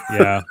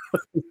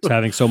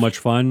 having so much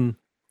fun.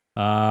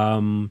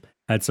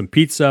 Had some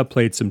pizza,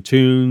 played some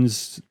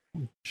tunes,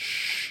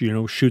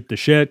 shoot the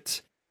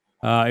shit.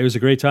 It was a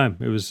great time.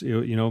 It was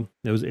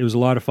a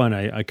lot of fun.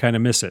 I kind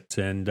of miss it,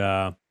 and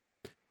not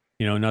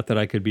that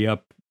I could be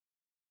up,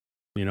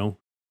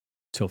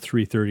 till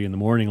 3:30 in the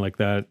morning like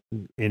that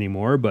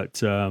anymore,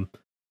 but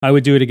I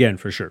would do it again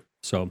for sure.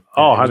 So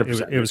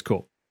 100%. It was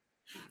cool.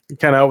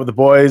 Kind of out with the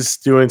boys,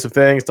 doing some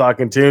things,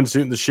 talking tunes,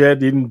 shooting the shit,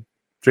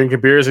 drinking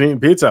beers and eating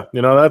pizza.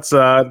 That's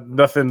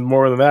nothing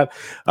more than that.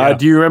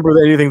 Do you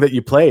remember anything that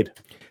you played?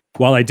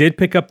 Well, I did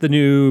pick up the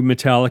new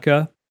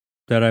Metallica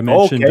that I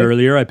mentioned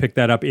earlier. I picked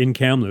that up in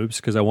Kamloops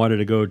because I wanted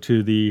to go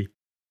to the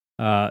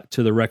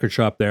record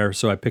shop there.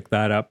 So I picked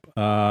that up.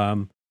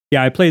 I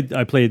played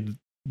the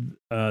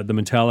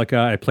Metallica.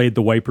 I played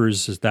the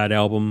Wipers, that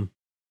album.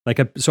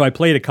 So I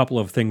played a couple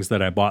of things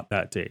that I bought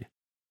that day.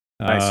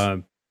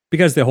 Nice.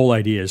 Because the whole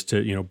idea is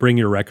to, bring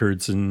your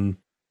records and,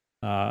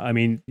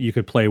 you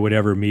could play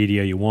whatever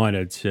media you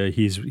wanted.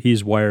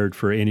 He's wired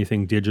for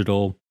anything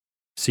digital,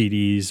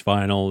 CDs,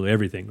 vinyl,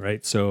 everything,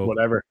 right? So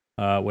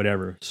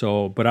whatever.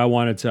 So, but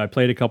I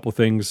played a couple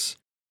things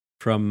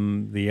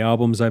from the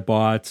albums I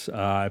bought.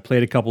 I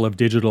played a couple of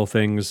digital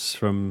things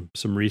from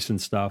some recent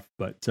stuff,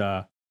 but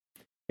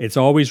it's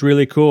always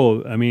really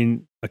cool. I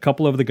mean, a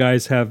couple of the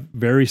guys have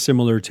very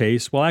similar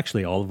tastes. Well,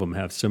 actually, all of them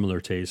have similar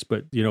tastes,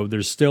 but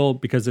there's still,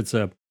 because it's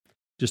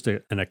just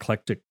an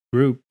eclectic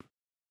group,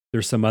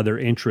 there's some other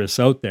interests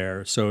out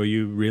there. So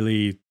you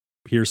really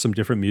hear some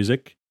different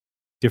music,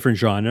 different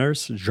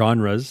genres,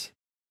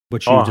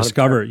 but you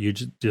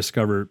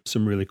discover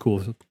some really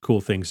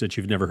cool things that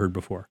you've never heard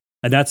before.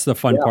 And that's the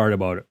fun part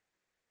about it.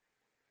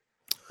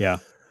 Yeah.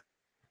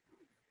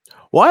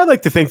 Well, I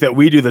like to think that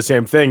we do the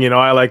same thing.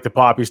 I like the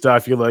poppy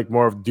stuff. You like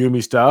more of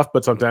doomy stuff,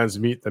 but sometimes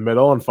meet in the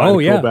middle and find a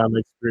cool band.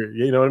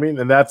 You know what I mean?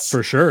 And that's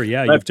for sure.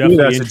 Yeah,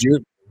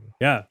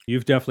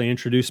 you've definitely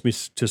introduced me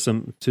to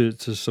some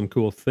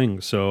cool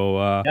things.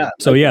 So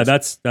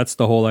that's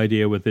the whole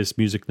idea with this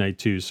music night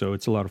too. So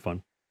it's a lot of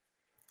fun.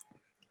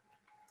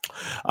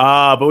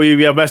 But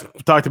we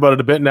have talked about it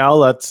a bit now.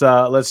 Let's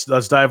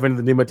dive into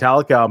the new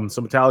Metallica album.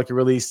 So Metallica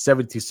released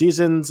 72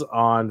 Seasons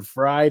on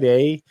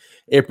Friday,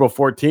 April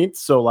 14th.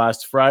 So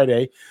last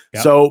Friday.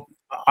 Yep. So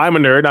I'm a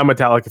nerd. I'm a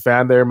Metallica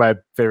fan. They're my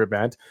favorite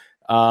band.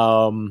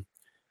 I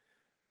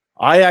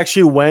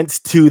actually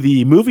went to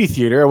the movie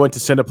theater. I went to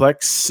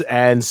Cineplex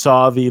and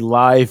saw the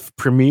live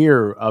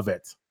premiere of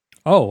it.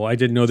 Oh, I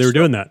didn't know they were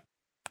doing that.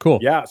 Cool.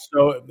 Yeah,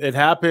 so it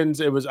happened.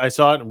 I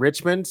saw it in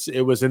Richmond.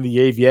 It was in the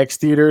AVX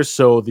theater,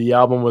 so the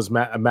album was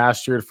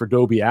mastered for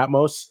Dolby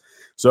Atmos.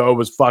 So it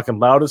was fucking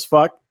loud as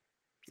fuck.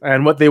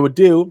 And what they would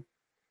do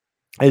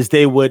is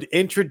they would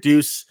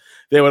introduce.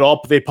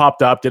 They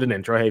popped up, did an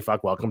intro. Hey,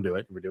 fuck, welcome to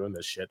it. We're doing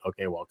this shit.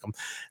 Okay, welcome.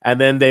 And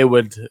then they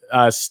would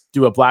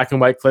do a black and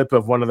white clip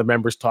of one of the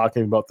members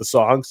talking about the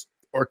songs,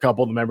 or a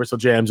couple of the members. So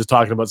James is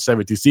talking about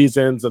 72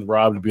 Seasons, and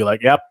Rob would be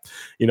like, yep,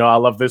 I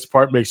love this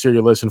part. Make sure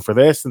you listen for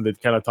this. And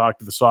they'd kind of talk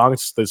to the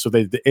songs. So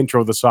they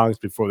intro the songs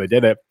before they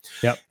did it.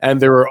 Yep. And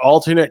there were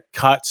alternate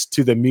cuts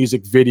to the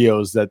music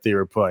videos that they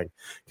were putting,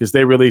 because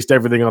they released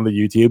everything on the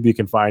YouTube. You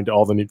can find the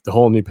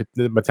whole new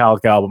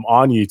Metallica album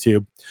on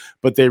YouTube,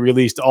 but they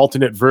released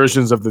alternate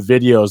versions of the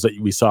videos that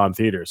we saw in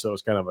theater. So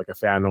it's kind of like a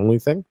fan only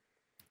thing.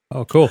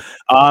 Oh, cool.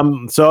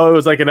 So it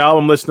was like an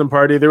album listening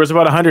party. There was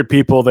about 100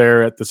 people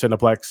there at the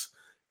Cineplex.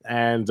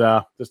 And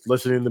just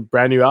listening to the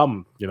brand new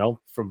album,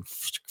 from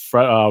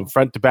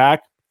front to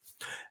back.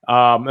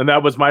 And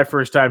that was my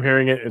first time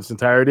hearing it in its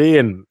entirety,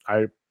 and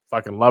I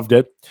fucking loved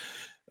it.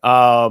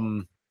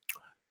 Obviously,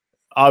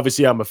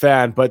 I'm a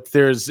fan, but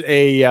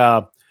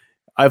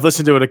I've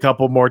listened to it a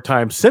couple more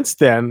times since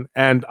then,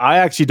 and I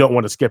actually don't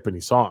want to skip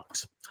any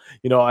songs.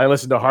 I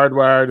listen to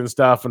Hardwired and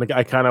stuff, and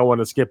I kind of want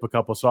to skip a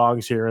couple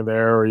songs here and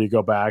there, or you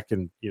go back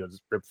and,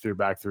 just rip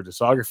back through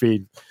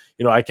discography.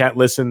 I can't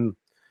listen.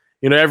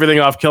 Everything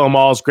off Kill 'Em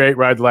All is great.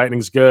 Ride the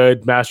Lightning's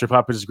good. Master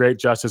Puppet is great.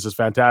 Justice is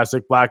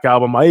fantastic. Black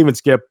Album. I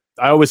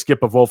always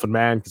skip a Wolf and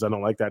Man because I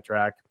don't like that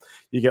track.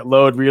 You get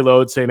Load,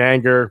 Reload, Saint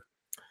Anger,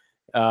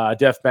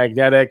 Death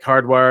Magnetic,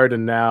 Hardwired,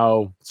 and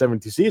now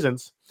 72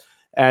 Seasons.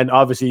 And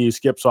obviously you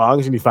skip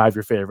songs and you find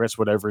your favorites,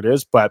 whatever it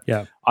is. But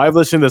I've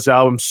listened to this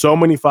album so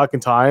many fucking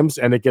times,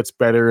 and it gets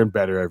better and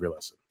better every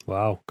listen.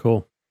 Wow,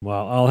 cool.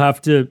 Well, I'll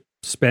have to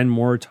spend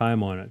more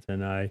time on it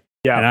than I...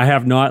 Yeah, and I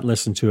have not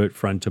listened to it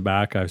front to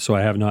back, so I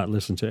have not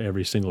listened to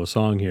every single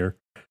song here.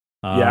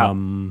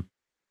 That's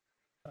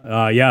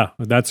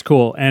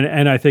cool,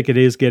 and I think it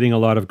is getting a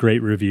lot of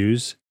great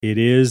reviews. It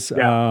is.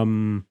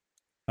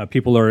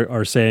 People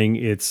are saying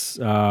it's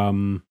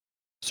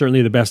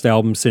certainly the best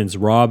album since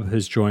Rob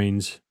has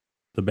joined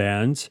the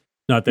band.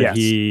 Not that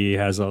he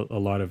has a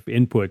lot of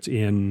input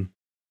in,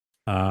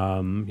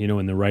 in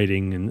the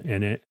writing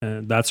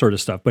and that sort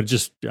of stuff, but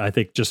I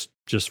think just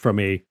from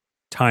a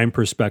time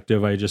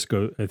perspective, I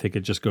think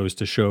it just goes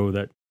to show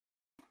that,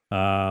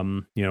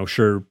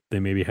 sure, they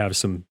maybe have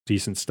some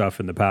decent stuff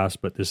in the past,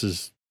 but this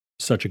is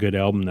such a good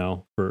album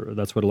now.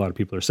 That's what a lot of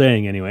people are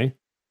saying anyway.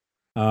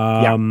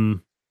 So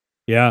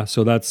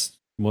that's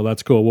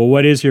cool. Well,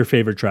 what is your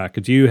favorite track?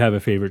 Do you have a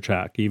favorite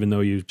track, even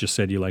though you just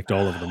said you liked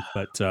all of them?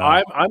 But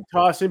I'm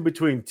tossing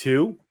between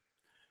two.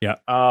 Yeah.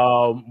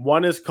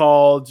 One is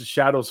called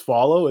Shadows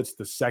Follow. It's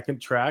the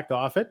second track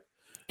off it.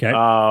 Okay.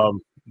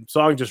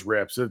 Song just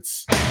rips. It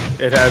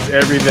has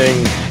everything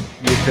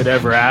you could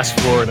ever ask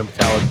for in a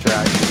Metallica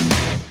track.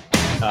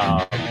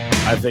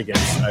 I think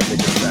it's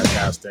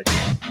fantastic.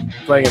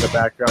 Playing in the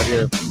background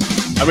here.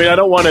 I mean, I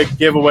don't want to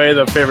give away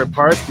the favorite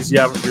parts because you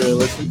haven't really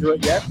listened to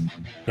it yet.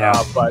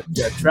 But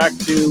track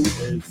 2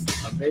 is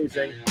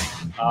amazing.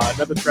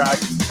 Another track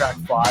is track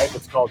 5.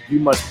 It's called You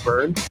Must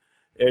Burn.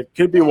 It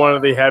could be one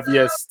of the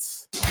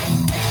heaviest.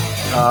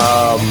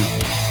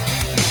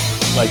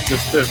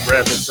 Just this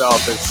riff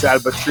itself is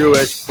sad but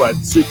true-ish, but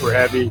super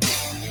heavy.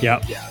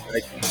 Yeah,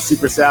 like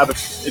super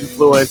Sabbath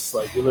influence.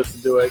 Like you listen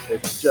to it,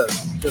 it's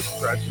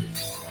just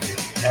crunches.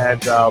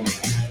 And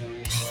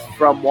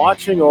from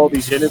watching all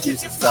these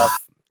interviews and stuff,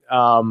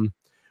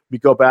 we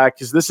go back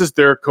because this is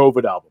their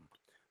COVID album.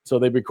 So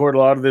they record a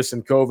lot of this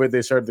in COVID.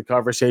 They started the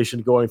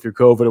conversation going through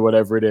COVID or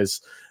whatever it is.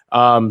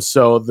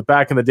 So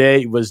back in the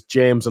day, it was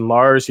James and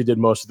Lars who did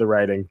most of the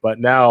writing, but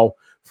now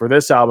for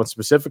this album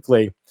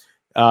specifically,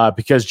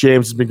 because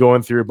James has been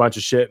going through a bunch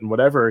of shit and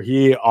whatever,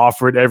 he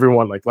offered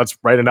everyone, like, let's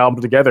write an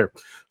album together.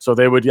 So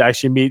they would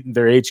actually meet in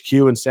their HQ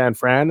in San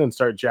Fran and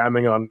start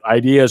jamming on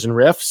ideas and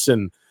riffs,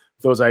 and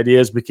those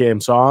ideas became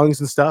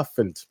songs and stuff.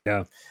 And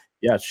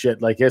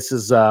shit, like this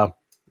is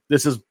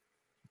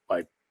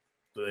like,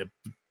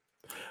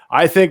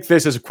 I think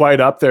this is quite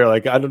up there.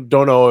 Like, I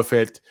don't know if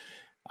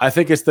I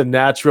think it's the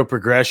natural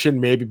progression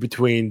maybe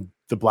between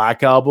the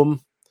Black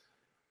Album.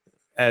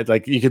 And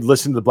like, you could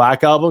listen to the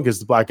Black Album because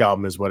the Black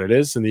Album is what it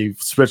is, and you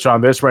switch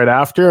on this right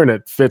after, and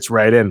it fits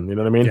right in. You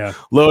know what I mean? Yeah.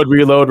 Load,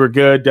 Reload were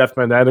good. Death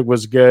Magnetic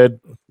was good.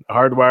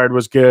 Hardwired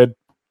was good.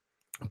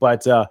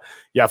 But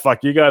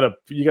fuck, you gotta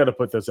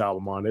put this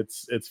album on.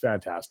 It's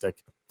fantastic.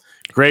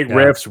 Great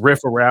riffs,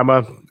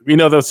 Riffarama. You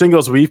know, those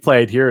singles we've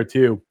played here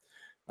too.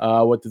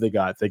 What did they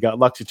got? They got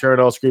Lux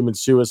Eternal, Screaming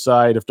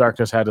Suicide, If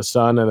Darkness Had a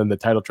Sun, and then the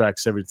title track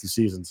 72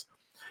 Seasons.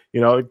 You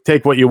know,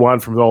 take what you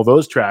want from all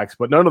those tracks,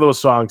 but none of those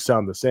songs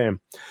sound the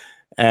same.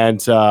 And,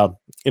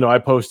 I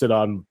posted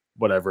on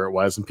whatever it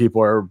was, and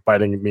people are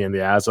biting me in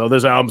the ass. Oh,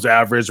 this album's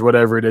average,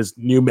 whatever it is.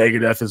 New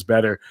Megadeth is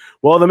better.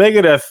 Well, the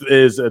Megadeth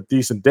is a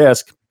decent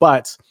disc,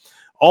 but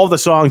all the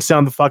songs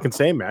sound the fucking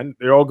same, man.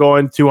 They're all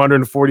going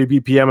 240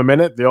 BPM a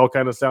minute. They all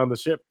kind of sound the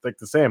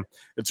same.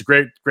 It's a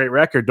great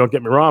record. Don't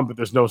get me wrong, but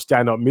there's no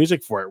standout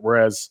music for it.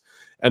 Whereas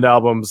and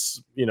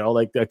albums,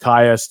 like the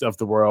Kaiest of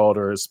the world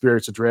or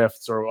Spirits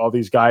Adrift or all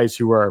these guys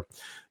who are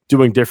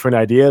doing different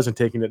ideas and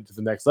taking it to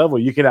the next level,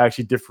 you can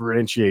actually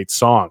differentiate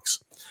songs.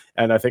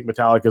 And I think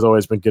Metallica has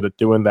always been good at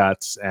doing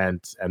that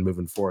and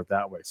moving forward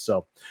that way.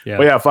 So,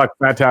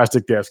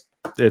 fantastic disc.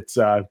 It's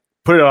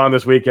put it on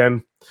this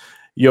weekend.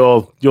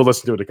 You'll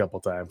listen to it a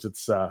couple times.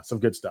 It's some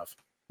good stuff.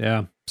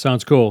 Yeah,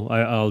 sounds cool.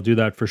 I'll do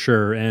that for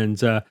sure.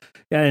 And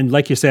and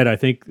like you said, I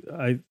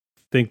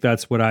think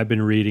that's what I've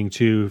been reading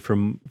too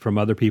from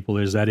other people,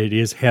 is that it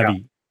is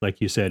heavy,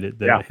 like you said,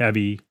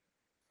 heavy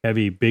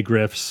big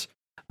riffs.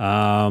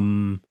 I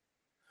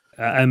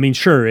mean,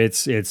 sure,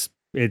 it's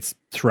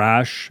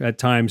thrash at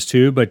times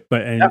too, but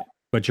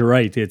you're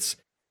right. It's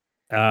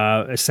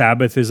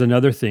Sabbath is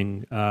another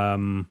thing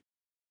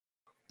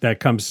that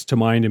comes to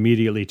mind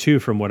immediately too,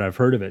 from what I've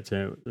heard of it,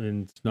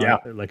 and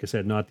not, like I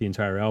said, not the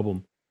entire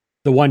album.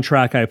 The one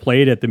track I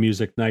played at the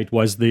music night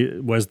was the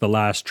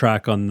last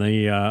track on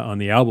the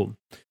album.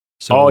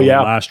 So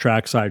last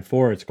track, side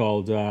 4. It's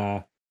called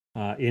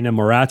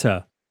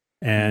Inamorata,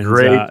 and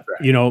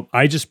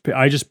I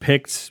just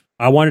picked.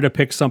 I wanted to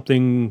pick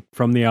something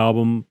from the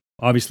album.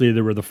 Obviously,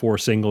 there were the 4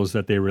 singles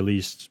that they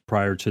released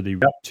prior to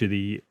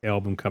the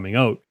album coming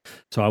out.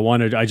 So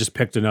I just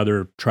picked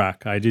another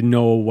track. I didn't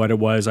know what it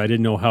was. I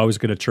didn't know how it was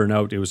going to turn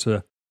out. It was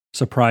a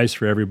surprise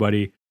for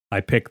everybody.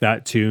 I picked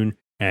that tune.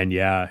 And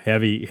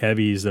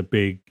heavy is a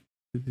big,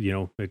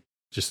 it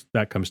just,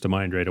 that comes to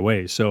mind right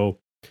away. So,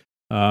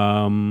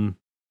 I'm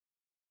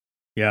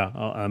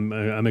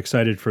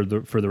excited for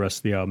the rest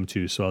of the album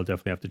too. So I'll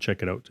definitely have to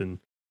check it out. And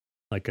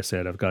like I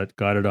said, I've got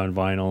it on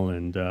vinyl,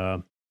 and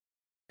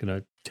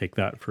gonna take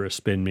that for a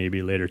spin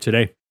maybe later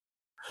today.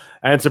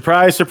 And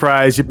surprise,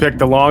 you picked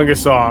the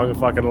longest song,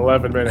 fucking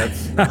 11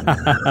 minutes.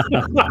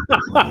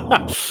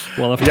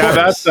 Well,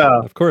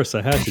 of course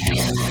I had to do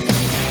that.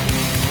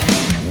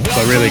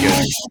 But really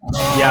good.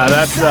 Yeah,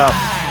 that's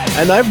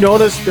and I've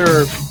noticed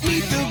as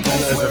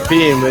a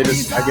theme, they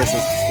just, I guess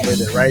it's the way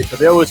they write, but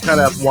they always kind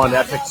of have one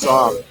epic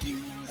song.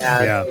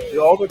 And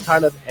all the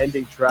kind of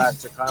ending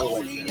tracks are kind of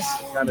like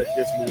this. It kind of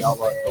gives me all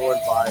my Thorn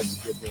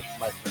vibes, gives me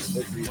my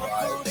Misery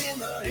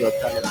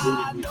vibes, kind of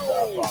leading me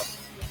stuff off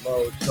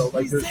mode. So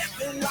like there's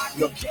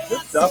good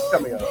stuff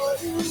coming out of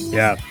it.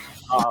 Yeah.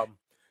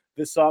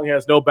 This song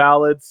has no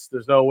ballads,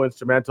 there's no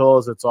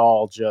instrumentals, it's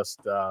all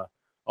just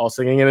all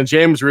singing. And then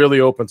James really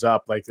opens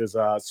up. Like, there's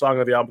a song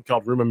on the album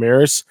called Room of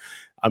Mirrors.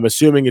 I'm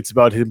assuming it's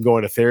about him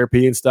going to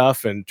therapy and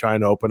stuff and trying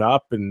to open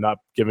up and not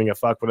giving a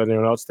fuck what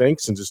anyone else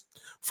thinks and just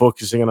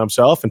focusing on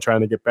himself and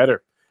trying to get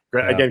better.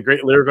 Again,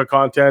 great lyrical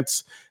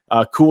contents,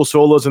 cool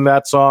solos in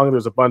that song.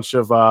 There's a bunch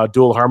of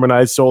dual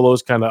harmonized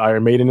solos, kind of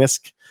Iron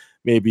Maiden-esque,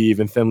 maybe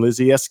even Thin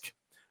Lizzy-esque.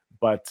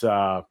 But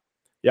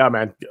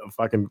man,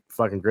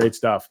 fucking great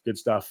stuff. Good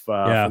stuff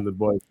from the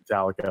boys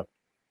Metallica.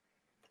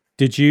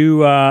 Did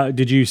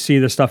you see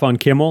the stuff on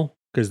Kimmel?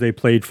 Because they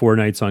played 4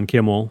 nights on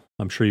Kimmel.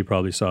 I'm sure you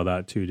probably saw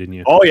that too, didn't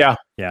you? Oh yeah.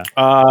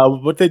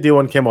 What they do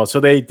on Kimmel? So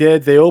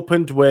they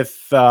opened with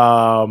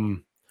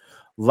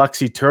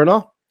Lux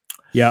Eternal.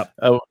 Yeah.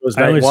 I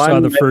only saw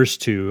the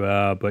first 2,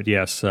 but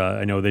yes,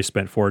 I know they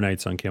spent 4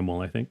 nights on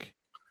Kimmel, I think.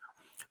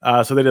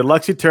 So they did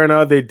Lux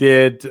Eterna. They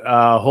did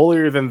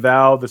Holier Than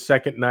Thou, the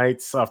second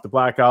nights off the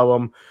Black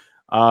Album.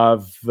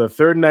 The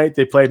third night,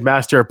 they played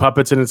Master of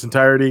Puppets in its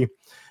entirety,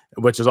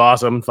 which is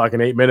awesome.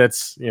 Fucking 8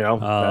 minutes, I'll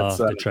have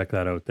to check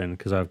that out then,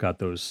 because I've got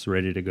those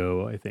ready to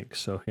go, I think.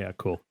 So, yeah,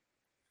 cool.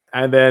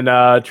 And then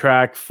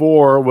track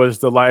 4 was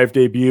the live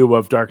debut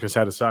of Darkness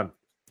Had a Sun.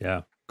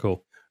 Yeah,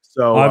 cool.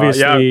 So,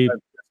 obviously,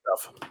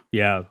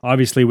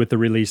 obviously with the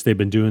release, they've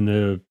been doing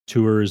the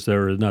tours,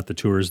 or not the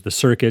tours, the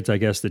circuit, I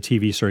guess, the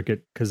TV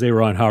circuit, because they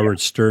were on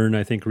Howard Stern,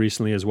 I think,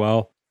 recently as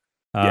well.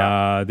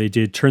 They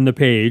did Turn the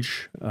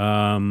Page,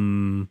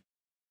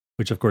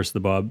 which of course the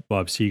Bob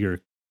Seger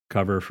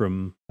cover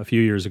from a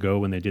few years ago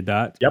when they did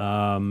that. Yep.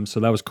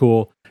 So that was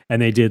cool.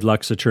 And they did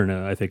Lux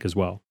Eterna, I think, as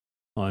well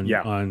on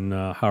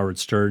Howard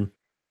Stern.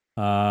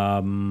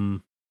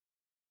 I'm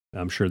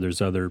sure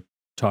there's other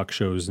talk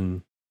shows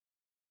and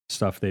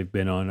stuff they've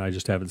been on. I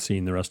just haven't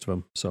seen the rest of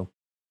them. So,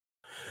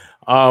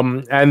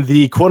 and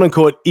the quote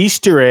unquote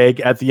Easter egg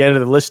at the end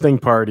of the listening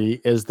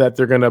party is that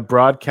they're going to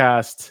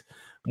broadcast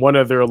one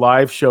of their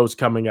live shows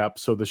coming up.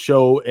 So the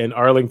show in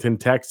Arlington,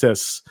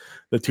 Texas,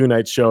 the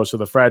 2-night show. So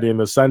the Friday and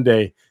the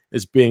Sunday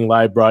is being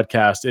live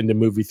broadcast into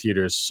movie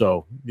theaters.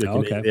 So you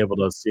can be able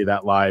to see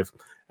that live.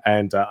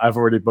 And I've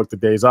already booked the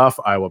days off.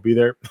 I will be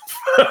there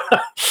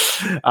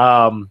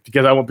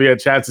because I won't be a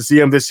chance to see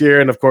them this year.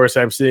 And of course,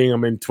 I'm seeing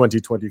them in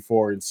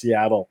 2024 in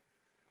Seattle.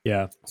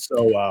 Yeah.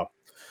 So,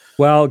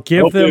 well,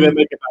 give them they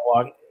make it that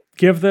long.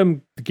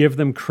 Give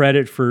them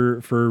credit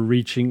for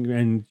reaching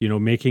and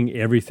making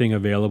everything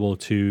available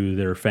to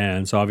their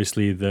fans.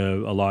 Obviously,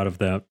 a lot of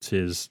that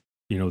is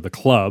the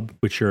club,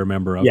 which you're a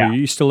member of. Yeah. Are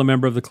you still a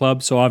member of the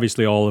club? So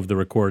obviously, all of the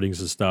recordings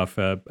and stuff,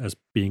 as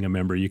being a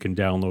member, you can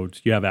download.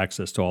 You have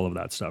access to all of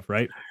that stuff,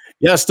 right?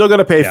 Yeah, still going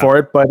to pay for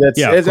it, but it's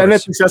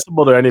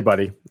accessible to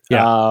anybody.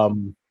 Yeah.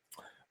 I'm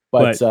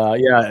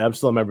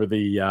still a member of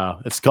the.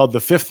 It's called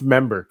the Fifth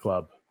Member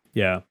Club.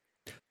 Yeah.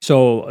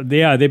 So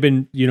they've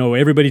been,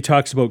 everybody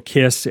talks about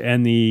KISS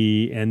and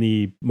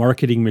the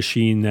marketing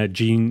machine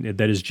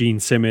that is Gene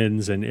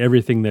Simmons and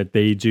everything that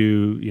they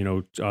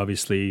do,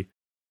 obviously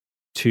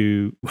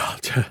to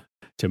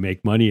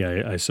make money,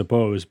 I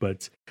suppose.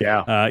 But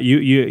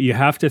you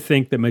have to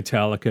think that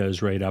Metallica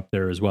is right up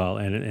there as well.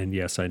 And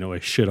yes, I know I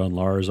shit on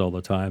Lars all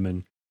the time,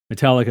 and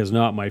Metallica is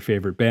not my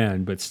favorite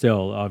band, but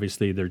still,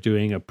 obviously, they're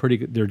doing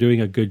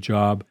a good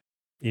job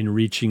in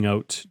reaching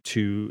out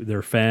to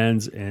their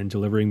fans and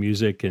delivering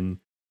music and,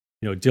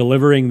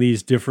 delivering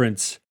these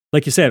different,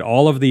 like you said,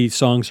 all of the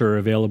songs are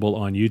available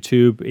on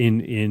YouTube.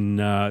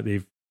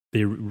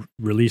 They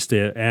released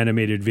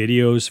animated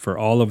videos for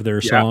all of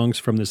their songs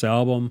from this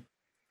album.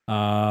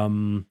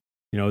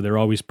 They're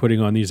always putting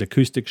on these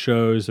acoustic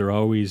shows. They're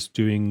always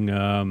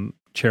doing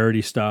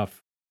charity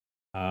stuff.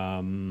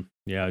 They're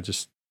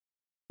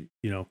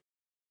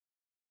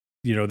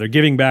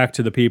giving back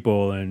to the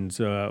people,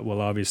 and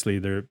obviously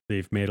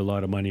they've made a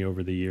lot of money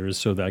over the years.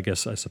 So I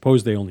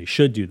suppose they only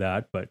should do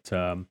that. But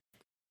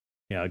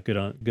good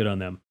on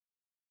them.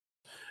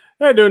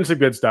 They're doing some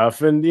good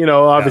stuff, and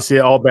obviously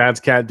all bands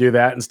can't do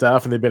that and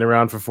stuff. And they've been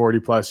around for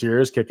 40+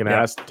 years, kicking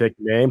ass,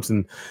 taking names,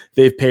 and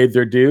they've paid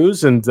their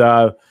dues. And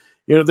they're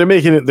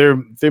making it.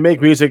 They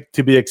make music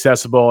to be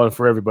accessible and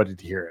for everybody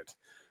to hear it.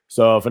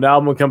 So if an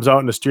album comes out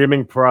in the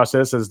streaming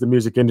process, as the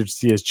music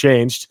industry has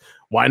changed,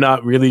 why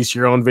not release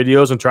your own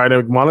videos and try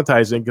to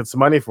monetize it and get some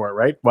money for it,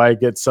 right? Why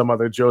get some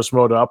other Joe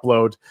Schmo to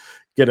upload,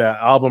 get an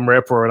album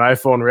rip or an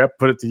iPhone rip,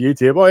 put it to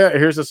YouTube? Oh, yeah,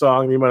 here's a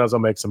song. You might as well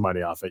make some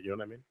money off it. You know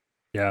what I mean?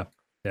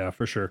 Yeah,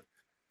 for sure.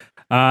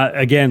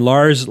 Again,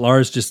 Lars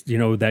just,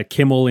 that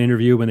Kimmel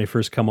interview when they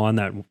first come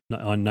on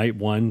night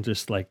one,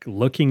 just like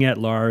looking at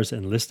Lars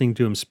and listening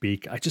to him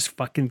speak, I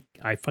fucking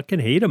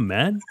hate him,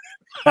 man.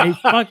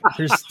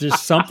 There's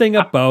something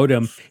about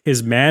him,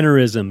 his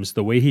mannerisms,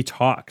 the way he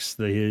talks,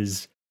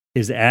 his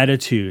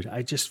attitude. I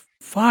hate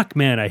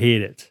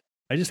it.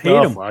 I just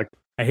hate him. Fuck.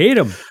 I hate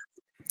him.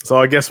 So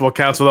I guess we'll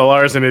cancel the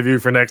Lars interview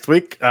for next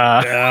week.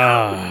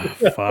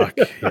 Fuck.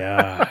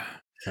 Yeah.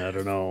 I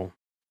don't know.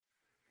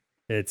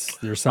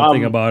 There's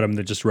something about him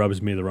that just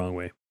rubs me the wrong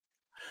way.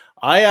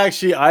 I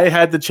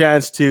had the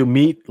chance to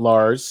meet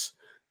Lars.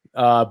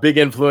 Big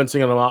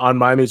influencing on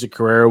my music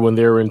career when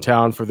they were in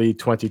town for the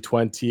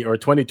 2020 or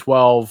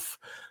 2012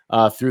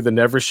 through the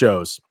Never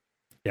shows.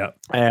 Yeah.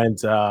 And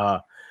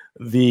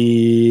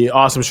the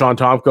awesome Sean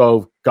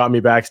Tomko got me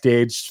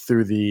backstage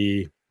through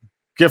the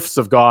gifts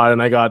of God.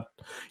 And I got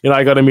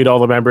to meet all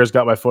the members,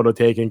 got my photo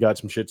taken, got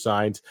some shit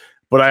signed.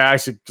 But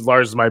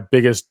Lars is my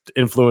biggest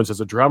influence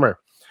as a drummer.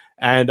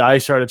 And I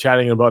started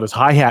chatting about his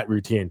hi-hat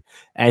routine.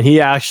 And he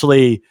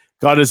actually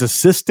got his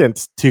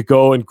assistant to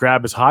go and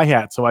grab his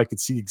hi-hat so I could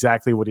see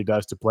exactly what he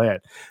does to play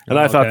it. And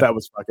I thought that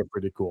was fucking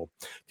pretty cool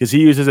because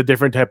he uses a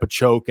different type of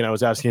choke. And I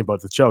was asking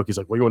about the choke. He's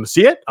like, well, you want to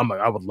see it? I'm like,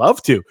 I would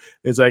love to.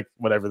 It's like,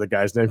 whatever the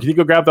guy's name. Can you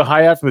go grab the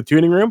hi-hat from the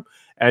tuning room?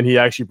 And he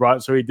actually brought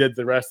it. So he did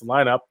the rest of the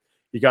lineup.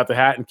 He got the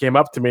hat and came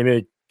up to me and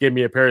he gave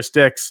me a pair of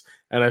sticks.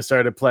 And I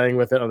started playing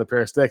with it on the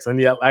pair of sticks. And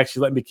he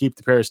actually let me keep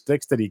the pair of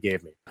sticks that he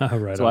gave me.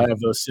 Right so on. I have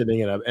those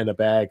sitting in a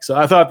bag. So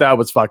I thought that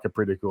was fucking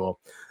pretty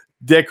cool.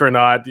 Dick or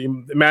not,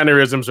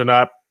 mannerisms or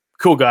not,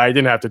 cool guy. He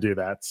didn't have to do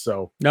that.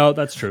 So no,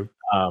 that's true.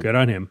 Good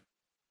on him.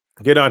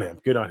 Good on him.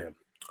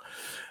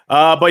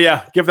 But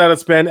yeah, give that a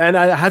spin. And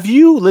have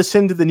you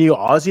listened to the new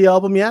Ozzy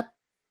album yet?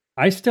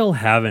 I still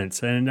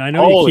haven't. And I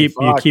know you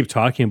keep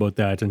talking about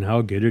that and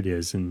how good it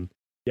is. And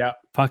I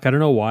don't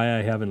know why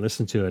I haven't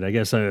listened to it. I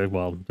guess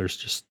there's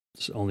just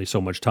only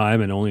so much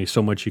time and only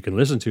so much you can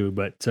listen to,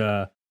 but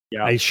I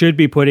should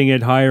be putting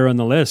it higher on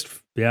the list.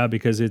 Yeah,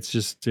 because it's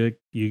just I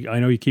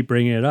know you keep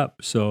bringing it up,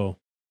 so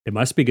it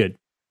must be good.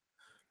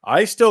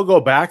 I still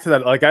go back to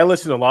that. Like I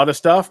listen to a lot of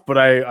stuff, but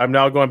I'm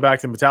now going back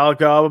to the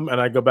Metallica album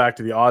and I go back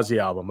to the Ozzy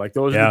album. Like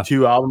those are the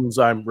two albums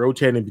I'm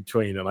rotating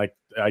between. And like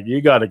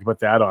you got to put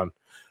that on.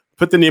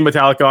 Put the new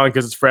Metallica on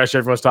because it's fresh.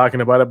 Everyone's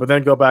talking about it, but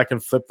then go back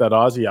and flip that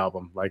Ozzy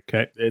album. Like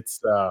it's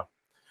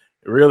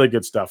really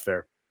good stuff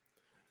there.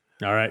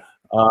 All right.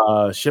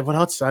 Shit. What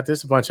else?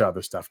 There's a bunch of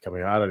other stuff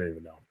coming out. I don't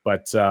even know.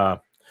 But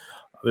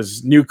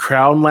there's new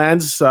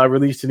Crownlands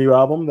released a new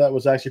album that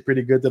was actually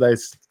pretty good that I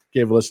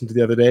gave a listen to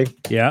the other day.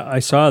 Yeah, I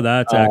saw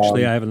that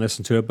actually. I haven't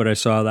listened to it, but I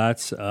saw that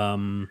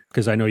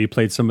because I know you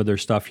played some of their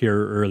stuff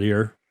here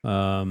earlier.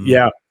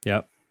 Yeah.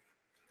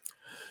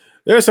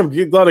 There's a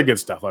lot of good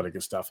stuff.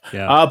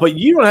 Yeah. But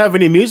you don't have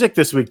any music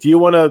this week. Do you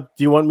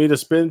want me to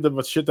spin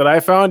the shit that I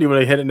found? Do you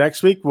want to hit it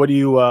next week? What do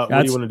you want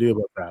to do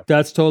about that?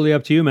 That's totally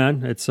up to you,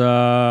 man. It's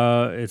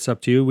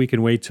up to you. We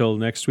can wait till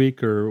next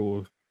week,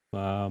 or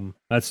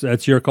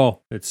that's your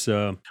call. It's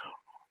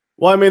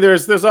well, I mean,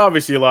 there's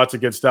obviously lots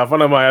of good stuff.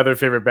 One of my other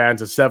favorite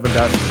bands is Seven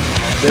Dust.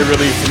 They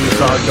released a new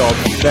song called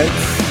Sense.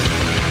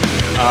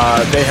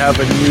 They have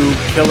a new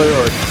killer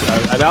or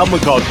an album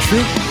called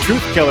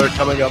Truth Killer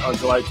coming up on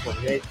July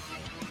 28th.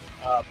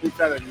 Big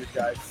fan of these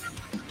guys.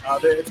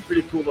 It's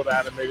pretty cool little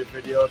animated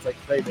video. It's like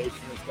claymation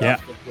and stuff. Yeah.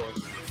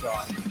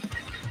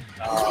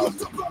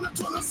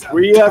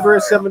 Were you ever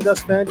a Seven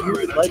Dust fan? Do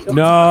you like them?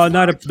 No,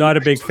 not a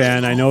big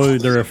fan. I know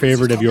they're a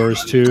favorite of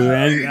yours too,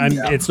 and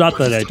it's not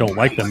that I don't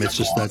like them. It's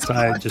just that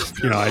I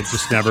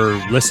just never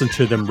listened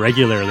to them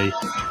regularly.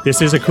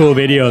 This is a cool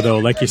video though.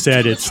 Like you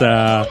said, it's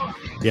the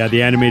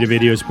animated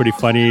video is pretty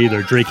funny.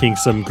 They're drinking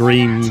some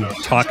green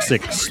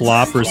toxic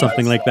slop or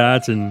something like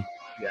that, and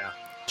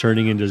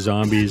turning into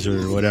zombies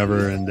or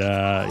whatever. And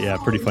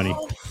pretty funny.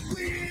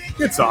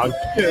 Good song.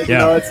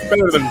 Yeah. It's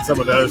better than some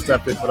of the other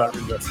stuff they put out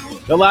in this.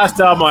 The last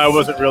album I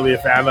wasn't really a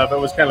fan of. It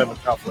was kind of a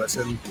tough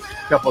listen.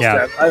 A couple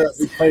steps.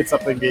 We played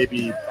something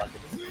maybe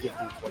 15,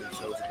 20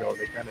 shows ago.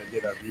 They kind of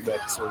did a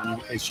remix or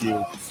reissue,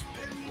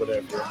 whatever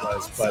it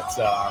was. But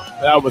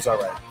that was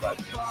all right.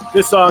 But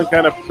this song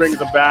kind of brings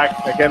them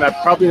back. Again,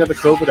 probably another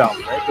COVID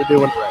album, right? They're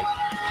doing it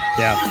right.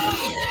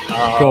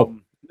 Yeah. Cool.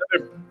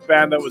 Another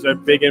band that was a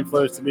big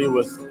influence to me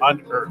was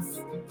Unearth.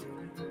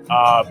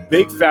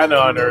 Big fan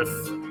of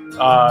Unearth.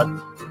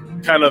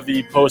 Kind of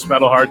the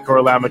post-metal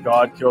hardcore Lamb of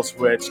God, Kill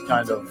Switch,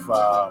 kind of,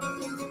 I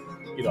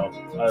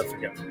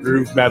forget,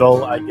 groove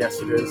metal, I guess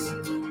it is.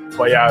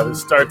 But yeah, it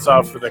starts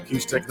off with an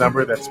acoustic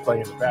number that's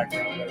playing in the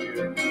background.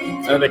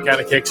 And then it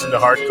kind of kicks into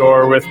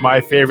hardcore with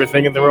my favorite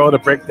thing in the world, a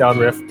breakdown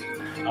riff.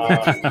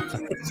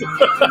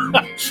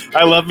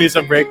 I love me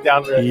some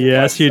breakdown riff.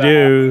 Yes, you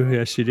do.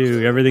 Yes, you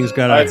do. Everything has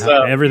to have a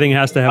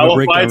breakdown riff. I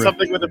will find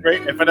something with a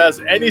break. If it has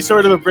any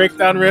sort of a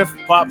breakdown riff,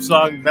 pop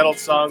song, metal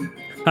song,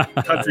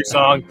 country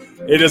song,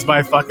 it is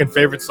my fucking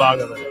favorite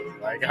song of the day,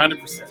 like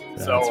 100%.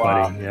 That's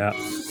funny. Yeah.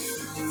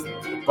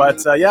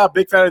 But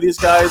big fan of these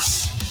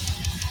guys.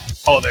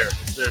 Oh, there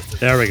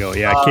we go.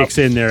 Yeah, it kicks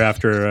in there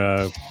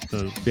after.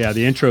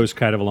 The intro is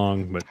kind of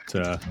long, but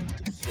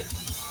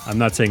I'm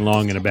not saying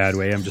long in a bad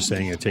way. I'm just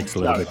saying it takes a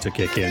little bit to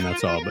kick in.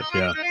 That's all. But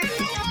yeah,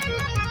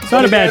 it's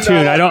not a bad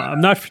tune.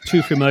 I'm not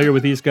too familiar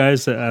with these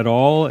guys at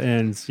all,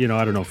 and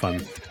I don't know if I'm.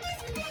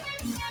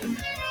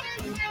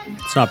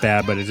 It's not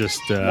bad, but it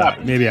just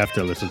maybe I have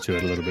to listen to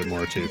it a little bit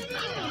more too.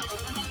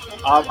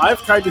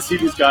 I've tried to see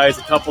these guys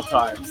a couple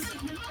times,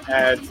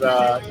 and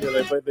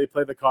they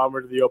play the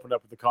Commodore. They open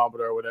up with the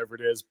Commodore or whatever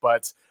it is.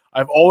 But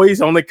I've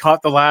always only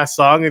caught the last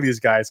song of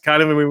these guys.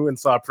 Kind of when we went and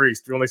saw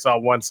Priest, we only saw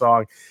one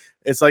song.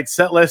 It's like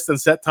set list and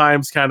set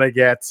times kind of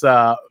gets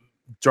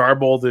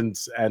jarbled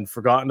and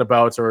forgotten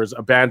about, or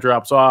a band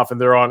drops off and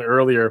they're on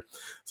earlier.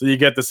 So you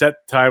get the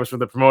set times from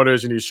the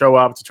promoters and you show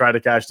up to try to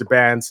catch the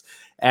bands.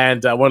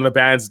 And one of the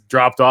bands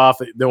dropped off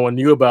that no one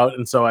knew about.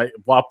 And so I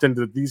whopped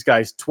into these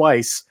guys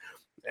twice.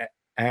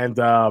 And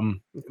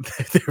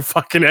they're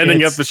fucking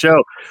ending up the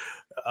show.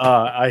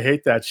 I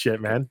hate that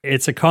shit, man.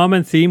 It's a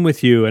common theme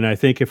with you. And I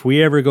think if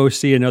we ever go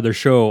see another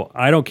show,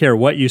 I don't care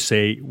what you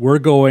say. We're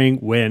going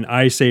when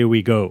I say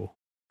we go.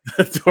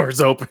 The door's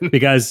open.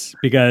 Because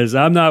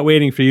I'm not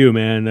waiting for you,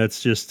 man.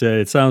 That's just,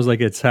 it sounds like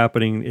it's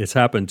happening. It's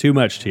happened too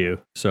much to you.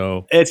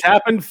 So it's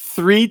happened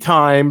 3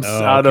 times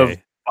out of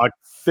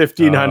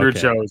 1,500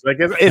 shows. Like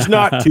it's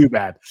not too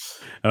bad.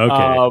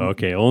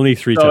 Okay. Only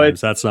 3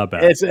 times. That's not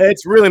bad.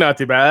 It's really not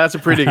too bad. That's a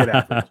pretty good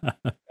average.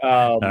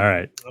 All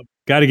right.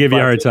 Got to give you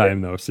a hard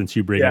time though, since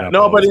you bring it up.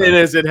 No, but it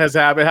is. It has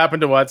happened. It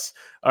happened to us.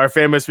 Our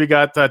famous. We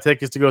got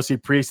tickets to go see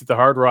Priest at the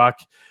Hard Rock,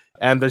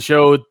 and the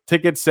show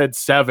tickets said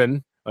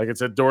 7. Like it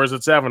said doors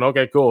at 7.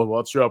 Okay, cool. Well,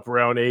 let's show up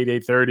around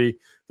 8:30.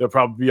 They'll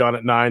probably be on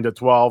at 9 to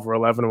 12 or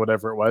 11 or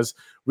whatever it was.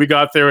 We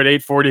got there at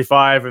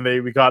 8:45,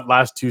 and we got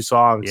last 2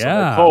 songs.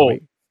 Yeah, so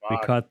we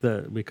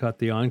caught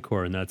the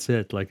encore, and that's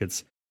it. Like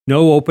it's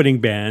no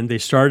opening band. They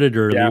started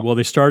early. Yeah. Well,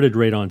 they started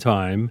right on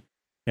time,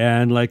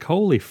 and like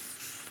holy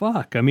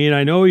fuck. I mean,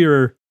 I know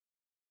you're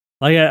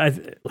like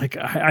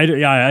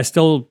I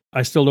still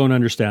don't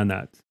understand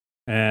that.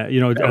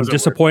 I'm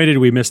disappointed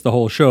we missed the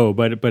whole show,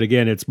 but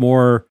again, it's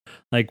more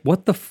like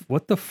what the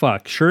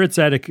fuck. Sure, it's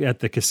at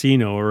the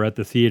casino or at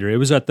the theater. It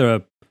was at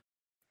the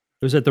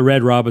was at the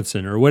Red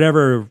Robinson or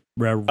whatever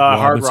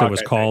Robinson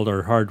was called,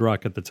 or Hard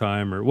Rock at the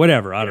time, or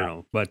whatever. I don't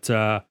know, but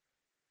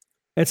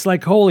it's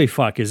like, holy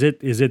fuck! Is it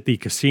the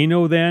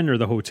casino then, or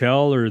the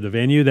hotel, or the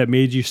venue that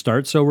made you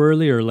start so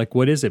early, or like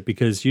what is it?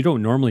 Because you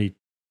don't normally.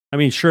 I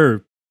mean,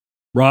 sure,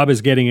 Rob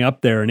is getting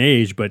up there in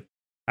age, but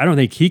I don't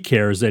think he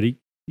cares that he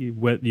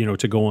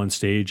to go on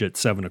stage at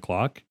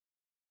 7:00.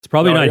 It's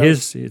probably not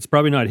his. It's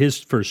probably not his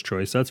first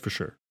choice. That's for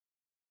sure.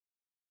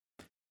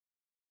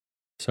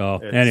 So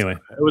anyway,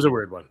 it was a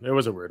weird one. It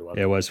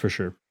was for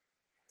sure.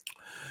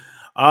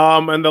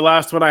 And the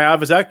last one I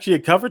have is actually a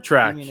cover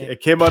track. It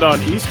came out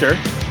on Easter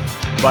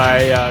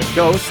by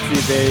Ghost.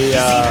 The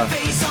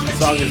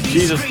song is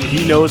Jesus,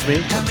 He Knows Me.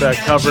 It's a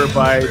cover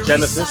by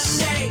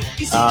Genesis,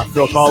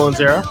 Phil Collins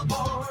era.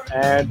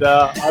 And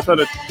I thought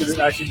it was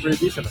actually pretty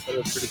decent. I thought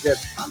it was pretty good.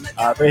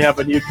 They have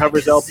a new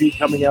covers LP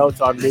coming out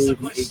on May the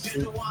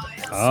 18th.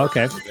 Oh,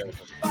 okay.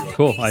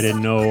 Cool. I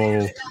didn't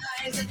know.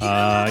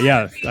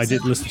 I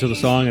did listen to the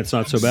song. It's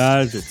not so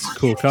bad. It's a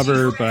cool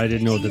cover, but I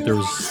didn't know that it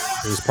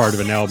was part of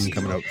an album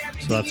coming out.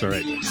 So that's all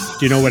right.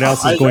 Do you know what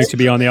else is going to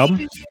be on the album?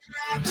 Yeah,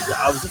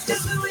 I was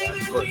just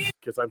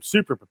because I'm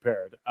super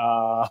prepared.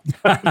 I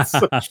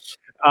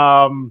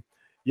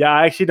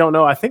actually don't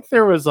know. I think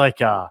there was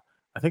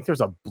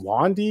there's a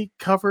Blondie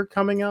cover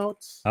coming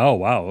out. Oh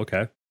wow,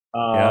 okay.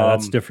 Yeah,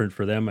 that's different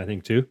for them, I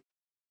think too.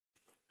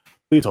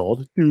 Please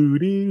hold.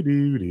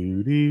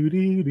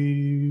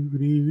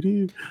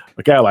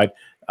 Okay, I lied.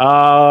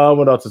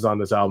 What else is on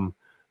this album?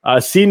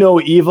 See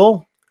No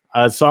Evil,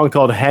 a song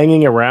called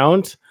Hanging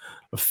Around,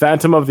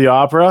 Phantom of the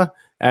Opera,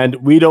 and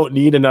We Don't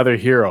Need Another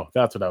Hero.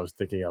 That's what I was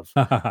thinking of.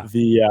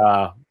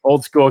 The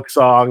old school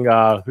song.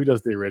 Who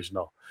does the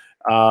original?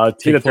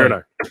 Tina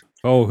Turner.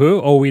 Oh,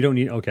 who? Oh, We Don't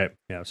Need. Okay,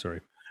 yeah, sorry.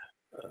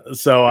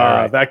 So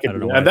that could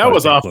be, and that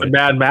was off the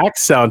Mad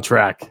Max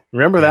soundtrack.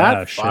 Remember that?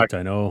 Yeah, shit,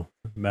 I know.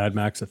 Mad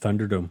Max at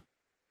Thunderdome.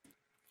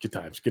 Good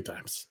times.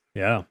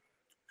 Yeah.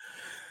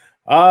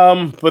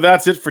 But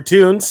that's it for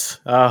tunes.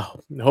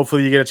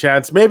 Hopefully you get a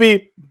chance.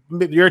 Maybe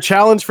your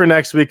challenge for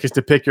next week is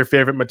to pick your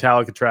favorite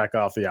Metallica track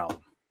off the album.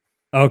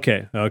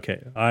 Okay.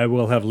 I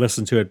will have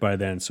listened to it by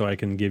then, so I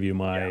can give you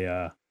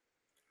my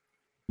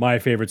my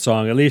favorite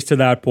song. At least to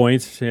that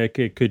point,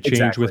 it could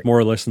change with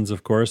more listens,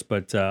 of course.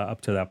 But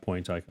up to that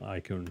point, I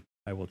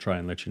will try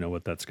and let you know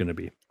what that's going to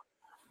be.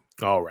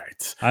 All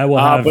right. I will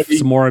have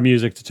some more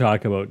music to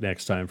talk about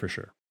next time for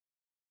sure.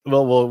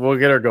 Well, we'll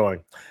get her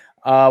going.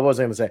 What was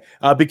I going to say?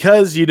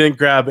 Because you didn't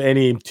grab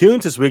any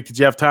tunes this week, did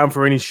you have time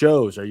for any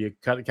shows? Are you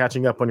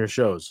catching up on your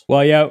shows?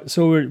 Well, yeah.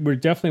 So we're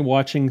definitely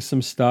watching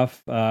some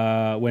stuff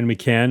when we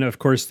can. Of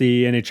course,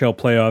 the NHL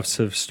playoffs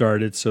have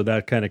started, so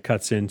that kind of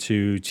cuts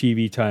into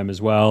TV time as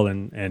well,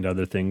 and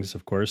other things,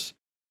 of course.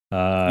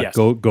 Yes.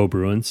 Go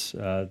Bruins!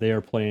 They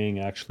are playing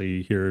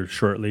actually here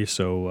shortly.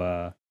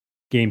 So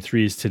Game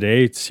 3 is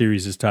today.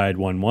 Series is tied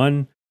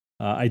 1-1.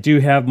 I do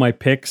have my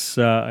picks.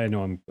 I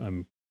know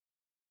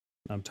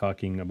I'm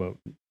talking about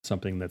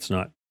something that's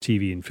not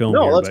TV and film.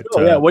 No, let's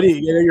go. What do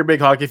you're a big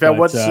hockey fan.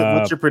 What's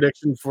your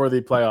prediction for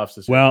the playoffs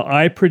this year? Well,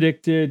 I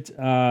predicted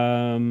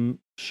who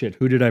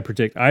did I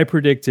predict? I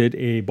predicted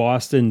a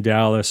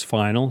Boston-Dallas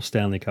final,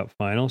 Stanley Cup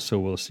final, so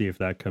we'll see if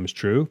that comes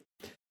true.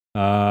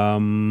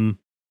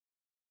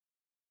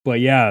 But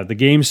yeah, the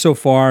games so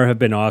far have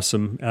been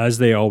awesome, as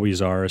they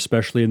always are,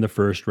 especially in the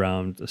first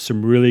round.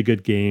 Some really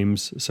good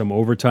games, some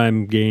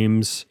overtime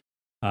games,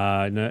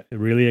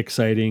 really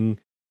exciting.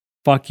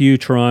 Fuck you,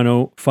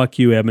 Toronto. Fuck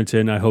you,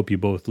 Edmonton. I hope you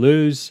both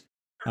lose.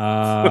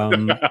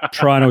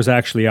 Toronto's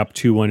actually up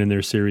 2-1 in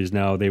their series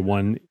now. They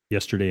won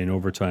yesterday in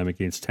overtime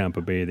against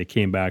Tampa Bay. They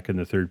came back in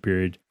the third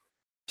period,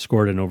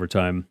 scored in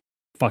overtime.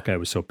 Fuck, I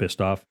was so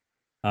pissed off.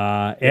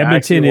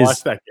 Edmonton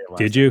is.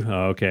 Did you?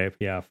 Oh, okay.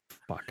 Yeah.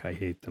 Fuck, I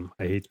hate them.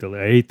 I hate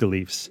the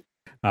Leafs.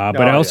 But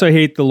I also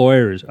hate the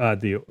Lawyers.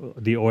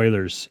 The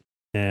Oilers,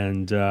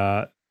 and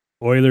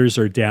Oilers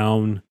are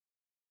down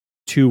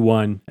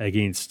 2-1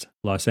 against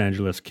Los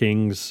Angeles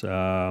Kings.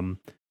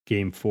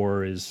 Game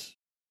 4 is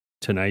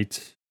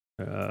tonight.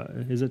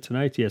 Is it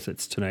tonight? Yes,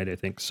 it's tonight, I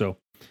think. So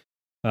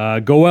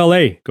go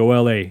LA. Go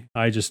LA.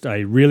 I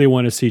really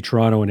want to see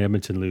Toronto and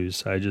Edmonton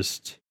lose. I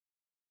just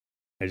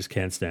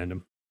can't stand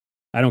them.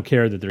 I don't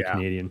care that they're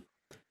Canadian.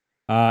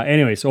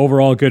 Anyways,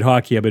 overall, good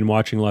hockey. I've been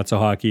watching lots of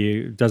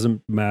hockey. It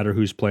doesn't matter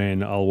who's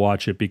playing. I'll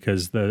watch it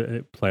because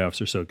the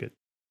playoffs are so good.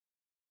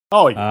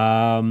 Oh,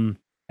 yeah.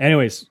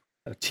 Anyways,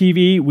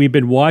 TV, we've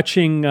been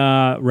watching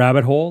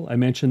Rabbit Hole. I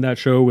mentioned that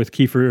show with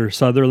Kiefer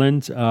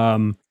Sutherland.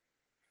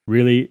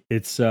 Really,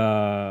 it's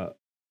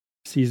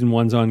season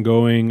 1's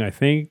ongoing. I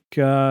think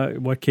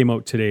what came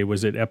out today,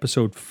 was it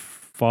episode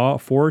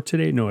 4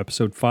 today? No,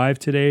 episode 5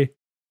 today.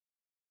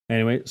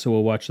 Anyway, so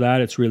we'll watch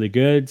that. It's really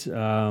good.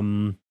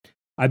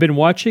 I've been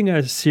watching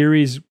a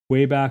series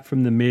way back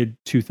from the mid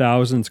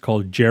 2000s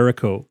called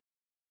Jericho.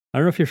 I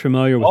don't know if you're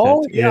familiar with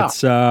it.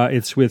 Yeah.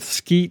 It's with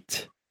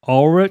Skeet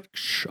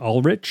Ulrich.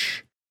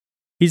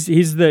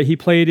 He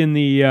played in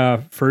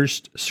the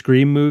first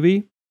Scream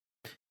movie,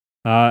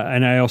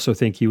 and I also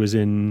think he was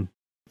in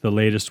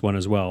latest one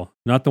as well.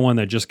 Not the one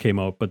that just came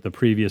out, but the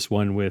previous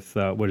one with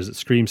what is it?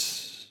 Scream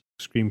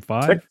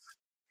 5? 6?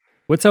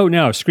 What's out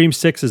now? Scream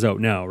 6 is out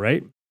now,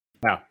 right?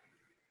 Yeah.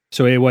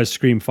 So it was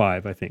Scream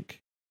 5, I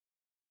think.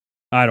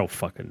 I don't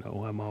fucking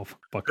know. I'm all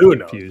fucking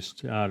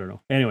confused. I don't know.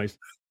 Anyways.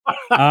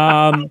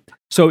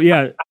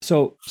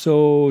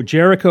 So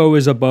Jericho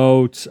is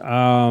about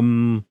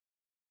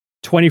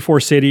 24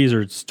 cities,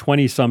 or it's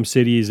 20 some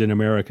cities in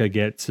America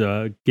get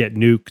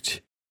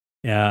nuked.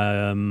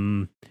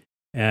 And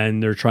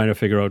they're trying to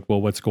figure out,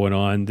 well, what's going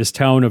on. This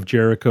town of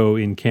Jericho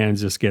in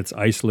Kansas gets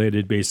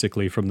isolated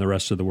basically from the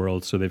rest of the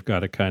world. So they've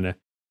got to kind of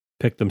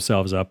pick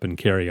themselves up and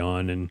carry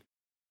on. And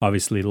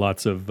obviously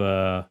lots of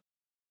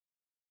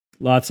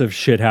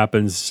shit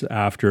happens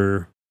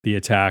after the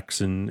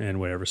attacks and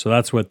whatever. So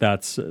that's what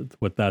that's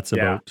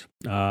about.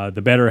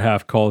 The better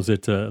half calls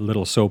it a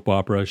little soap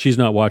opera. She's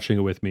not watching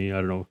it with me. I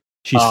don't know.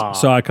 She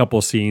saw a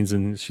couple scenes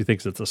and she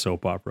thinks it's a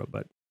soap opera,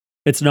 but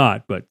it's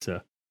not. But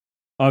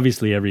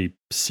obviously every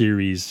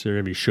series or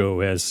every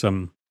show has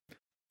some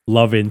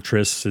love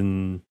interests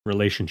and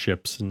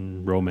relationships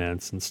and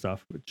romance and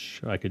stuff, which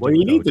I could. Well,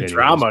 you need the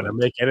drama to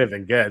make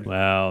anything good.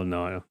 Well,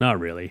 no, not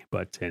really.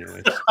 But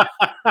anyways.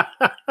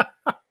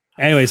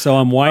 Anyway, so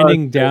I'm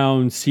winding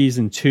down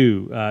season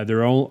 2.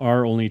 There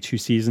are only 2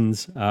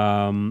 seasons.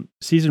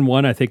 Season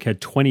 1, I think,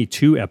 had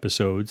 22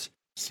 episodes.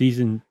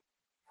 Season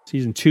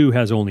 2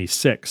 has only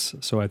 6.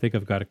 So I think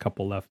I've got a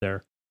couple left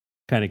there.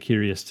 Kind of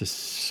curious to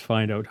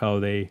find out how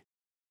they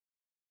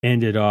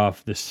ended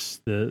off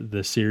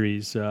the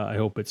series. I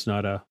hope it's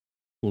not a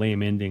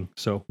lame ending.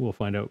 So we'll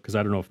find out, because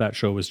I don't know if that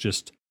show was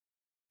just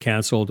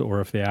canceled or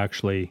if they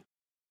actually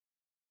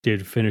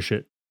did finish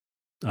it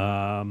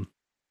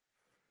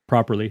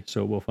properly.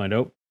 So we'll find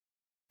out.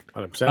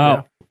 100%,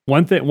 yeah.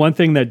 One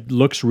thing that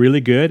looks really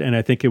good, and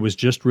I think it was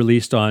just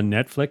released on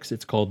Netflix.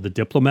 It's called The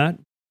Diplomat.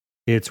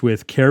 It's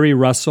with Kerry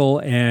Russell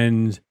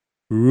and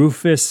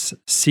Rufus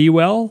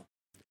Sewell.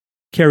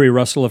 Kerry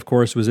Russell, of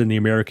course, was in The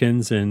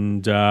Americans,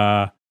 and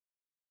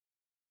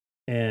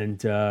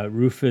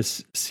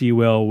Rufus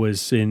Sewell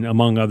was in,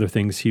 among other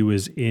things, he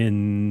was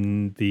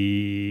in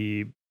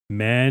The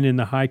Man in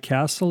the High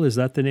Castle. Is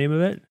that the name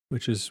of it?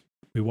 Which is,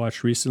 we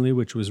watched recently,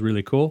 which was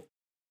really cool.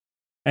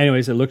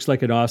 Anyways, it looks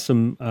like an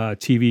awesome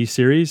TV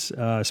series.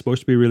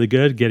 Supposed to be really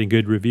good, getting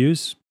good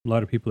reviews. A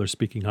lot of people are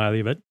speaking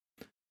highly of it.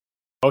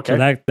 Okay.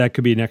 So that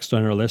could be next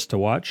on our list to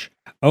watch.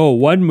 Oh,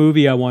 one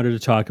movie I wanted to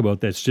talk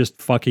about that's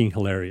just fucking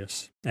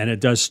hilarious. And it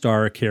does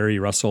star Kerry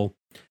Russell,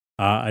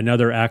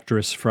 another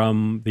actress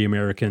from The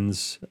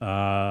Americans.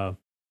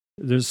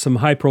 There's some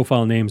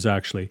high-profile names,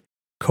 actually.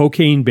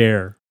 Cocaine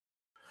Bear.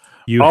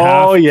 You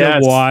have to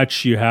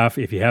watch.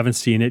 If you haven't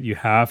seen it, you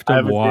have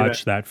to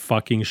watch that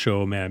fucking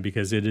show, man,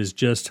 because it is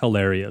just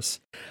hilarious.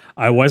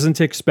 I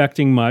wasn't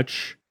expecting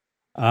much,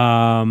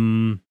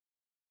 but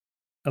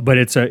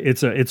it's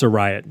a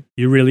riot.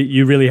 You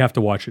really have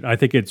to watch it. I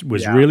think it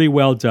was really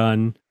well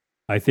done.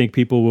 I think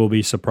people will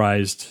be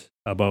surprised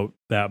about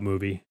that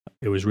movie.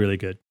 It was really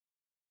good.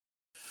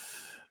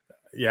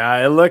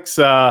 Yeah, it looks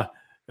all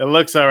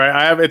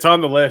right. It's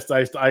on the list.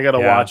 I got to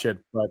watch it,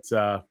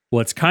 but well,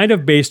 it's kind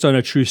of based on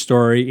a true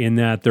story in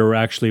that there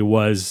actually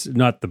was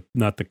not the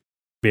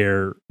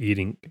bear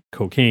eating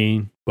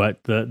cocaine,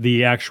 but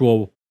the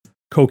actual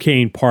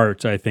cocaine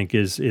part, I think,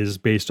 is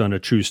based on a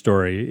true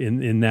story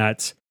in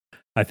that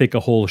I think a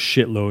whole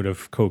shitload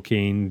of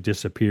cocaine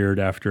disappeared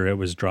after it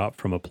was dropped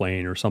from a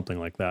plane or something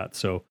like that.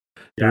 So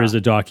there is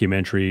a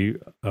documentary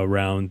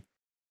around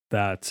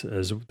that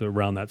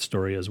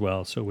story as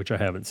well. So, which I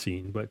haven't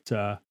seen, but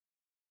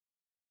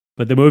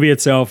the movie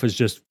itself is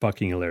just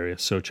fucking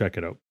hilarious. So check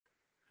it out.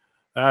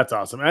 That's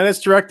awesome. And it's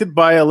directed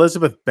by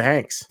Elizabeth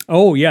Banks.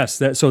 Oh, yes.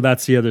 So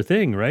that's the other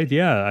thing, right?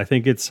 Yeah. I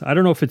think I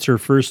don't know if it's her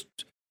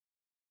first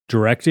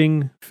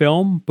directing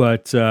film,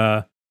 but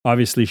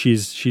obviously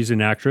she's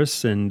an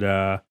actress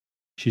and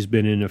she's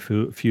been in a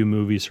few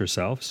movies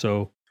herself.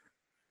 So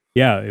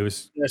yeah, it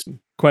was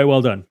quite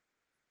well done.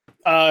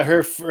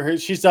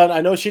 She's done.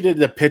 I know she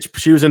did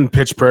she was in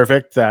Pitch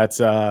Perfect, that's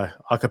a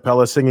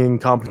cappella singing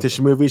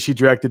competition movie. She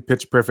directed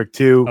Pitch Perfect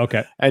 2.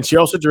 Okay. And she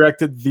also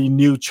directed the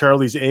new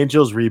Charlie's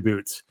Angels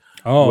reboot.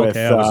 Oh,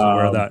 okay. I wasn't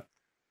aware of that.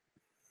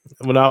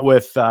 Well, not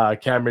with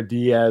Cameron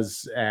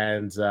Diaz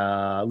and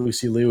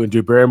Lucy Liu and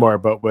Drew Barrymore,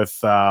 but with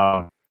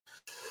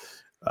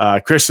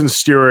Kristen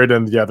Stewart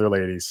and the other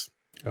ladies.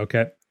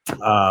 Okay.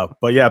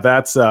 But yeah,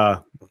 that's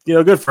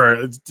good for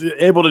her.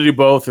 Able to do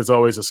both is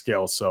always a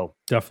skill. So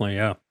definitely,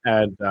 yeah.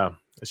 And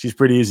she's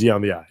pretty easy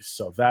on the eyes,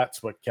 so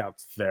that's what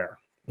counts there.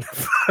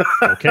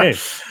 Okay.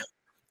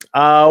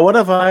 What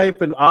have I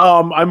been?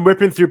 I'm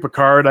whipping through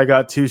Picard. I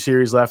got 2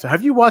 series left.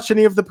 Have you watched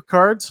any of the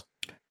Picards?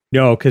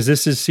 No, because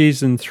this is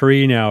season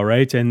 3 now,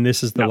 right? And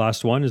this is the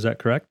last one. Is that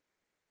correct?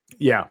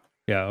 Yeah.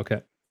 Yeah.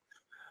 Okay.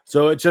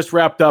 So it just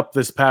wrapped up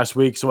this past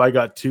week. So I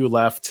got 2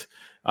 left.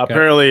 Okay.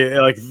 Apparently,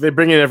 like, they're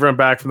bringing everyone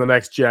back from the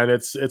next gen.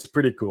 It's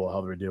pretty cool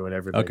how they're doing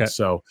everything. Okay.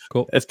 So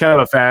cool. It's kind of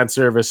a fan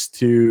service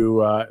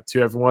to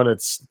everyone.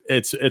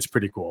 It's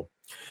pretty cool.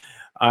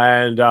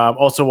 And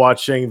also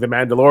watching The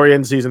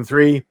Mandalorian season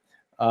 3.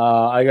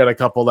 I got a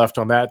couple left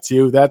on that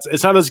too.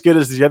 It's not as good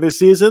as the other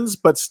seasons,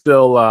 but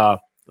still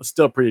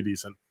pretty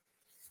decent.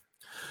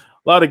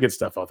 A lot of good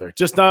stuff out there.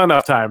 Just not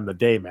enough time in the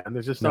day, man.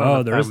 There's just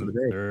not enough time in the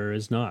day. There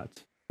is not.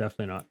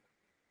 Definitely not.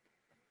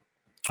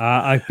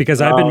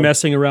 Because I've been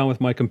messing around with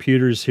my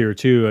computers here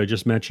too. I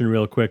just mentioned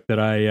real quick that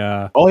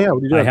what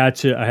are you doing?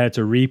 I had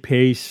to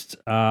repaste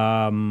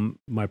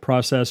my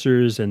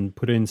processors and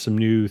put in some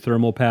new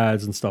thermal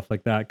pads and stuff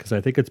like that because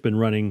I think it's been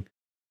running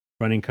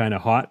kind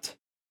of hot.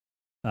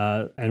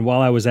 And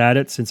while I was at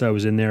it, since I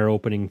was in there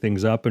opening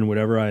things up and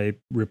whatever, I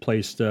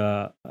replaced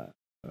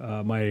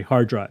my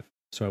hard drive.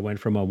 So I went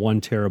from a 1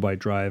 terabyte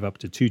drive up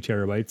to 2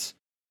 terabytes.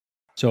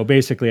 So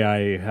basically,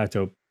 I had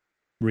to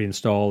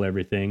reinstall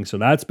everything. So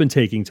that's been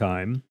taking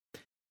time.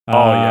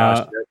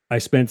 Sure. I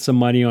spent some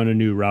money on a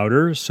new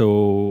router,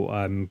 so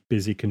I'm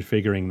busy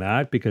configuring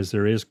that because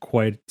there is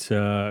quite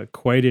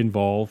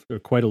involved, or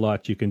quite a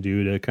lot you can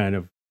do to kind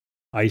of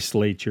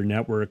isolate your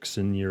networks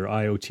and your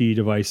IoT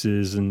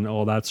devices and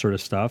all that sort of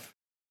stuff.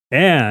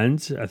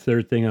 And a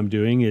third thing I'm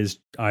doing is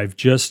I'm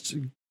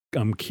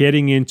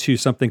getting into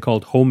something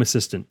called Home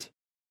Assistant.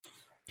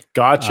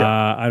 Gotcha.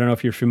 I don't know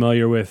if you're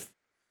familiar with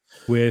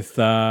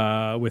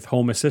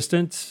Home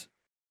Assistant.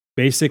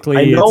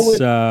 Basically,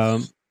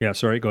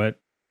 sorry, go ahead.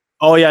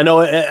 Oh yeah, no,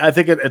 I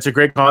think it's a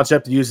great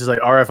concept. It uses like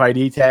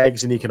RFID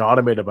tags, and you can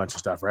automate a bunch of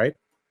stuff, right?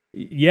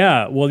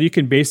 Yeah, well, you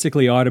can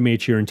basically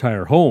automate your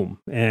entire home,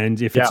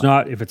 and if it's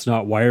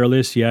not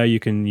wireless, you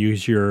can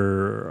use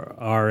your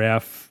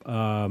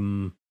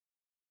RF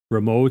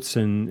remotes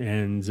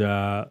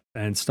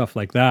and stuff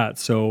like that.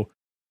 So,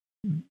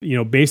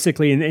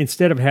 basically,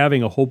 instead of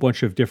having a whole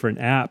bunch of different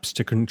apps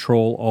to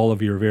control all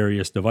of your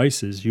various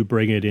devices, you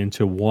bring it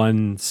into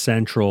one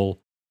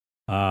central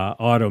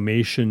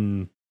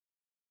automation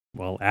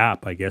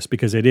app, I guess,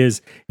 because it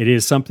is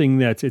something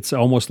that it's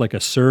almost like a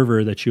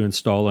server that you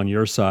install on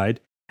your side,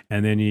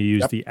 and then you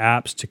use the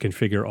apps to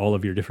configure all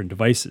of your different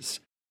devices,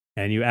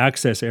 and you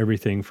access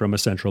everything from a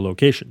central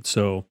location.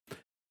 So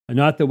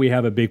not that we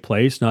have a big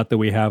place, not that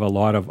we have a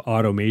lot of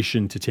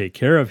automation to take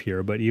care of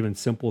here, but even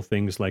simple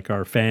things like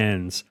our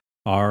fans,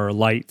 our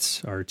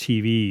lights, our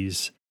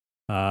TVs,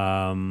 the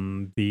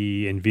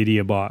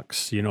NVIDIA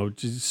box,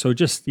 so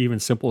just even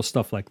simple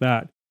stuff like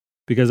that.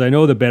 Because I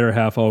know the better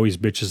half always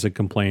bitches and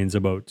complains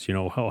about,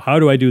 how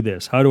do I do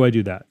this? How do I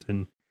do that?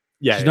 And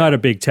she's not a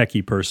big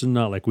techie person,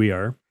 not like we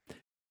are.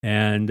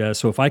 And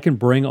so if I can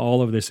bring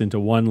all of this into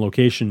one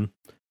location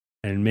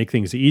and make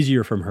things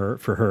easier for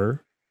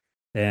her,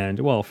 and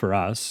for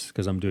us,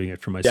 because I'm doing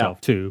it for myself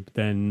too,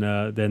 then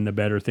the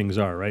better things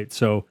are, right?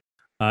 So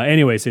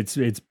anyways,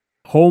 it's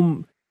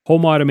home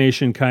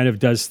automation kind of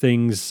does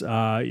things,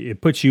 it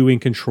puts you in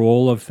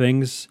control of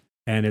things,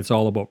 and it's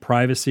all about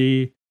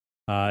privacy.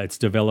 It's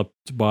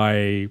developed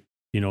by,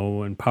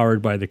 and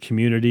powered by the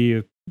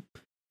community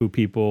who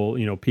people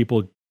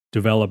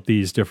develop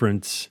these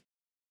different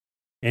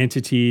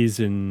entities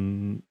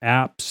and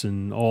apps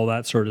and all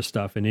that sort of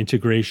stuff and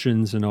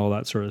integrations and all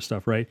that sort of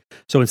stuff, right?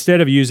 So instead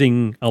of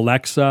using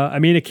Alexa, I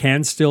mean, it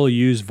can still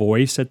use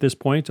voice at this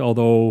point,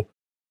 although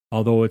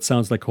it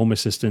sounds like Home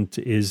Assistant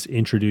is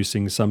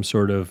introducing some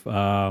sort of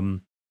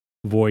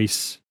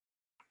voice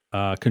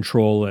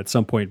control at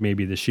some point,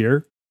 maybe this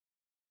year.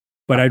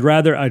 But I'd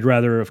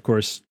rather, of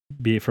course,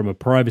 be from a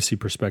privacy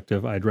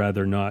perspective, I'd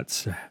rather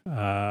not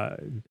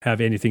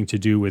have anything to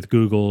do with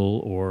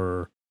Google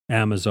or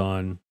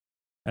Amazon.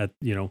 If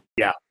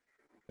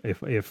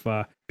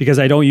because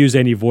I don't use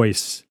any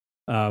voice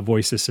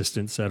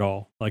assistants at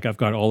all. Like I've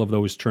got all of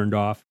those turned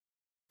off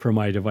for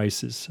my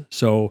devices.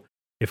 So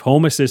if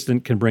Home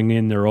Assistant can bring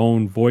in their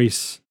own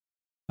voice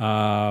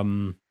part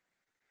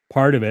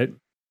of it,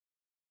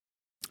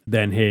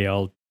 then hey,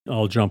 I'll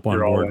jump on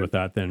board with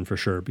that then for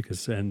sure,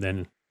 because and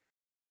then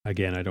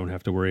again, I don't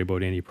have to worry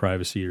about any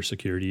privacy or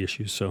security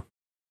issues. So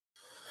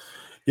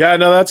yeah,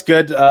 no, that's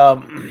good. I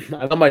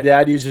know my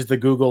dad uses the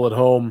Google at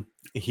home.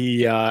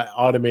 He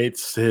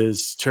automates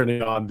his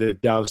turning on the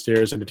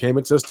downstairs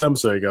entertainment system.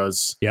 So he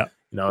goes,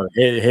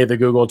 hey, the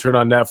Google, turn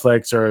on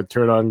Netflix or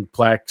turn on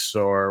Plex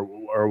or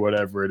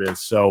whatever it is.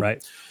 So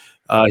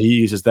he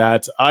uses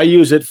that. I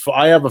use it.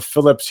 I have a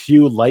Philips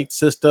Hue light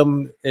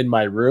system in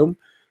my room.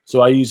 So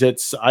I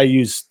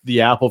use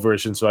the Apple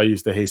version. So I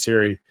use the Hey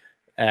Siri,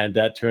 and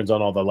that turns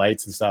on all the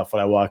lights and stuff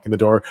when I walk in the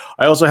door.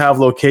 I also have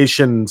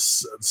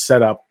locations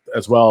set up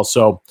as well.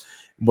 So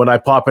when I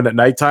pop in at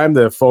nighttime,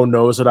 the phone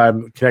knows that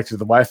I'm connected to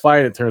the Wi-Fi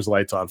and it turns the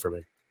lights on for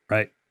me.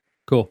 Right.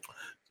 Cool.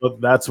 So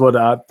that's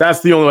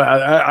the only way.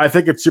 I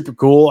think it's super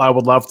cool. I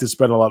would love to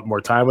spend a lot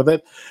more time with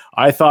it.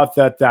 I thought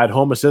that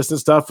Home Assistant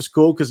stuff was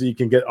cool because you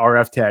can get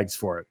RF tags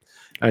for it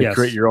and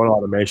create your own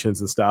automations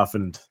and stuff.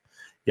 And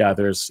yeah,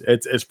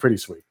 it's pretty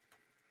sweet.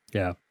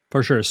 Yeah,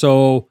 for sure.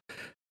 So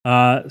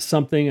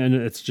something, and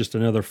it's just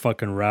another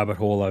fucking rabbit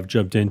hole I've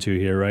jumped into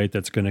here, right?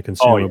 That's going to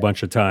consume a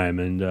bunch of time.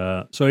 And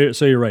so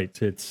you're right.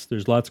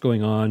 There's lots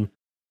going on.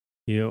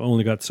 You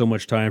only got so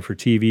much time for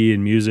TV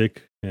and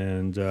music,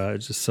 and it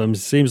just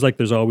seems like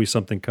there's always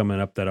something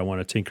coming up that I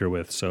want to tinker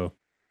with. So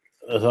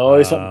there's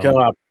always something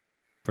coming up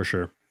for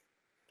sure.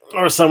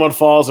 or someone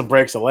falls and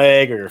breaks a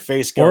leg, or your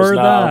face goes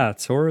numb.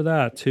 Or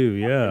that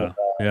too.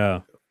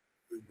 Yeah.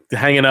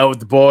 Hanging out with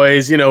the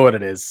boys, you know what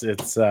it is.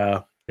 It's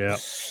no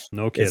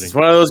kidding. It's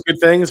one of those good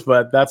things,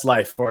 but that's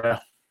life for you.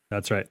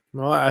 That's right.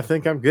 Well, I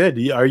think I'm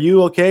good. Are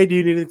you okay? Do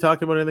you need to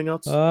talk about anything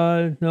else?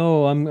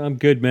 No, I'm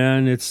good,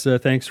 man. It's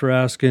thanks for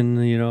asking.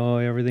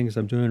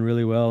 I'm doing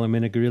really well. I'm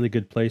in a really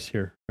good place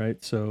here, right?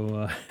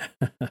 So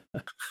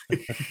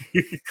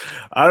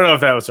I don't know if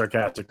that was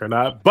sarcastic or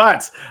not,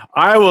 but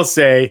I will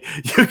say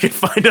you can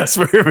find us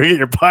wherever you get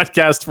your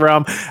podcast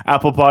from: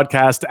 Apple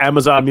Podcast,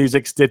 Amazon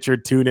Music, Stitcher,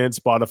 TuneIn,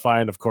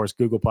 Spotify, and of course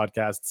Google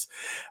Podcasts.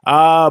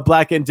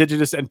 Black,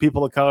 Indigenous, and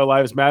people of color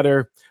lives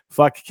matter.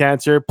 Fuck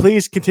cancer.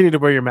 Please continue to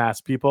wear your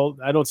mask, people.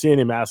 I don't see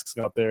any masks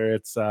out there.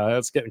 It's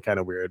getting kind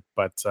of weird,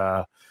 but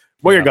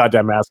wear your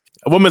goddamn mask.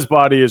 A woman's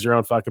body is your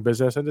own fucking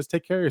business, and just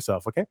take care of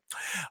yourself, okay?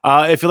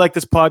 If you like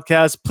this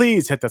podcast,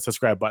 please hit that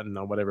subscribe button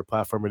on whatever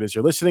platform it is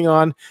you're listening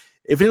on.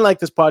 If you didn't like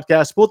this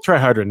podcast, we'll try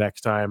harder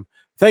next time.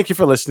 Thank you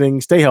for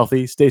listening. Stay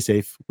healthy. Stay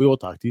safe. We will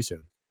talk to you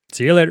soon.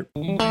 See you later.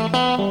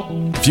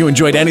 If you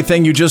enjoyed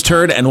anything you just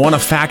heard and want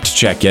to fact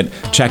check it,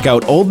 check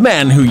out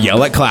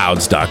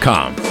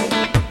oldmenwhoyellatclouds.com.